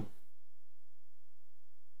Dumbo.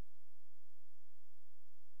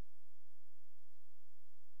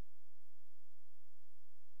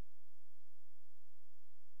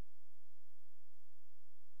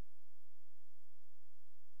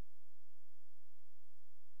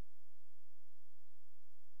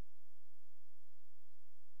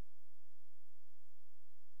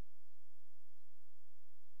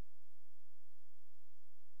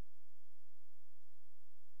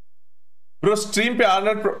 Bro stream पे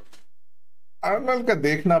Arnold का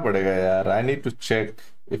देखना पड़ेगा यार. I need to check.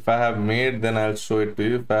 If I have made then I will show it to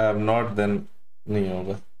you. If I have not then नहीं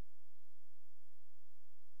होगा.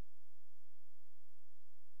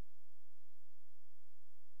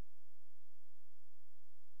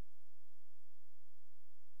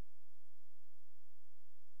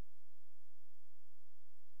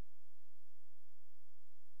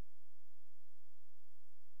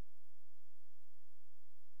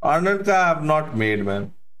 Arnold ka I have not made, man.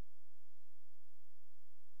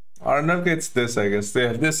 Arnold ka it's this, I guess. They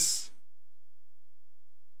have this.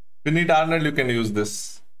 If you need Arnold, you can use this.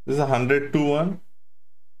 This is a 102 one.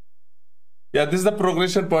 Yeah, this is the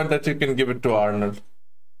progression point that you can give it to Arnold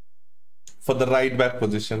for the right back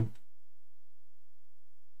position.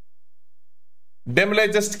 Dembele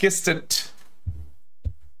just kissed it.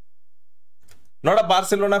 Not a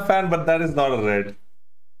Barcelona fan, but that is not a red.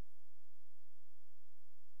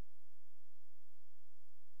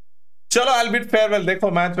 चलो आई bit farewell. देखो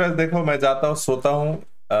match देखो, मैं जाता हूँ, सोता हूँ.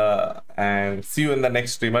 And C you in the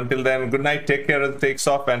next stream. Until then good night, take care, takes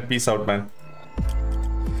of and peace out man.